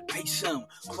 you gotta pay some.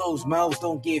 Closed mouths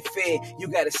don't get fed, you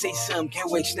gotta say something,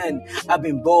 can't waste nothing. I've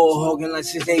been ball hogging like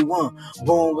since day one.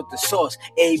 Born with the sauce,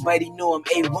 everybody know I'm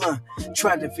A1.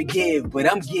 Tried to forgive,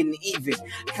 but I'm getting even.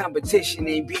 Competition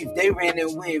ain't beef, they ran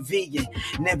and went vegan.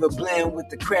 Never bland with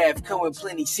the craft, come with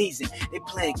plenty season. They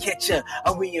playing catch up,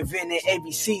 I reinvent it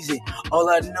every season. All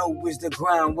I know is the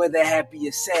grind, whether happy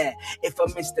or sad. If I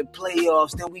miss the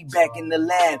playoffs, then we back in the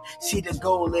lab. See the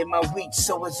goal in my reach,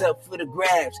 so it's up for the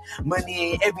grabs.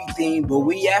 Money ain't everything, but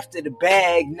we after the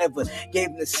bag. Never gave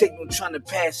them the signal trying to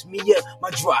pass me up. My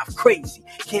drive crazy,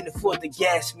 can't afford to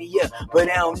gas me up, but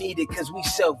I don't need it cause we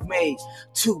self-made.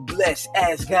 Too blessed,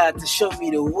 ask God to show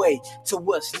me the way to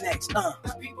what's next.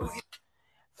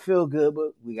 Feel good,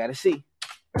 but we gotta see.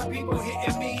 People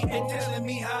hitting me and telling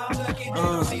me how I'm lucky. They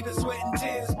don't see the sweat and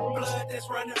tears, blood that's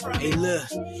running from me. Hey, look,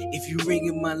 if you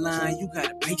ringing my line, you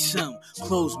gotta pay some.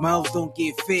 Closed mouths don't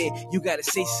get fed, you gotta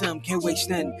say something, can't waste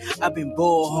nothing. I've been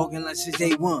ball hogging like since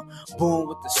day one. Born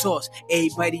with the sauce,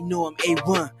 everybody know I'm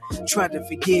A1. Tried to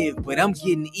forgive, but I'm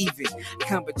getting even.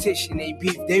 Competition ain't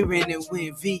beef, they ran and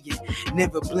went vegan.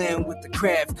 Never bland with the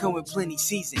craft, come with plenty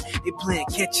season. They playing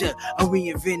catch up, I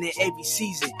reinvent it every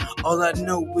season. All I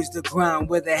know is the grind,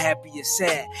 whether happy or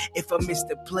sad. If I miss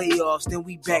the playoffs, then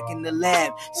we back in the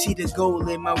lab. See the goal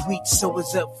in my reach, so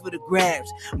it's up for the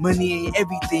grabs. Money ain't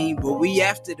everything, but we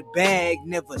after the bag.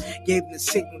 Never gave them the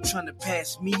signal trying to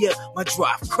pass me up. My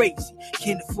drive crazy,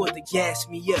 can't afford to gas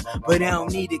me up, but I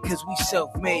don't need it cause we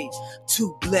self-made.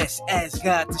 Too blessed, ask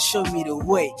God to show me the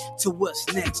way to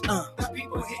what's next.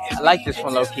 I like this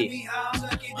one low key.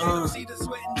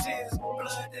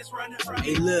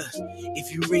 Hey, look,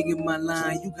 if you ringing my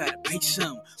line, you gotta pay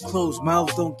some. Closed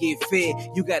mouths don't get fed,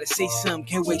 you gotta say something,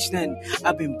 can't waste nothing.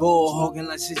 I've been ball hogging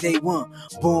like since day one.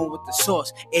 Born with the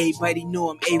sauce, everybody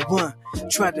know I'm A1.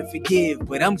 Tried to forgive,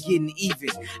 but I'm getting even.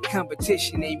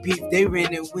 Competition ain't beef, they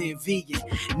ran and went vegan.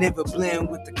 Never bland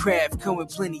with the craft, come with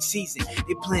plenty season.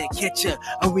 They playing catch up,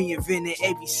 I reinvent it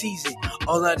every season.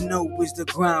 All I know is the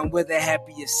grind, whether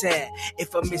happy or sad.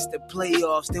 If I miss the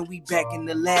playoffs, then we back in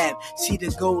the lab. See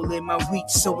the goal in my reach,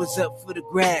 so it's up for the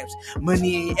grabs.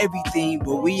 Money ain't everything,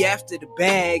 but we after the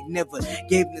bag. Never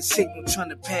gave them the signal trying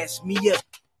to pass me up.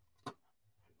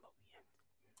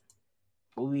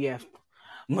 But we after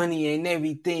money ain't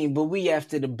everything, but we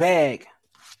after the bag.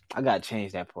 I gotta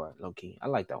change that part, low key. I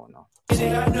like that one though.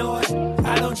 I know it.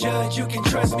 I don't judge. You can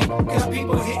trust me. Got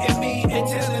people hitting me and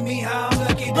telling me how I'm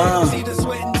lucky. They don't see the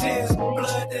sweat and tears,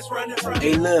 blood that's running from me.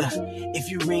 Hey, look,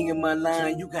 if you ringing my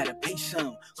line, you gotta pay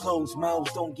some. Closed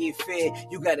mouths don't get fed.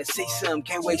 You gotta say something.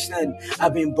 Can't waste nothing.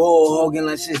 I've been ball hogging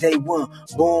like since day one.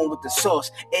 Born with the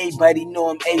sauce. Everybody know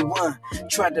I'm A1.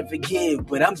 Tried to forgive,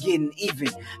 but I'm getting even.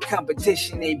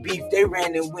 Competition ain't beef. They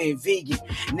ran and went vegan.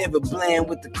 Never bland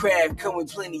with the craft. Come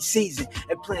with plenty season.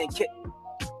 And playing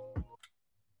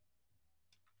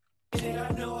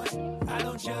I know it. I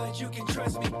don't judge. You can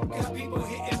trust me. Got people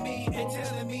hitting me and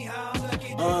telling me how I'm lucky.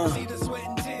 They don't see the sweat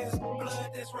and tears,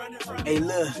 blood that's running from me. Hey,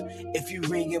 look, if you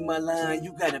ringing my line,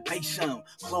 you gotta pay some.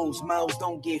 Closed mouths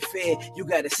don't get fed. You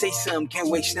gotta say something. Can't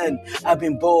waste nothing. I've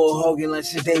been ball hogging like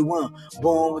since day one.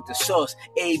 Born with the sauce.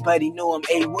 Everybody know I'm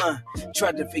A1.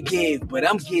 Tried to forgive, but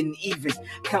I'm getting even.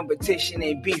 Competition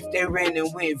ain't beef. They ran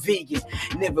and went vegan.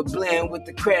 Never bland with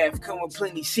the craft. Come with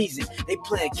plenty season. They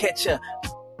playing catch up.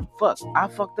 Fuck, I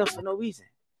fucked up for no reason.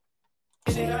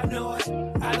 I know it.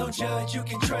 I don't judge. You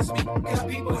can trust me. Got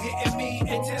people hitting me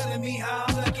and telling me how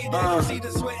I'm lucky. They don't see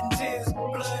the sweat and tears,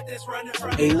 blood that's running from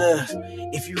me. Hey, look,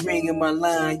 if you ringing my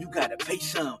line, you gotta pay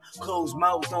some. Closed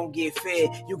mouths don't get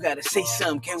fed. You gotta say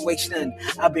something. Can't waste nothing.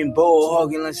 I've been ball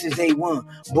hogging like since day one.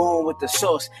 Born with the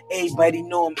sauce. Everybody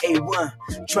know I'm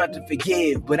A1. Tried to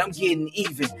forgive, but I'm getting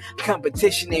even.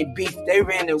 Competition ain't beef. They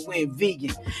ran and went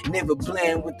vegan. Never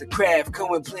bland with the craft.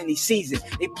 Come with plenty season.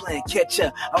 They playing catch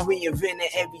up. I'm reinventing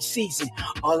every season.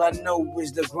 All I know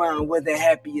is the grind, whether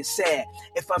happy or sad.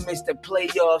 If I miss the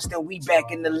playoffs, then we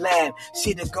back in the lab.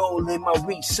 See the goal in my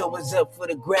reach, so it's up for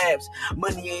the grabs.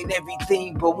 Money ain't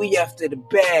everything, but we after the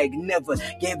bag. Never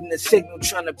gave them the signal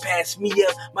trying to pass me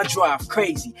up. My drive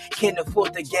crazy, can't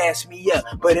afford to gas me up,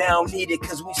 but I don't need it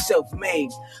cause we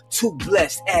self-made. Too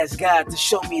blessed, ask God to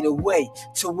show me the way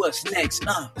to what's next.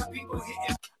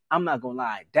 I'm not gonna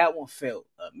lie, that one felt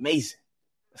amazing.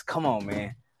 Come on,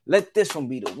 man. Let this one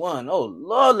be the one. Oh,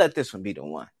 Lord, let this one be the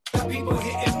one.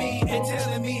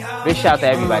 Big shout to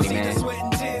everybody, man.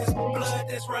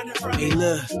 Hey,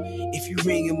 look, if you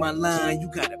ringing my line, you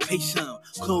gotta pay some.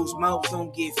 Closed mouths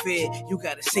don't get fed. You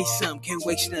gotta say something. Can't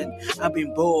waste nothing. I've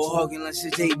been ball hogging like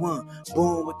since day one.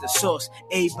 Born with the sauce.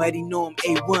 Everybody know I'm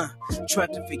A1.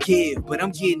 Tried to forgive, but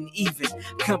I'm getting even.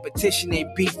 Competition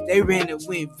ain't beef. They ran and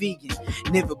went vegan.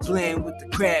 Never bland with the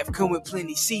craft. Come with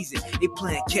plenty season. They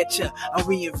playing catch up. I'm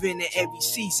reinventing every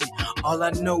season. All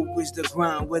I know is the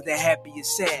grind, whether happy or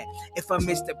sad. If I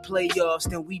miss the playoffs,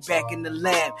 then we back in the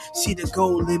lab. See the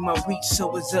goal in my reach,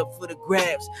 so it's up for the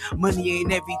grabs. Money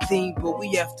ain't everything, but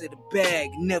we after the bag.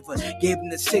 Never gave them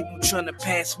the signal trying to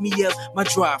pass me up. My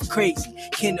drive crazy,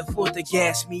 can't afford to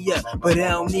gas me up, but I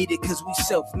don't need it cause we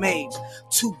self-made.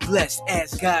 Too blessed,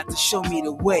 ask God to show me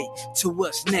the way to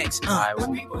what's next. Alright,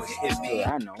 when people hit me,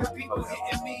 I know.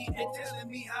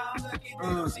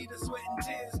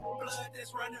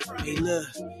 Hey, look,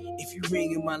 if you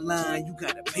ringing my line, you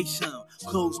gotta pay some.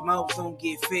 Closed mouths don't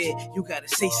get fed. You gotta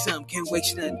say something. Can't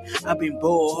waste nothing. I've been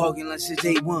ball hogging like since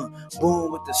day one.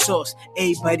 Born with the sauce.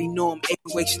 Everybody know I'm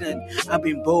ain't waste nothing. I've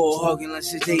been ball hogging like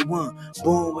since day one.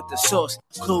 Born with the sauce.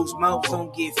 Closed mouths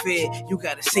don't get fed. You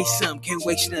gotta say something. Can't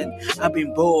waste nothing. I've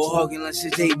been ball hogging like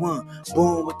since day one.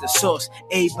 Born with the sauce.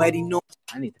 Everybody know.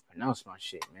 I need to pronounce my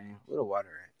shit, man. Where the water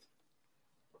at?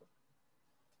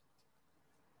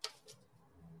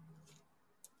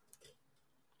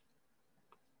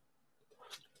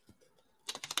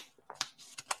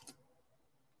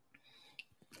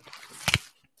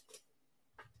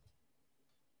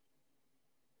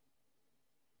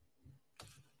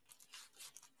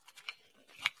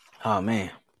 Oh, man.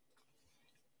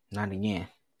 Not again.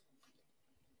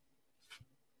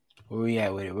 Where we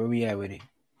at with it?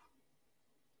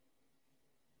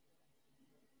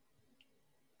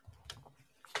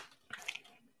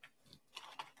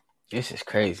 This is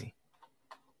crazy.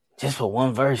 Just for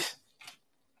one verse.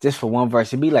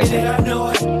 It be like that. I know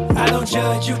it. I don't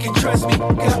judge. You can trust me.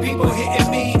 Got people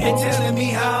hitting me and telling me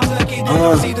how I'm lucky. They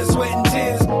don't see the sweat and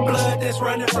tears, blood that's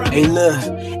running from me. Hey, look,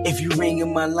 if you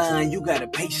ringing my line, you gotta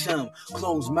pay some.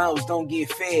 Closed mouths don't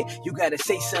get fed. You gotta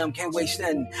say something. Can't waste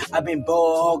nothing. I've been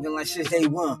ball hogging like since day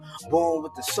one. Born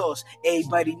with the sauce.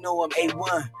 Everybody know I'm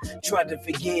A1. Tried to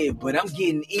forgive, but I'm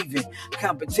getting even.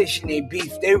 Competition ain't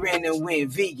beef. They ran and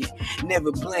went vegan.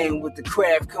 Never blame with the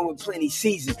craft. Come with plenty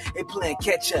season. They playing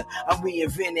catch up. I'm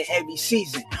reinventing every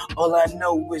season. All I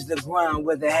know is the grind,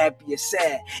 whether happy or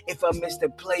sad. If I miss the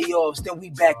playoffs, then we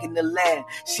back in the lab.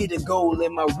 See See the goal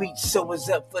in my reach, so it's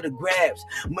up for the grabs.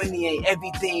 Money ain't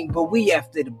everything, but we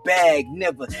after the bag.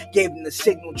 Never gave them the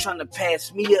signal trying to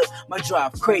pass me up. My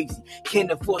drive crazy, can't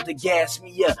afford to gas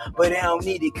me up, but I don't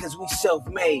need it cause we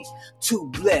self-made. Too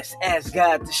blessed, ask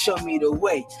God to show me the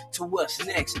way to what's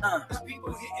next.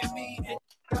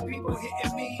 People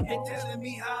hitting me and telling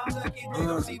me how I'm lucky. They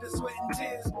don't see the sweat and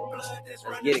tears, blood that's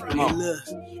running. Get it, come on. Look,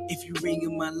 if you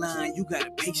ringing my line, you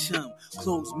gotta pay some.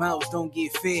 Closed mouths don't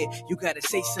get fed. You gotta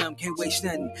say something, can't waste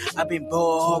nothing. I've been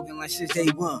ball hogging like since day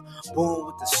one. Born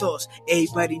with the sauce,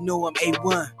 everybody know I'm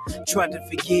A1. Tried to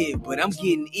forgive, but I'm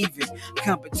getting even.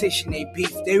 Competition ain't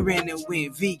beef, they ran and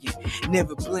went vegan.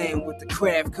 Never playing with the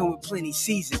craft, come with plenty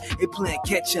season. They playing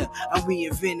catch up, I'm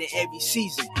reinventing every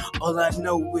season. All I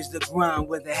know is the grind,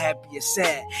 whether happy or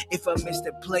sad. If I miss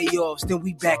the playoffs, then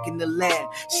we back in the lab.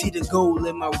 See the goal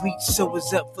in my reach, so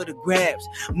it's up for the grabs.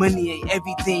 Money ain't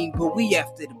everything, but we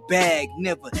after the bag.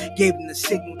 Never gave them the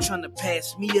signal trying to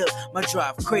pass me up. My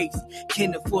drive crazy,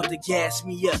 can't afford to gas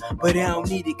me up, but I don't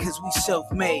need it cause we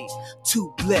self-made.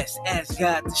 Too blessed, ask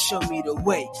God to show me the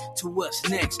way to what's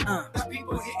next.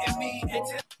 People hitting me and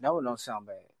That one don't sound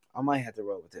bad. I might have to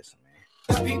roll with this one,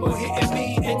 man. People hitting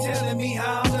me and telling me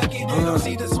how I'm lucky. They don't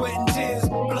see the sweat and tears,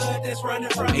 blood that's running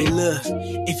from me. Hey, look,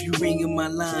 if you ringing my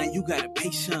line, you gotta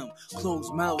pay some.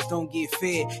 Closed mouths don't get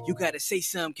fed. You gotta say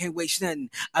something, can't waste nothing.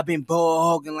 I've been ball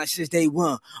hogging like since day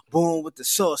one. Born with the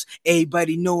sauce,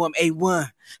 everybody know I'm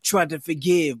A1. Tried to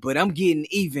forgive, but I'm getting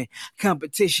even.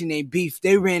 Competition ain't beef,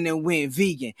 they ran and went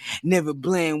vegan. Never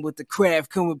blend with the craft,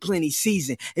 come with plenty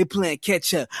season. They playing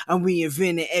catch up, I'm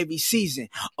reinventing every season.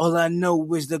 All I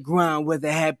know is the grind,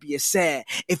 whether happy or sad.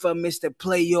 If I miss the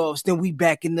playoffs, then we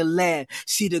back in the lab.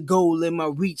 See the goal in my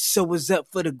reach, so it's up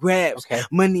for the grabs. Okay.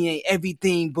 Money ain't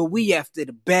everything, but we after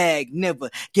the bag. Never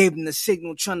gave them the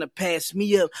signal trying to pass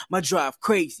me up. My drive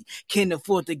crazy, can't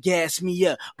afford to gas me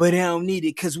up, but I don't need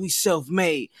it cause we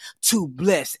self-made. Too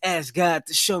blessed, ask God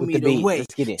to show me the way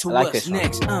to what's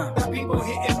next. People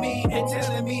hitting me and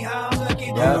telling me how I'm lucky.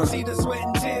 They don't see the sweat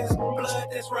and tears, blood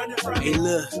that's running from me. Hey,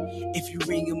 look, if you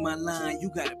ringing my line,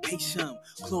 you gotta pay some.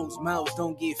 Closed mouths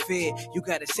don't get fed. You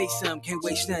gotta say something, can't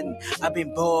waste nothing. I've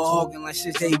been ball hogging like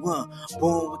since day one.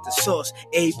 Born with the sauce,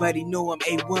 everybody know I'm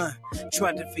A1.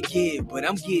 Tried to forgive, but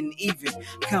I'm getting even.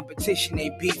 Competition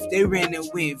ain't beef, they ran and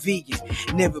went vegan.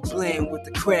 Never playing with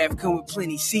the craft, come with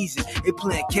plenty season. They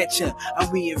playing catch up, I'm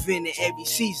reinventing every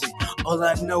season. All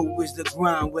I know is the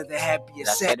grind, whether happy or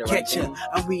sad. Catch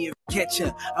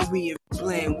up, I'm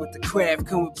playing with the craft,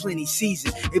 come with plenty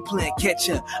season. They playing catch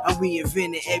up, I'm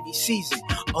reinventing every season.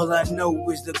 All I know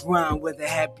is the grind, whether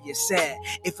happy or sad.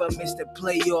 If I miss the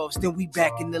playoffs, then we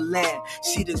back in the lab.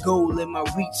 See the goal in my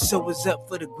reach, so it's up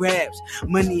for the grabs.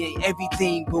 Money ain't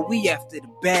everything, but we after the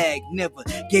bag. Never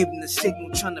gave them the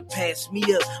signal trying to pass me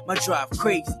up. My drive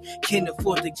crazy, can't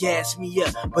afford to gas me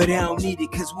up, but I don't need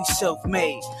it cause we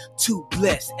self-made. Too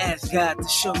blessed, ask God to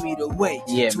show me the way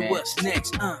to what's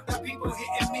next. People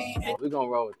hitting me and We're gonna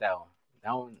roll with that one.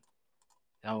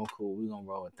 That one cool. We're gonna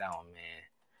roll with that one, man.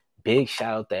 Big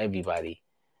shout out to everybody.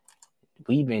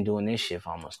 We've been doing this shit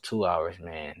for almost 2 hours,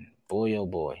 man. Boy, oh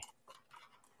boy.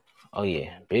 Oh yeah,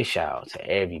 big shout out to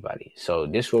everybody. So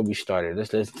this is where we started.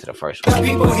 Let's listen to the first one.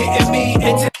 people hitting me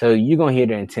and So you're gonna hear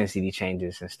the intensity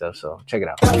changes and stuff. So check it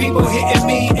out. people hitting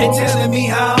me and telling me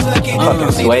how I'm lucky. They I'm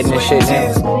don't see sweating the and sweat shit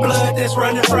and tears, now. blood that's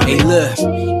running from Hey, me. look,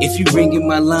 if you ringing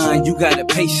my line, you gotta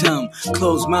pay some.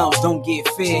 Closed mouths don't get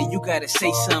fed. You gotta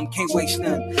say something, can't waste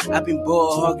nothing. I've been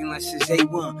ball hogging like since day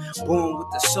one. Born with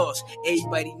the sauce,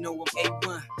 everybody know I'm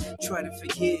A1. Try to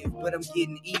forgive, but I'm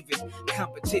getting even.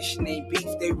 Competition ain't beef,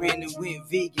 they ran and went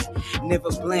vegan.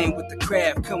 Never blame with the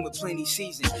craft, come with plenty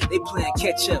season. They playing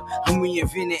catch up, I'm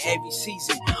reinventing every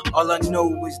season. All I know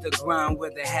is the grind,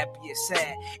 whether happy or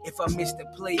sad. If I miss the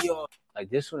playoff,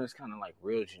 Like this one is kind of like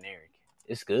real generic.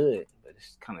 It's good, but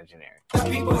it's kind of generic.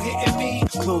 People hitting me.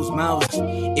 closed mouths.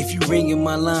 If you ringing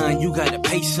my line, you gotta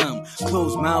pay some.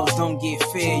 Closed mouths don't get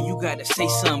fed. You gotta say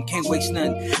something, can't waste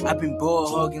nothing. I've been ball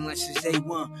hogging like since day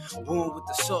one. Born with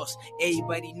the sauce,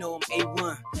 everybody know I'm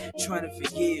A1. Trying to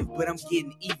forgive, but I'm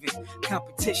getting even.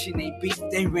 Competition ain't beef,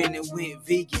 they ran and went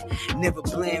vegan. Never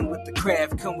blend with the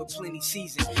craft, come with plenty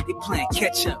season. They playing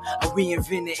catch up, I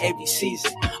reinvented every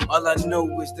season. All I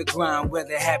know is the grind,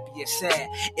 whether happy or sad.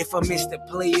 If I miss the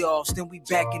playoffs, then then we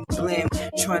back in the blame.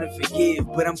 Trying to forgive,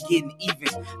 but I'm getting even.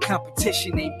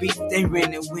 Competition ain't beef, they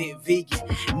ran and went vegan.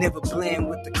 Never blend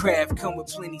with the craft, come with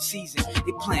plenty season.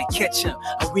 They playing catch up,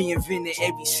 I reinvent it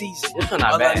every season.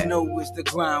 All bad. I know is the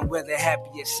grind, whether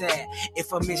happy or sad.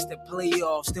 If I miss the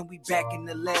playoffs, then we back in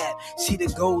the lab. See the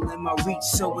goal in my reach,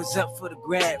 so it's up for the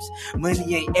grabs.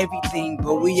 Money ain't everything,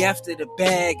 but we after the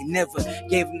bag. Never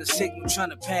gave them the signal trying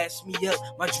to pass me up.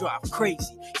 My drive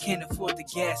crazy, can't afford to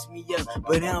gas me up,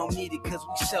 but I don't need it cause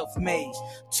we self-made.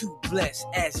 Too blessed,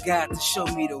 ask God to show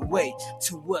me the way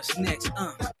to what's next.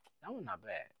 That one not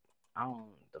bad.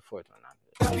 The fourth one not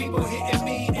good. People hitting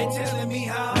me and telling me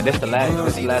how. And this the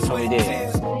last one we did.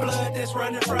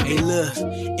 Hey look,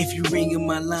 if you ringing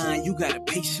my line, you gotta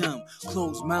pay some.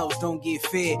 Closed mouths don't get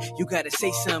fed. You gotta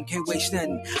say something, can't waste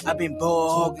nothing. I've been ball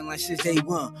hogging like since day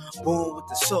one. Born with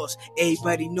the sauce,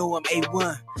 everybody know I'm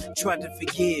A1. Tried to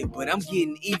forgive, but I'm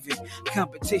getting even.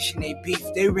 Competition ain't beef,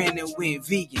 they ran and went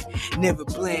vegan. Never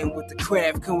blend with the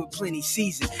craft, come with plenty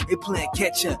season. They playing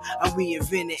catch up, I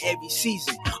reinvent it every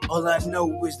season. All I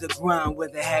know is the grind,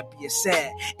 whether happy or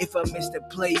sad. If I miss the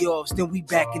playoffs, then we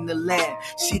back in the lab.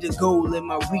 See the goal in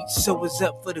my reach, so it's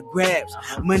up for the grabs.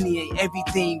 Money ain't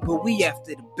everything, but we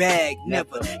after the bag.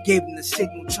 Never gave them the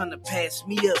signal trying to pass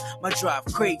me up. My drive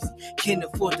crazy, can't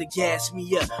afford to gas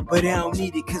me up, but I don't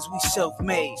need it cause we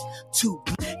self-made. Two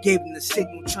gave them the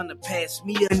signal trying to pass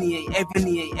me up. Money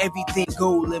ain't everything,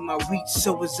 goal in my reach,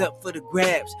 so it's up for the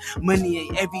grabs. Money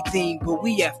ain't everything, but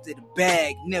we after the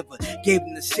bag. Never gave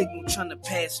them the signal trying to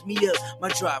pass me up. My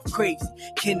drive crazy,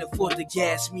 can't afford to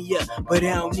gas me up, but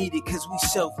I don't need it cause we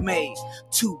self-made.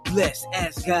 Too blessed,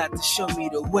 ask God to show me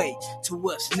the way to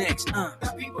what's next. Okay,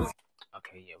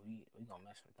 yeah, we gonna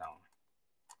mess with that one.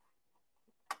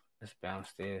 Let's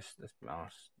bounce this.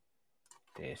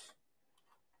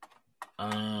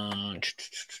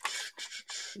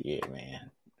 Yeah,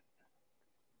 man.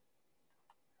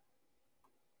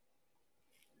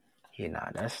 Yeah,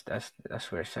 nah,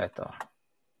 that's where it's at though.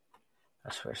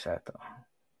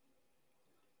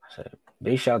 So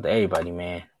big shout out to everybody,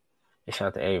 man. Big shout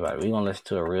out to everybody. We gonna listen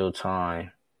to a real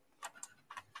time.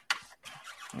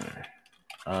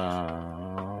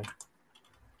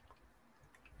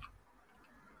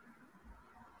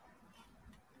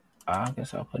 I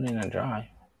guess I'll put it in a drive.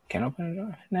 Can I put it in a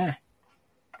drive? Nah.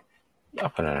 I'll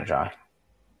put it in a drive.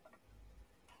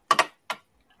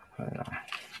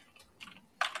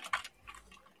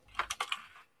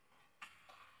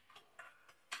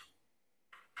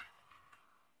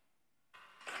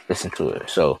 Listen to it.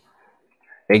 So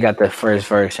they got the first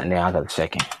verse and then I got the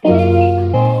second.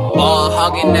 Ball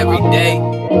hogging every day.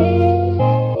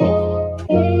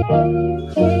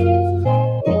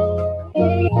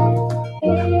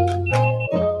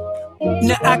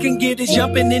 Now I can get it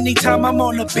jumping anytime I'm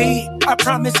on the beat. I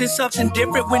promise it's something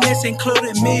different when it's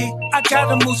including me. I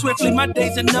gotta move swiftly, my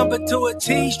days are numbered to a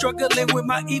T. Struggling with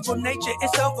my evil nature,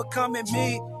 it's overcoming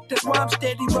me. That's why I'm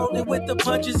steady rolling with the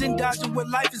punches and dodging what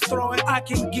life is throwing. I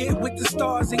can get with the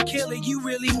stars and kill it, you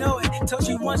really know it. Told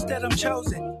you once that I'm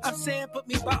chosen. I'm saying put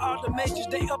me by all the majors,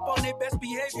 they up on their best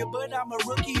behavior, but I'm a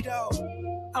rookie though.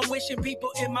 I'm wishing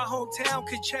people in my hometown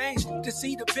could change to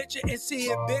see the picture and see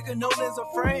it bigger, no lens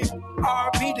or frame.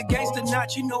 RP the gangster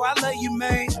notch, you know I love you,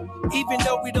 man. Even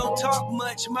though we don't talk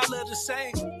much, my love the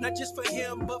same. Not just for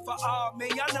him, but for all, man.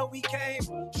 Y'all know we came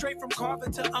straight from Carver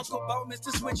to Uncle Bowman's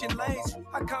to switching lanes.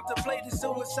 I contemplated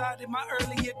suicide in my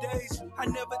earlier days. I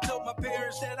never told my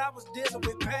parents that I was dealing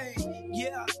with pain.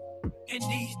 Yeah. And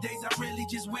these days I really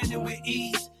just winning with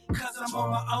ease, cause I'm on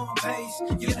my own pace.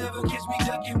 You never catch me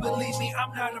ducking, believe me,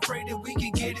 I'm not afraid that we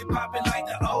can get it popping like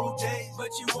the old days. But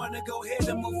you wanna go ahead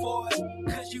and move forward,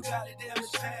 cause you got it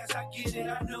damaged past. I get it,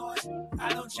 I know it.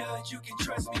 I don't judge, you can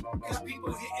trust me. Got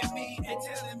people hitting me and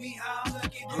telling me how I'm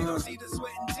lucky. They don't see the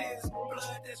sweat and tears,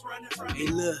 blood that's running from me. Hey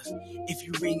look, if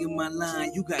you ringing my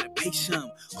line, you gotta pay some.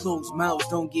 Closed mouths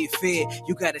don't get fed.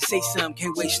 You gotta say something,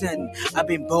 can't waste nothing. I've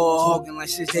been ball hogging like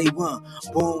since day one.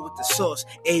 Born with the sauce,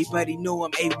 everybody know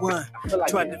I'm A1.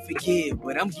 Tried to forgive,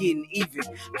 but I'm getting even.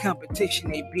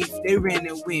 Competition ain't beef, they ran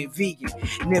and went vegan.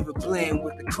 Never blend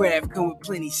with the craft, come with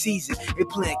plenty season. They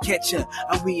playing catch up,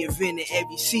 I reinvent it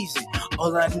every season.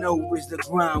 All I know is the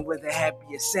grind, whether happy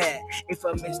or sad. If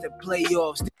I miss the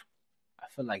playoffs, I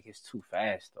feel like it's too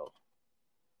fast though.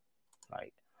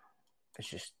 Like it's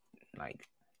just like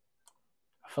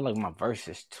I feel like my verse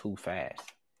is too fast.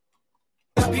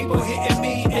 People hitting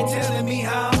me and telling me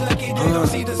how I'm lucky. They don't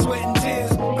see the sweat and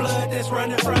tears, blood that's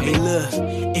running from me. Hey look,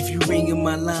 if you ringing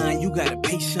my line, you gotta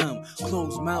pay some.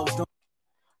 Closed mouths don't.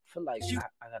 I feel like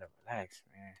I gotta relax,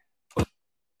 man.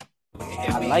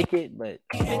 I like it, but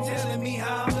And telling me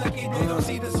how I'm lucky they don't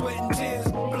see the sweat and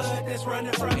tears, blood that's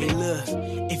running from me. Hey, look,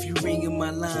 if you ringing my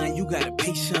line, you gotta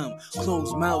pay some.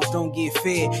 Closed mouths don't get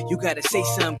fed. You gotta say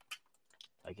something.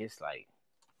 like it's like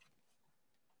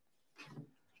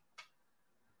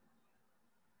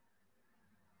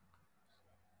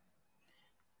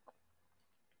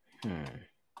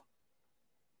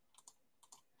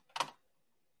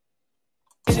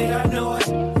I know it.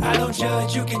 I don't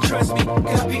judge, you can trust me.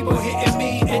 Got people hitting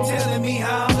me and telling me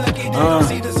how I'm lucky they don't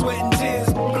see the sweat and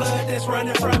tears, blood that's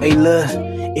running from me. Hey, look,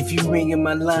 if you ringing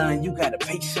my line, you gotta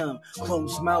pay some.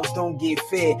 Closed mouths don't get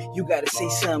fed. You gotta say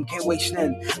something, can't waste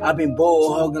nothing. I've been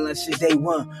ball hogging like since day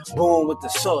one. Born with the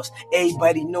sauce,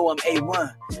 everybody know I'm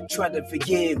A1. Try to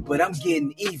forgive, but I'm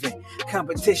getting even.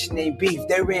 Competition ain't beef,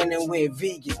 they ran and went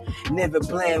vegan. Never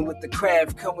bland with the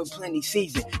craft, come with plenty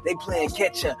season. They playing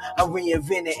catch up, I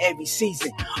reinvent it every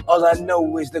season. All I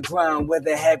know is the grind,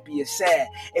 whether happy or sad.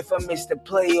 If I miss the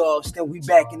playoffs, then we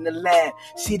back in the lab.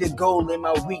 See the goal in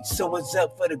my reach, so it's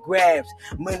up for the grabs.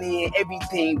 Money and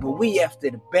everything, but we after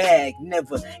the bag.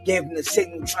 Never gave them the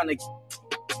signal trying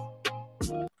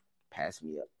to pass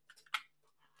me up.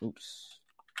 Oops.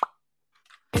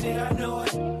 I know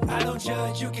it. I don't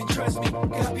judge, you can trust me.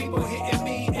 Got people hitting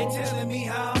me and telling me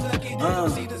how I'm lucky they don't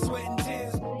see the sweat and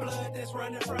tears, blood that's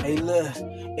running from me. Hey, look,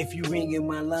 if you ringing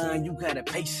my line, you gotta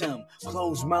pay some.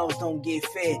 Closed mouths don't get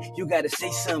fed. You gotta say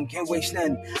something, can't waste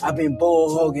nothing. I've been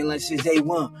ball hogging like since day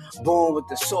one. Born with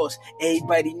the sauce,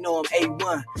 everybody know I'm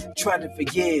A1. Try to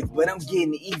forgive, but I'm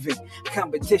getting even.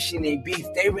 Competition ain't beef,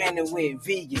 they ran and went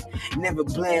vegan. Never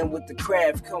bland with the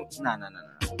craft. Nah.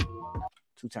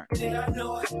 2 turns. I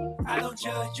know it. I don't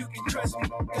judge, you can trust me.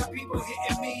 Got people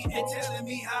hitting me and telling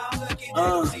me how I'm lucky they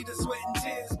don't see the sweat and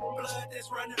tears, blood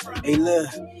that's running from me. Hey, look,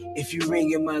 if you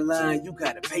ringing my line, you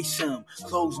gotta pay some.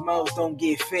 Closed mouths don't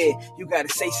get fed. You gotta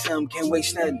say something, can't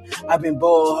waste nothing. I've been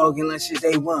ball hogging like since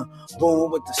day one.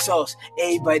 Born with the sauce,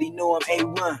 everybody know I'm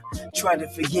A1. Try to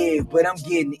forgive, but I'm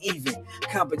getting even.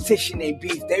 Competition ain't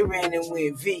beef, they ran and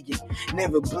went vegan.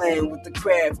 Never bland with the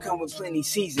craft, come with plenty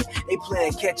season. They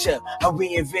playing catch up, I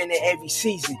reinvent it every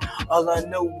season. All I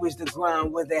know is the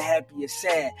grind, whether happy or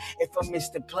sad. If I miss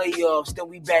the playoffs, then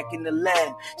we back in the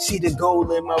lab. See the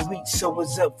goal in my reach, so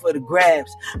it's up for the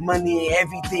grabs. Money and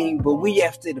everything, but we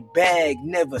after the bag.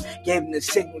 Never gave them the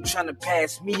signal trying to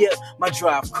pass me up. My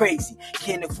drive crazy,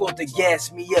 can't afford to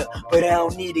gas me up, but I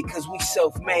don't need it cause we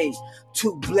self-made.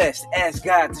 Too blessed, ask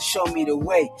God to show me the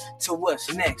way to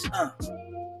what's next.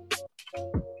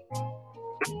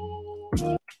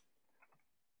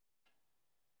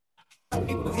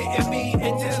 People hitting me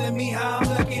and telling me how I'm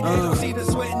lucky they don't see the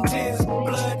sweat and tears,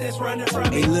 blood that's running from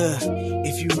me. Hey, look,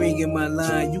 if you ringing my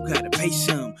line, you gotta pay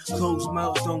some. Closed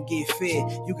mouths don't get fed.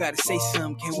 You gotta say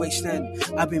something, can't waste nothing.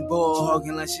 I've been ball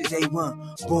hogging like since day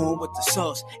one. Born with the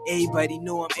sauce, everybody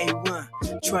know I'm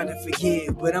A1. Try to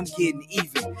forgive, but I'm getting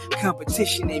even.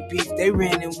 Competition ain't beef, they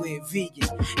ran and went vegan.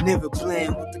 Never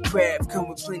bland with the craft, come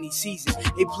with plenty season.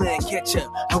 They playing catch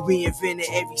up, I reinvent it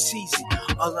every season.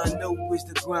 All I know is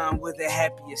the grind, whether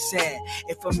happy or sad.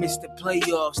 If I miss the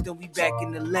playoffs, then we back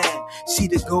in the lab. See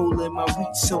the goal in my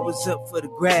reach, so it's up for the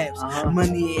grabs.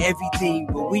 Money and everything,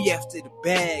 but we after the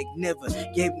bag. Never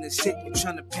gave them the signal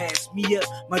trying to pass me up.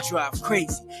 My drive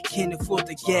crazy, can't afford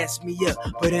to gas me up,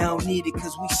 but I don't need it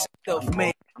cause we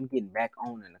self-made. I'm getting back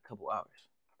on in a couple hours.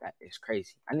 That is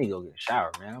crazy. I need to go get a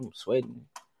shower, man. I'm sweating.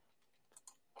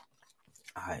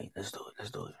 Alright, let's do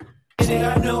it.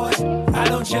 I know it. I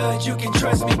don't judge, you can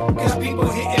trust me. Got people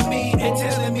hitting me and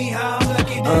telling me how I'm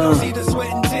lucky they don't see the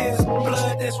sweat and tears,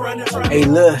 blood that's running from me. Hey,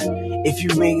 look, if you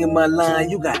ringing my line,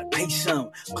 you gotta pay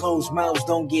some. Closed mouths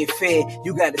don't get fed.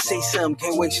 You gotta say something,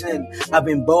 can't waste nothing. I've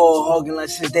been ball hogging like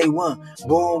since day one.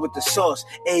 Born with the sauce,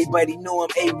 everybody know I'm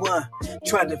A1.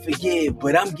 Try to forgive,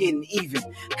 but I'm getting even.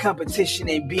 Competition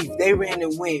ain't beef, they ran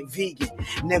and went vegan.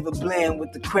 Never bland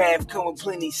with the craft, come with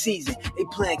plenty season. They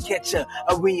playing catch up,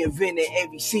 I reinvent it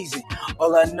every season.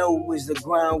 All I know is the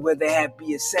grind, whether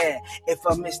happy or sad. If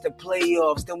I miss the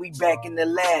playoffs, then we back in the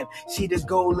lab. See the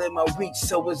goal in my reach,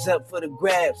 so it's up for the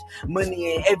grabs.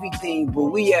 Money and everything, but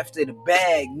we after the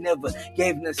bag. Never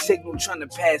gave them a signal trying to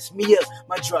pass me up.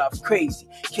 My drive crazy,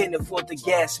 can't afford to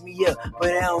gas me up,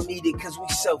 but I don't need it cause we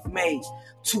self-made.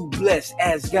 Too blessed,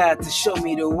 ask God to show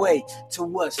me the way to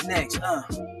what's next. Let's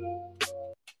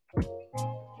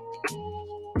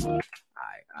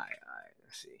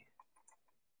see.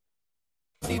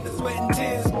 See the sweat and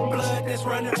tears, blood that's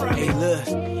running from me. Hey, look,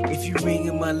 if you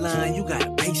ringing my line, you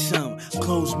gotta pay some.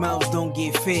 Closed mouths don't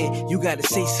get fed. You gotta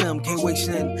say something, can't waste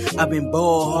nothing. I've been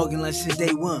ball hogging like since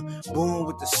day one. Born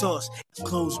with the sauce,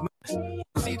 closed mouths.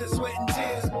 See the sweat and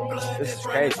tears, blood that's running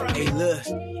crazy. Hey, look,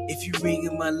 if you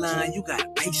ringing my line, you gotta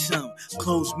pay some.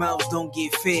 Closed mouths don't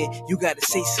get fed. You gotta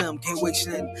say something, can't wait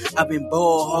nothing. I've been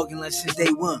ball hogging like since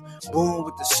day one. Born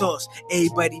with the sauce,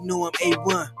 everybody know I'm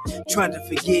A1. Trying to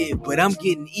forgive, but I'm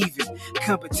getting even.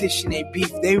 Competition ain't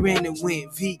beef, they ran and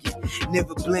went vegan.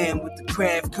 Never bland with the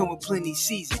craft, come with plenty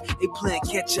season. They playing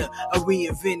catch up, I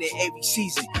reinvent it every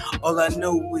season. All I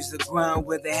know is the grind,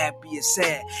 whether happy or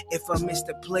sad. If I miss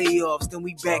the playoffs, then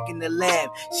we back in the lab.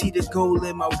 See the goal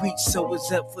in my reach, so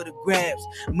it's up for the grabs.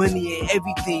 Money ain't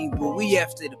everything, but we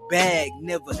after the bag.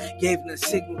 Never gave no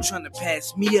signal trying to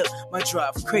pass me up. My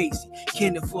drive crazy,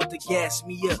 can't afford to gas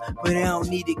me up, but I don't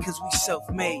need it cause we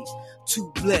self-made.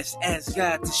 Too blessed, ask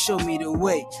God to show me the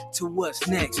way to what's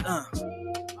next. Okay,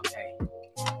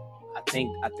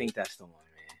 I think that's the one,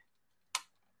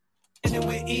 And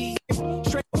with ease,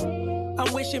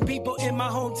 I'm wishing people in my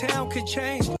hometown could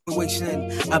change.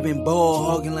 I've been ball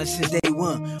hogging like since day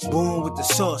one. Born with the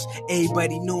sauce,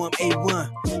 everybody know I'm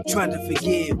A1. Trying to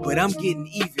forgive, but I'm getting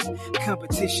even.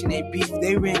 Competition ain't beef,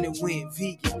 they ran and went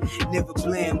vegan. Never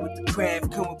bland with the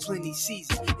craft, come with plenty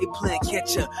season. They playing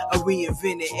catch up, I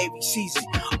reinvent it every season.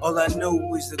 All I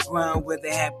know is the grind, whether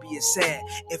happy or sad.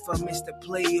 If I miss the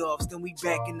playoffs, then we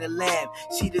back in the lab.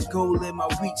 See the goal in my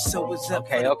reach, so it's up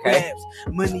for the grabs.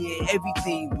 Money ain't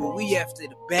everything, but we after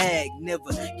the bag.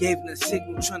 Never gave no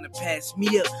signal trying to pass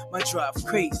me up. My drive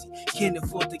crazy, can't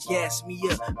afford to gas me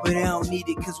up, but I don't need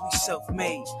it cause we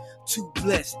self-made. Too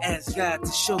blessed, ask God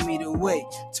to show me the way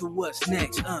to what's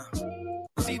next.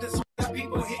 See the sweat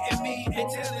people hitting me and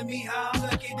telling me how I'm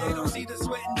lucky. They don't see the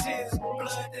sweat and tears,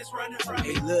 blood that's running from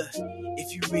me. Hey, look,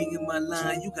 if you ringing my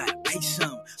line, you gotta pay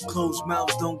some. Closed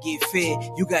mouths don't get fed.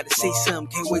 You gotta say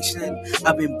something, can't wait nothing.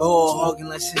 I've been ball hogging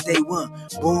like since day one.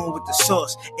 Born with the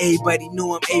sauce, everybody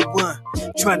know I'm A1.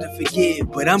 Trying to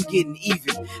forgive, but I'm getting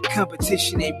even.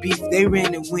 Competition ain't beef, they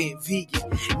ran and went vegan.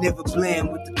 Never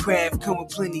bland with the craft, come with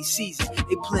plenty season.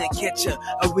 They playing catch up,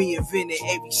 I reinvent it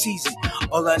every season.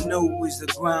 All I know is the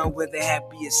grind, whether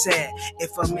happy or sad.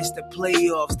 If I miss the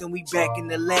playoffs, then we back in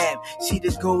the lab. See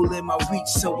the goal in my reach,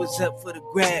 so it's up for the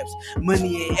grabs.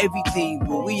 Money ain't everything,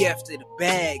 but we after the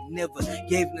bag. Never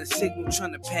gave no signal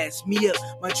trying to pass me up.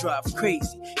 My drive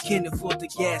crazy, can't afford to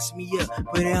gas me up,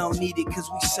 but I don't need it cause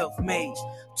we self-made.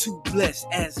 Too blessed,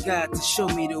 ask God to show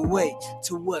me the way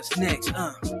to what's next.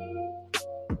 Alright.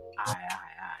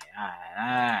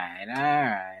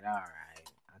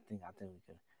 I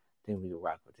think we could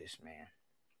rock with this, man.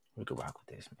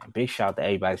 Big shout out to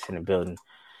everybody that's in the building.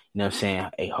 You know what I'm saying?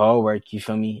 Hey, hard work, you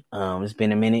feel me? It's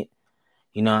been a minute.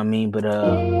 You know what I mean? But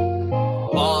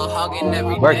ball hugging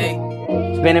every working.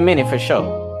 day. It's been a minute for sure.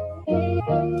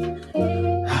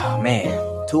 Oh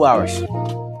man, 2 hours.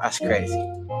 That's crazy.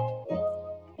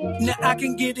 Now I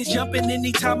can get it jumping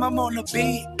anytime I'm on the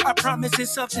beat. I promise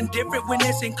it's something different when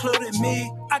it's including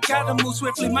me. I gotta move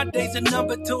swiftly, my days are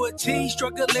numbered to a T.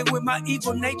 Struggling with my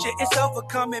evil nature, it's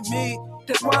overcoming me.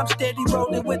 That's why I'm steady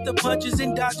rolling with the punches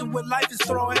and dodging what life is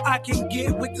throwing. I can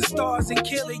get with the stars and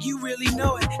kill it, you really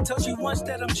know it. Told you once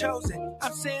that I'm chosen.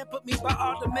 I'm saying put me by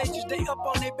all the majors, they up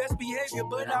on their best behavior,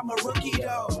 but I'm a rookie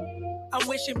though. I'm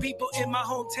wishing people in my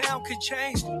hometown could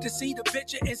change to see the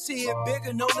picture and see it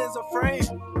bigger, no there's a frame.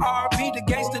 RP the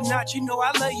gangster notch, you know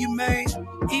I love you, man.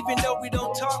 Even though we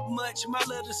don't talk much, my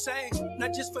love the same.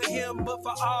 Not just for him, but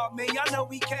for all, man. Y'all know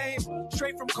we came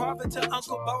straight from Carver to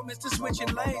Uncle Bowman's to switching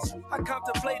lanes. I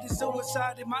contemplated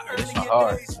suicide in my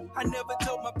earlier days. I never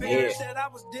told my parents that I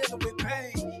was dealing with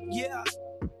pain. Yeah.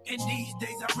 And these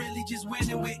days I really just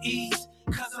winning with ease,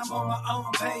 cause I'm on my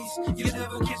own pace. You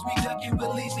never catch me ducking,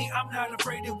 believe me, I'm not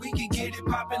afraid that we can get it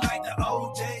popping like the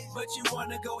old days. But you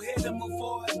wanna go ahead and move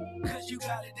forward, cause you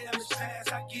got a damaged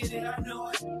past, I get it, I know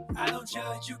it. I don't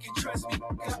judge, you can trust me.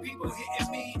 Got people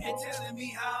hitting me and telling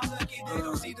me how I'm lucky. They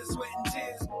don't see the sweat and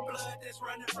tears, blood that's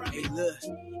running from me. Hey look,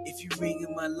 if you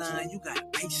ringing my line, you gotta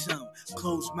pay some.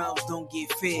 Closed mouths don't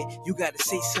get fed, you gotta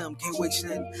say something, can't wait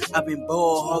nothing. I've been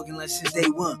ball hogging like since day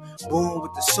one. Born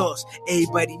with the sauce,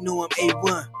 everybody know I'm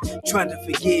A1. Trying to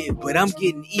forgive, but I'm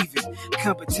getting even.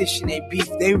 Competition ain't beef,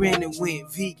 they ran and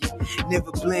went vegan.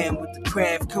 Never bland with the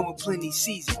craft, come with plenty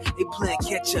season. They playing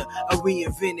catch up, I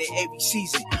reinvent it every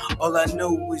season. All I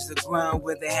know is the grind,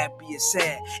 whether happy or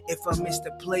sad. If I miss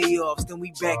the playoffs, then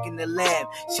we back in the lab.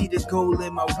 See the goal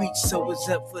in my reach, so it's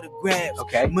up for the grabs.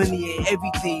 Money ain't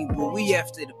everything, but we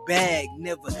after the bag.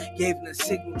 Never gave no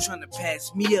signal trying to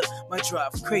pass me up. My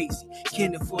drive crazy,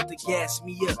 can't afford to gas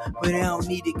me up, but I don't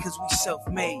need it cause we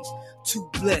self-made. Too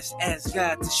blessed, ask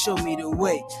God to show me the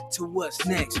way to what's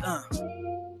next.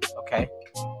 Okay.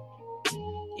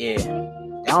 Yeah.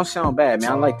 That don't sound bad,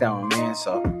 man. I like that one, man.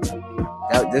 So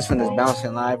this one is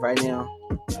bouncing live right now.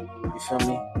 You feel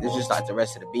me? It's just like the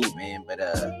rest of the beat, man. But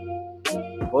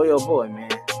boy, oh boy, man.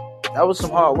 That was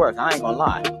some hard work. I ain't gonna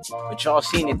lie. But y'all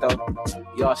seen it though.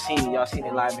 Y'all seen it. Y'all seen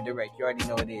it live and direct. You already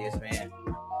know what it is, man.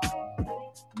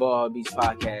 Ball Hog Beats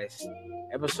Podcast,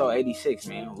 episode 86,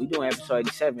 man. We doing episode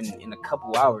 87 in a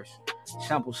couple hours.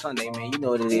 Sample Sunday, man. You know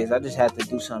what it is. I just had to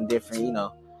do something different, you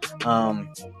know. I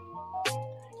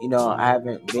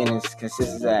haven't been as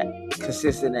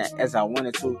consistent as I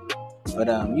wanted to.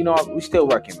 But we still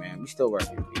working, man. We still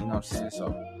working. You know what I'm saying?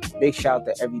 So big shout out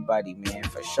to everybody, man,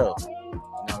 for sure. You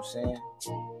know what I'm saying?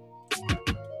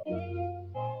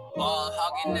 Ball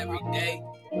hogging every day.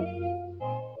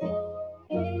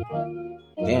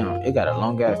 Damn, it got a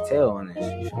long ass tail on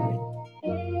this. You feel me?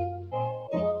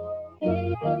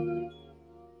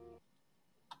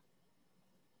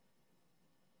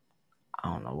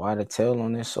 I don't know why the tail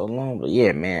on this so long, but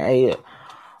yeah, man. Hey,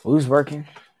 we was working,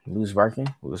 and we was working.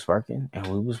 You know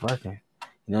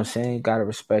what I'm saying? You gotta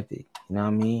respect it. You know what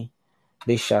I mean?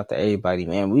 Big shout out to everybody,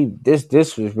 man. This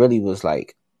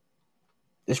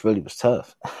really was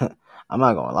tough. I'm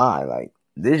not gonna lie, like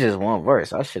this just one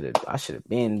verse. I should have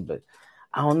been, but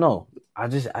I don't know. I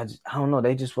don't know.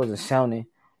 They just wasn't sounding,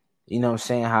 you know what I'm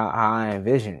saying, how I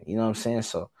envisioned. You know what I'm saying?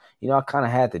 So, I kind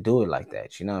of had to do it like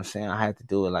that. You know what I'm saying? I had to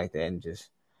do it like that and just,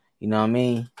 you know what I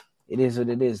mean? It is what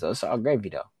it is, though. It's all gravy,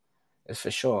 though. It's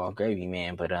for sure all gravy,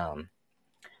 man. But,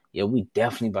 yeah, we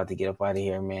definitely about to get up out of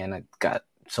here, man. I got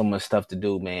so much stuff to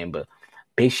do, man. But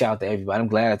big shout out to everybody. I'm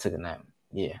glad I took a nap.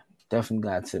 Yeah, definitely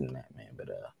glad I took a nap, man. But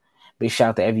big shout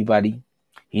out to everybody.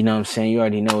 You know what I'm saying? You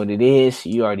already know what it is.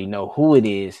 You already know who it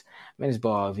is. Man, it's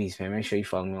Ball Hog Beats, man. Make sure you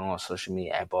follow me on all social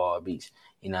media at Ball Hog Beats.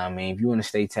 You know what I mean? If you want to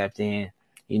stay tapped in,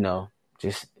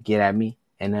 just get at me.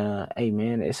 And, hey,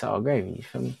 man, it's all gravy. You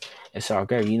feel me? It's all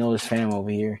gravy. You know this fam over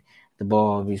here, the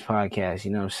Ball Hog Beats podcast.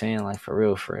 You know what I'm saying? Like, for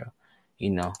real. You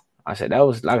know, that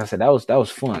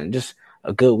was fun. Just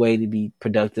a good way to be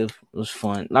productive. It was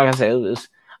fun. Like I said,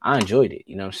 I enjoyed it.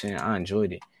 You know what I'm saying? I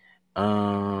enjoyed it.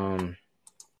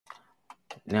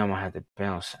 Now I'm going to have to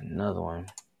bounce another one.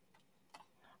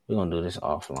 We're going to do this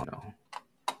offline.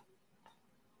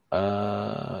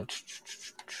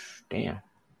 Damn.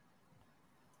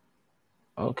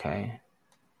 Okay.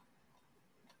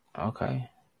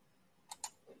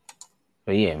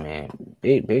 But yeah, man,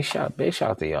 big shout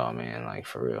to y'all, man. Like,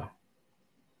 for real.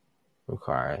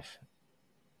 Requires.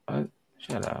 What?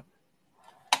 Shut up.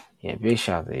 Yeah, big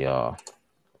shout to y'all.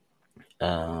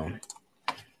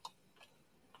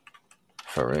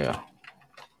 For real.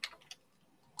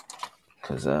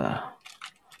 Cause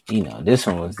this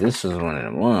was one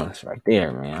of the ones right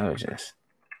there, man. I was just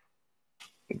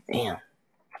damn.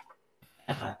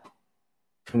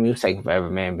 For me, it was taking forever,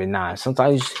 man. But nah,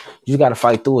 sometimes you gotta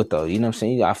fight through it, though. You know what I'm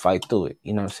saying? You gotta fight through it.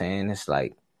 You know what I'm saying? It's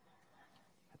like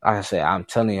I said, I'm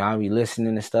telling you, I'll be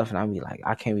listening to stuff, and I'll be like,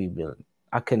 I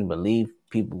couldn't believe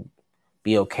people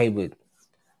be okay with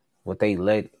what they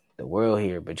let the world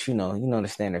hear. But the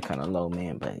standard kind of low,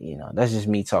 man. But that's just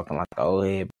me talking like the old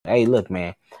head. But, hey, look,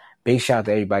 man. Big shout out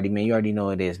to everybody, man. You already know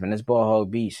what it is, man. It's Ball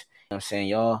Hog Beats. You know what I'm saying?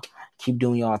 Y'all keep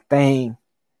doing y'all thing.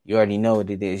 You already know what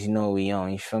it is. You know what we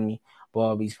on. You feel me? Ball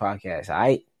Hog Beats Podcast. All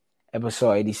right?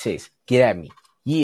 Episode 86. Get at me.